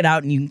and check it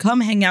out, and you can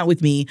come hang out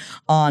with me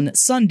on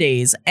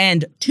Sundays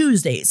and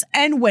Tuesdays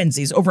and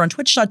Wednesdays over on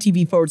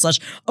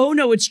twitch.tv/Oh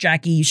No It's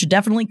Jackie. You should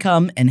definitely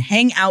come and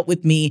hang out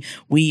with me.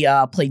 We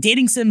play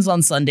dating sims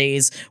on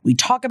Sundays. We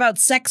talk about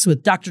sex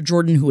with Dr.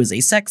 Jordan, who is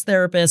a sex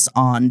therapist,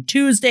 on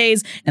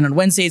Tuesdays. And on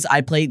Wednesdays,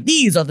 I play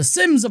These Are the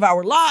Sims of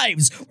Our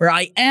Lives, where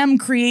I am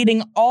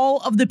creating all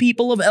of the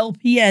people of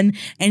LPN.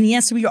 And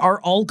yes, we are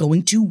all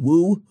going to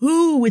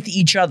woo-hoo with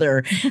each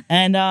other.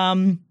 And,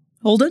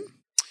 Holden?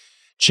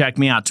 Check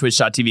me out,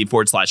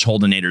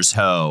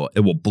 twitch.tv/HoldenatorsHo.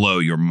 It will blow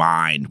your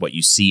mind what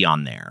you see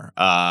on there.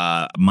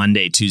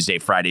 Monday, Tuesday,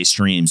 Friday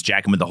streams.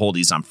 Jacking with the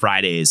Holdies on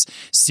Fridays,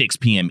 6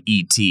 p.m.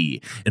 ET.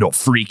 It'll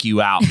freak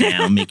you out, man.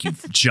 It'll make you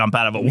jump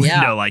out of a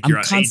window like you're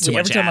ate too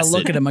much every time acid. I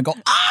look at him, I go,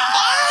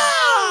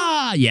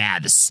 Yeah,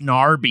 the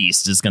Snar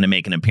Beast is going to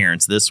make an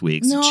appearance this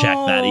week, so check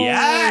that.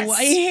 Yes!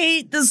 I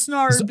hate the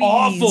Snar Beast. It's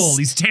awful.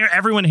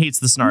 Everyone hates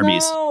the Snar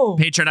Beast. No.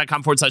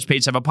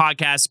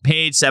 Patreon.com/Page7podcast,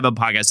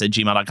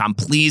 page7podcast@gmail.com.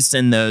 Please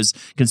send those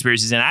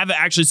conspiracies in. I have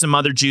actually some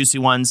other juicy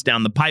ones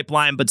down the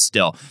pipeline, but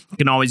still, you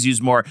can always use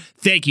more.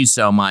 Thank you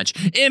so much.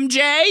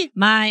 MJ?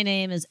 My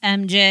name is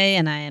MJ,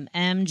 and I am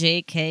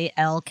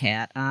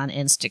MJKLCat on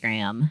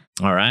Instagram.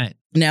 All right.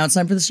 Now it's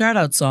time for the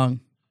shout-out song.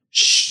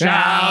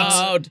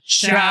 Shout,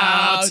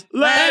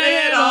 let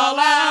it all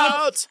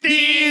out.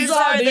 These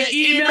are the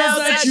emails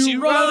that you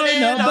wrote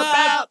in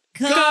about.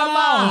 Come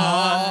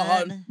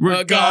on,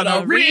 we're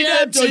gonna read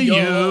them to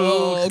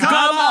you.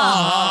 Come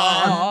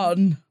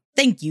on.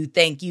 Thank you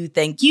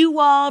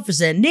all for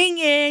sending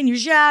in your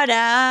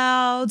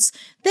shout-outs.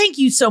 Thank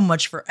you so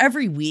much for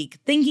every week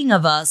thinking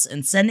of us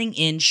and sending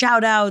in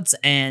shout-outs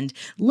and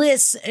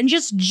lists and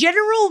just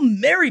general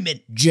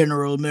merriment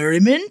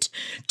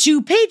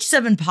to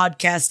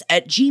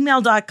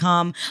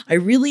page7podcast@gmail.com. I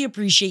really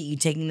appreciate you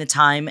taking the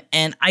time,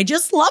 and I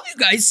just love you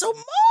guys so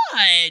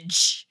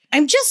much.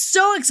 I'm just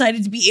so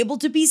excited to be able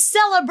to be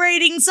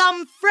celebrating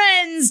some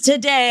friends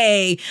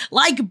today.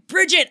 Like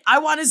Bridget, I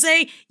want to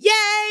say,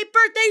 yay,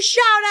 birthday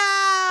shout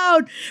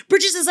out.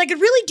 Bridget says, I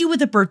could really do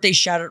with a birthday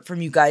shout out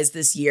from you guys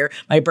this year.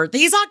 My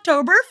birthday is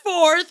October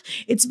 4th.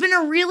 It's been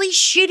a really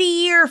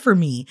shitty year for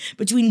me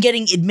between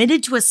getting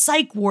admitted to a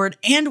psych ward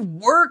and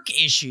work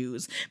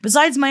issues.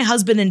 Besides my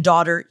husband and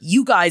daughter,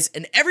 you guys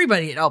and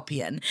everybody at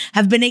LPN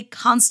have been a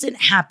constant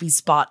happy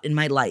spot in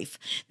my life.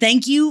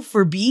 Thank you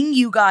for being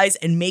you guys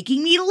and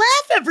making me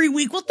laugh every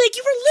week. Well, thank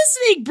you for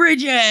listening,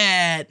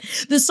 Bridget.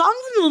 The song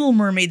from The Little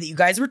Mermaid that you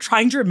guys were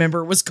trying to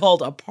remember was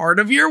called A Part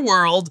of Your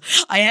World.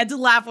 I had to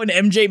laugh when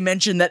MJ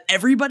mentioned that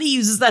everybody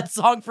uses that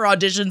song for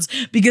auditions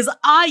because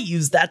I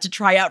used that to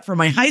try out for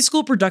my high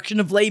school production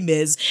of Les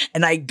Mis,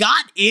 and I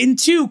got in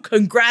too.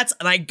 Congrats,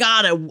 and I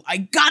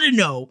gotta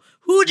know.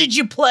 Who did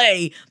you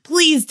play?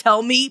 Please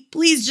tell me.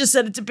 Please just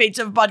send it to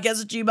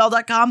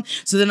page7podcast@gmail.com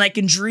so then I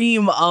can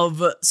dream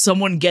of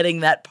someone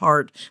getting that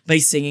part by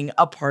singing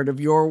A Part of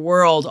Your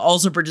World.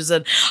 Also, Bridget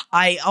said,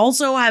 I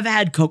also have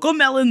had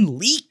Cocomelon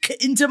leak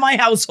into my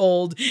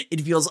household.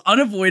 It feels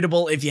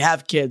unavoidable if you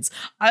have kids.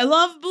 I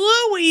love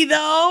Bluey,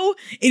 though.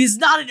 It is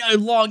not a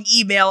long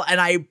email, and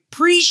I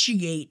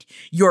appreciate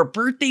your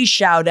birthday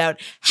shout out.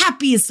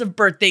 Happiest of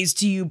birthdays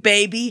to you,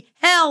 baby.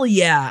 Hell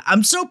yeah.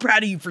 I'm so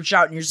proud of you for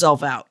shouting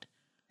yourself out.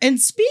 And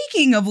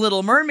speaking of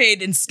Little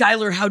Mermaid and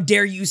Skylar, how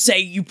dare you say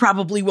you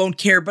probably won't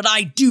care, but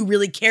I do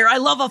really care. I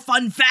love a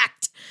fun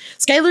fact.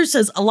 Skylar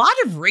says, a lot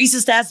of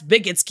racist-ass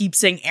bigots keep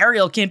saying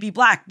Ariel can't be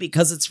black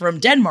because it's from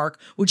Denmark,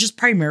 which is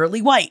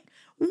primarily white.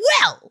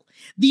 Well,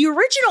 the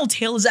original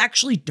tale is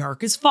actually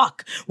dark as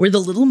fuck, where the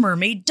Little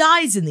Mermaid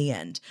dies in the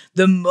end.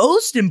 The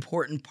most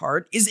important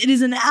part is it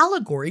is an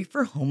allegory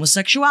for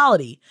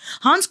homosexuality.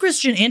 Hans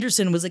Christian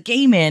Andersen was a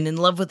gay man in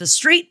love with a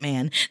straight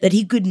man that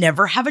he could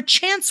never have a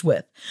chance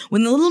with.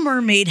 When the Little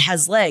Mermaid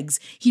has legs,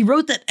 he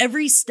wrote that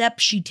every step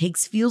she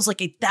takes feels like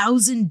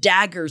 1,000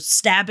 daggers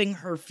stabbing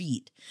her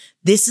feet.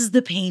 This is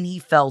the pain he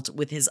felt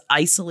with his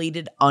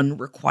isolated,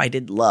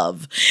 unrequited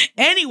love.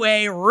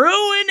 Anyway,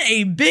 ruin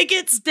a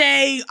bigot's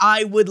day.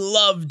 I would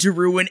love to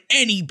ruin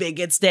any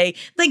bigot's day.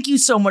 Thank you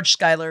so much,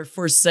 Skylar,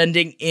 for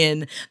sending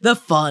in the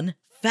fun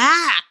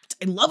fact.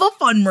 I love a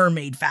fun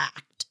mermaid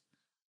fact.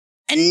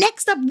 And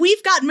next up,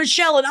 we've got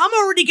Michelle, and I'm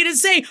already going to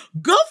say,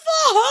 go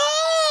for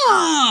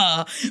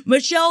her!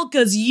 Michelle,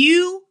 because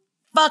you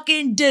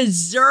fucking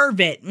deserve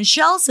it.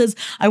 Michelle says,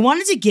 I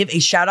wanted to give a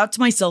shout out to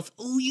myself.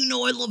 Oh, you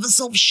know I love a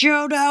self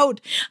shout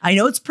out. I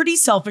know it's pretty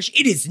selfish.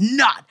 It is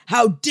not.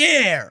 How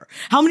dare?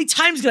 How many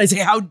times can I say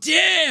how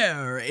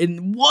dare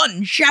in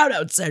one shout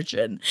out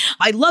session?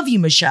 I love you,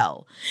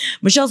 Michelle.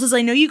 Michelle says,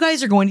 I know you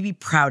guys are going to be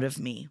proud of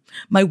me.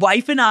 My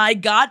wife and I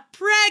got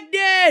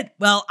pregnant.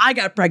 Well, I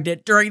got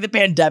pregnant during the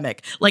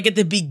pandemic, like at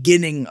the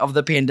beginning of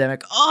the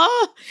pandemic.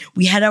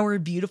 We had our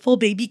beautiful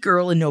baby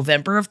girl in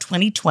November of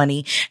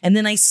 2020, and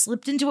then I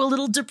slipped into a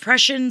little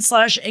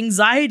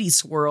depression/anxiety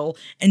swirl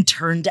and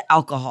turned to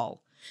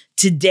alcohol.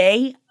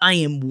 Today, I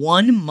am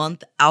 1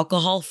 month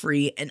alcohol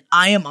free and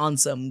I am on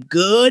some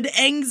good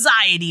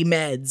anxiety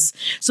meds.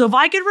 So if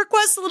I could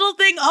request a little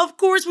thing, of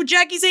course, would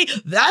Jackie say,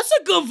 that's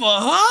a good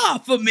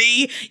for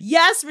me.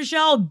 Yes,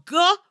 Michelle,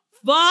 good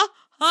for her.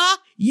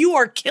 You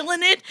are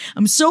killing it.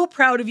 I'm so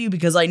proud of you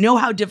because I know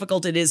how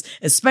difficult it is,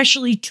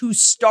 especially to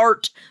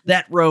start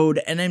that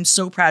road. And I'm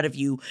so proud of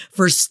you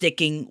for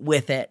sticking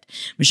with it.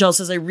 Michelle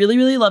says, I really,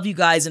 really love you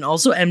guys. And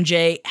also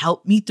MJ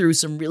helped me through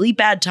some really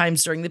bad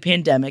times during the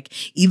pandemic,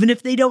 even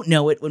if they don't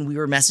know it when we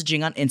were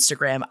messaging on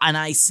Instagram. And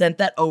I sent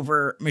that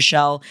over,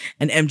 Michelle,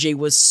 and MJ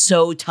was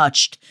so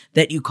touched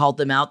that you called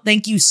them out.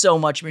 Thank you so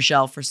much,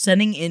 Michelle, for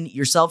sending in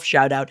your self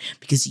shout out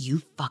because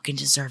you fucking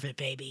deserve it,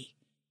 baby.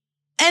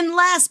 And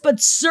last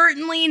but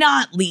certainly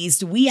not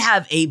least, we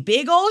have a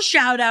big ol'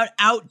 shout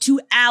out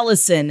to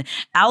Allison.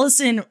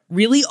 Allison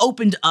really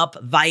opened up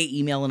via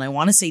email, and I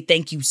want to say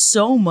thank you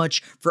so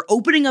much for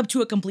opening up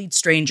to a complete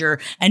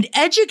stranger and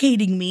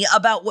educating me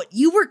about what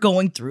you were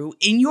going through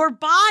in your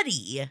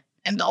body.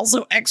 And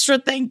also extra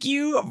thank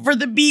you for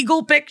the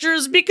beagle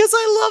pictures because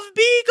I love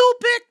beagle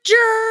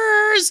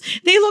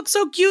pictures. They look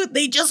so cute.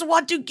 They just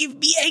want to give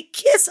me a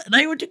kiss, and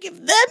I want to give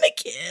them a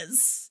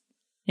kiss.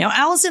 Now,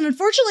 Allison,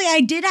 unfortunately, I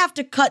did have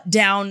to cut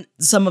down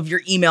some of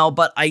your email,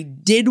 but I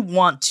did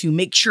want to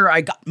make sure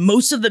I got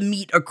most of the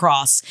meat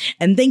across.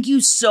 And thank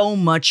you so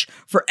much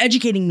for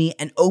educating me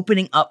and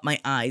opening up my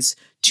eyes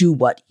to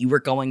what you were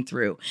going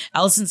through.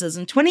 Allison says,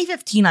 in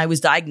 2015, I was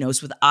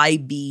diagnosed with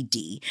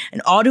IBD, an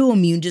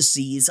autoimmune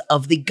disease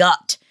of the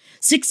gut.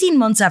 16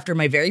 months after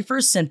my very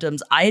first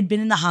symptoms, I had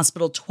been in the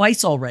hospital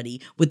twice already,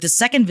 with the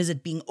second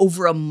visit being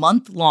over a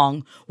month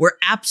long, where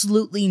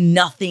absolutely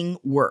nothing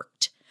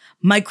worked.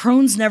 My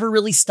Crohn's never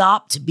really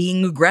stopped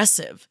being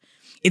aggressive.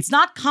 It's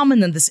not common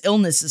that this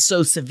illness is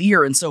so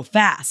severe and so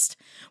fast.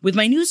 With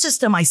my new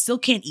system, I still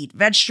can't eat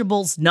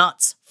vegetables,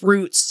 nuts,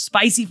 fruits,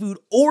 spicy food,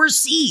 or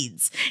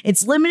seeds.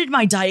 It's limited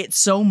my diet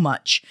so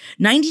much.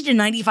 90 to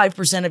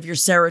 95% of your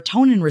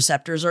serotonin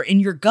receptors are in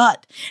your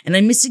gut, and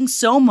I'm missing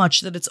so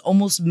much that it's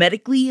almost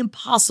medically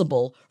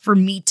impossible for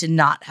me to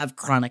not have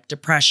chronic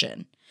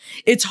depression.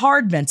 It's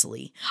hard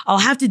mentally. I'll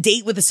have to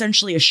date with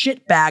essentially a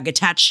shit bag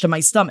attached to my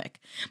stomach.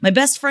 My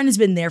best friend has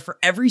been there for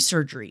every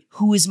surgery,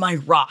 who is my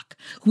rock,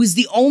 who is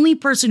the only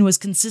person who has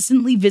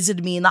consistently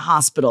visited me in the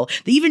hospital.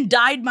 They even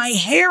dyed my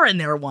hair in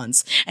there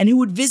once, and who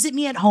would visit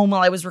me at home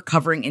while I was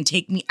recovering and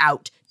take me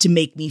out to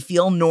make me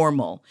feel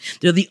normal.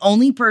 They're the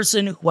only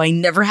person who I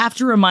never have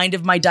to remind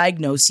of my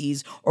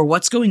diagnoses or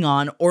what's going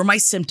on or my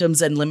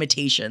symptoms and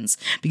limitations,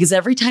 because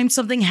every time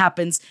something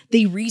happens,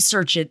 they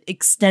research it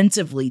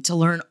extensively to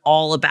learn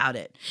all about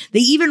it. They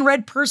even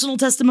read personal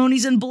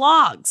testimonies and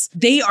blogs.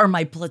 They are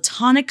my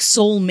platonic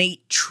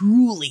soulmate,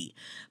 truly.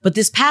 But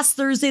this past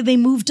Thursday, they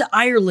moved to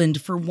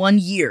Ireland for 1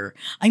 year.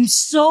 I'm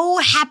so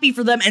happy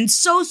for them and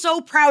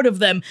so proud of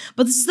them,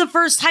 but this is the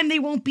first time they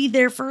won't be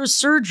there for a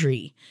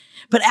surgery.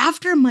 But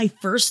after my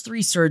first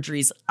 3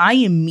 surgeries, I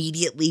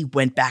immediately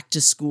went back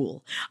to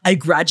school. I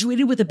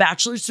graduated with a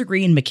bachelor's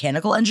degree in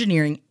mechanical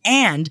engineering,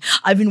 and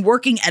I've been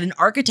working at an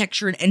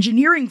architecture and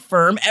engineering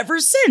firm ever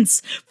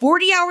since.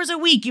 40 hours a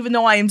week, even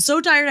though I am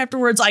so tired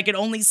afterwards, I can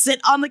only sit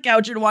on the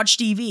couch and watch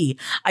TV.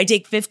 I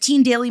take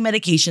 15 daily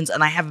medications,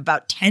 and I have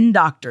about 10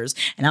 doctors,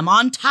 and I'm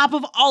on top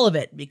of all of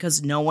it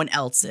because no one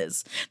else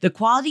is. The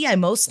quality I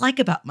most like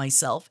about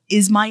myself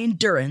is my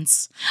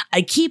endurance.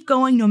 I keep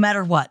going no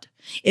matter what.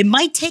 It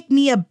might take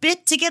me a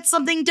bit to get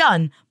something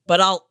done, but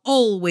I'll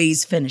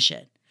always finish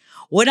it.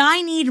 What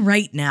I need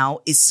right now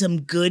is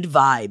some good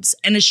vibes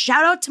and a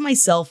shout out to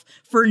myself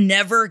for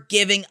never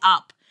giving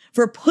up,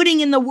 for putting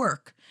in the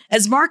work.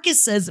 As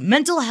Marcus says,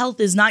 mental health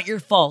is not your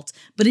fault,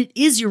 but it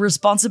is your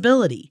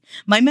responsibility.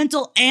 My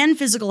mental and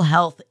physical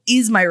health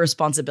is my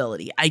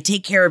responsibility. I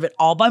take care of it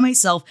all by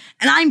myself,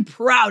 and I'm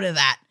proud of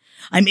that.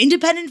 I'm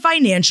independent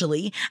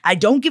financially. I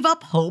don't give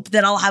up hope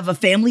that I'll have a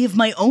family of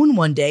my own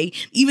one day,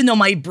 even though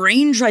my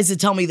brain tries to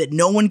tell me that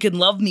no one can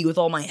love me with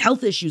all my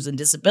health issues and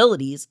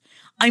disabilities.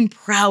 I'm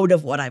proud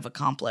of what I've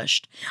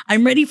accomplished.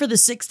 I'm ready for the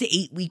 6 to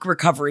 8 week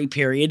recovery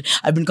period.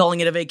 I've been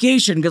calling it a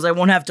vacation because I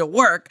won't have to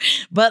work,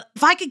 but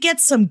if I could get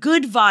some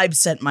good vibes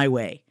sent my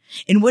way,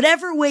 in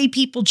whatever way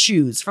people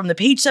choose from the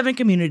Page 7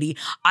 community,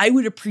 I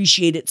would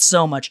appreciate it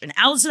so much. And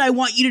Allison, I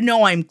want you to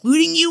know I'm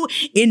including you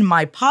in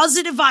my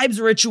positive vibes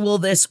ritual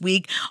this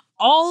week.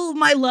 All of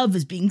my love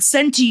is being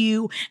sent to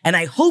you, and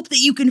I hope that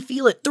you can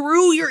feel it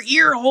through your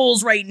ear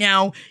holes right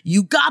now.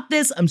 You got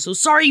this. I'm so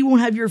sorry you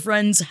won't have your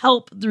friends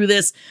help through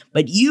this,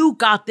 but you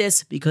got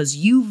this because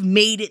you've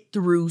made it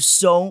through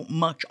so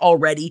much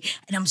already,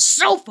 and I'm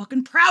so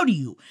fucking proud of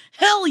you.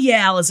 Hell yeah,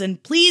 Allison.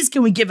 Please,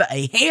 can we give it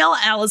a hail,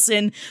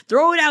 Allison?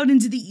 Throw it out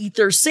into the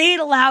ether. Say it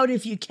aloud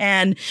if you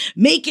can.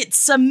 Make it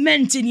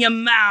cement in your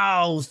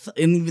mouth.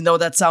 And even though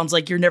that sounds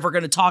like you're never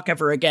going to talk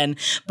ever again.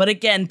 But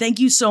again, thank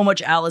you so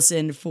much,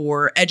 Allison, for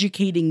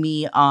educating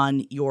me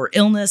on your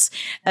illness,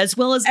 as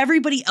well as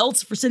everybody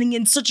else for sending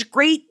in such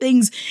great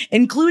things,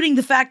 including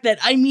the fact that,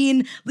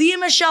 Leah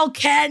Michelle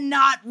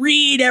cannot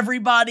read,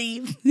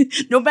 everybody.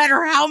 No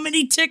matter how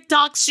many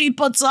TikToks she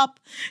puts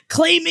up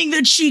claiming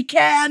that she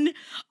can,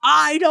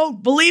 I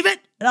don't believe it.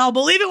 And I'll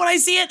believe it when I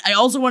see it. I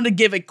also want to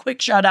give a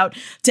quick shout out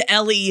to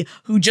Ellie,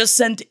 who just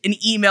sent an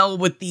email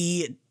with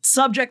the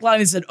subject line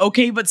and said,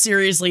 okay, but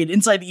seriously. And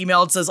inside the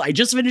email, it says, I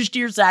just finished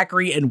Dear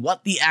Zachary, and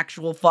what the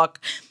actual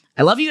fuck?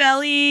 I love you,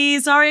 Ellie.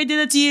 Sorry I did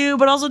it to you,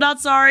 but also not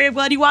sorry. I'm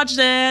glad you watched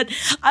it.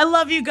 I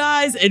love you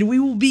guys, and we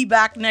will be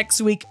back next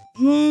week.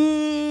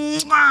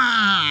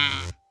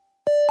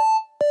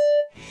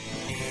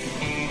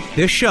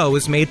 This show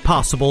is made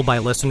possible by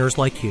listeners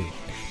like you.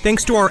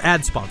 Thanks to our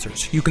ad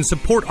sponsors, you can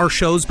support our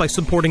shows by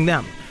supporting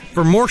them.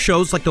 For more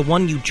shows like the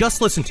one you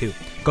just listened to,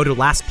 go to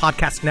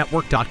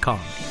lastpodcastnetwork.com.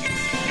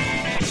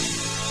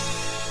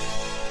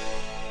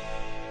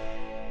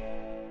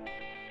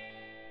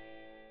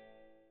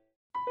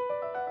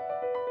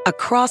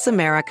 Across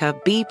America,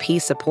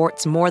 BP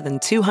supports more than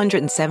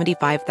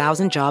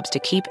 275,000 jobs to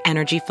keep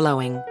energy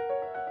flowing.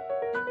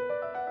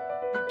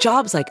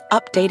 Jobs like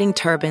updating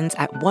turbines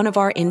at one of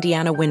our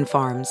Indiana wind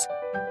farms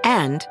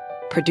and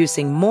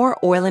producing more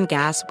oil and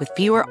gas with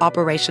fewer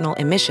operational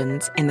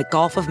emissions in the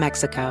Gulf of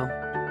Mexico.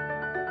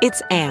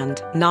 It's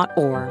and, not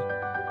or.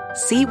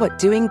 See what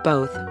doing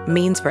both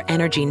means for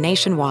energy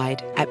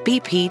nationwide at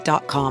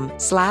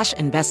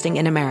bp.com/investing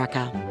in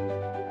America.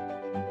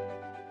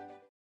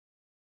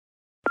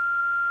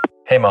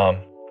 Hey Mom,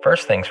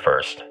 first things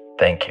first,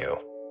 thank you.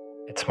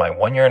 It's my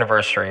 1-year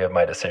anniversary of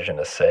my decision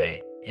to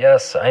say,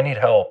 yes, I need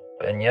help,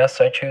 and yes,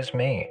 I choose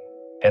me.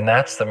 And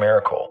that's the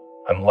miracle.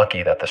 I'm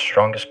lucky that the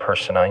strongest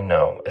person I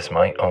know is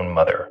my own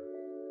mother.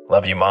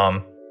 Love you,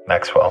 Mom.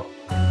 Maxwell.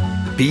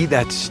 Be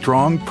that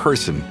strong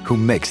person who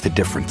makes the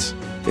difference.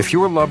 If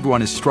your loved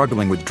one is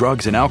struggling with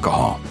drugs and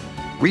alcohol,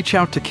 reach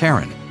out to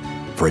Karen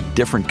for a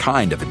different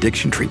kind of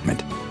addiction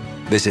treatment.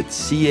 Visit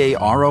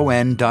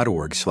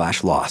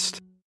caron.org/lost.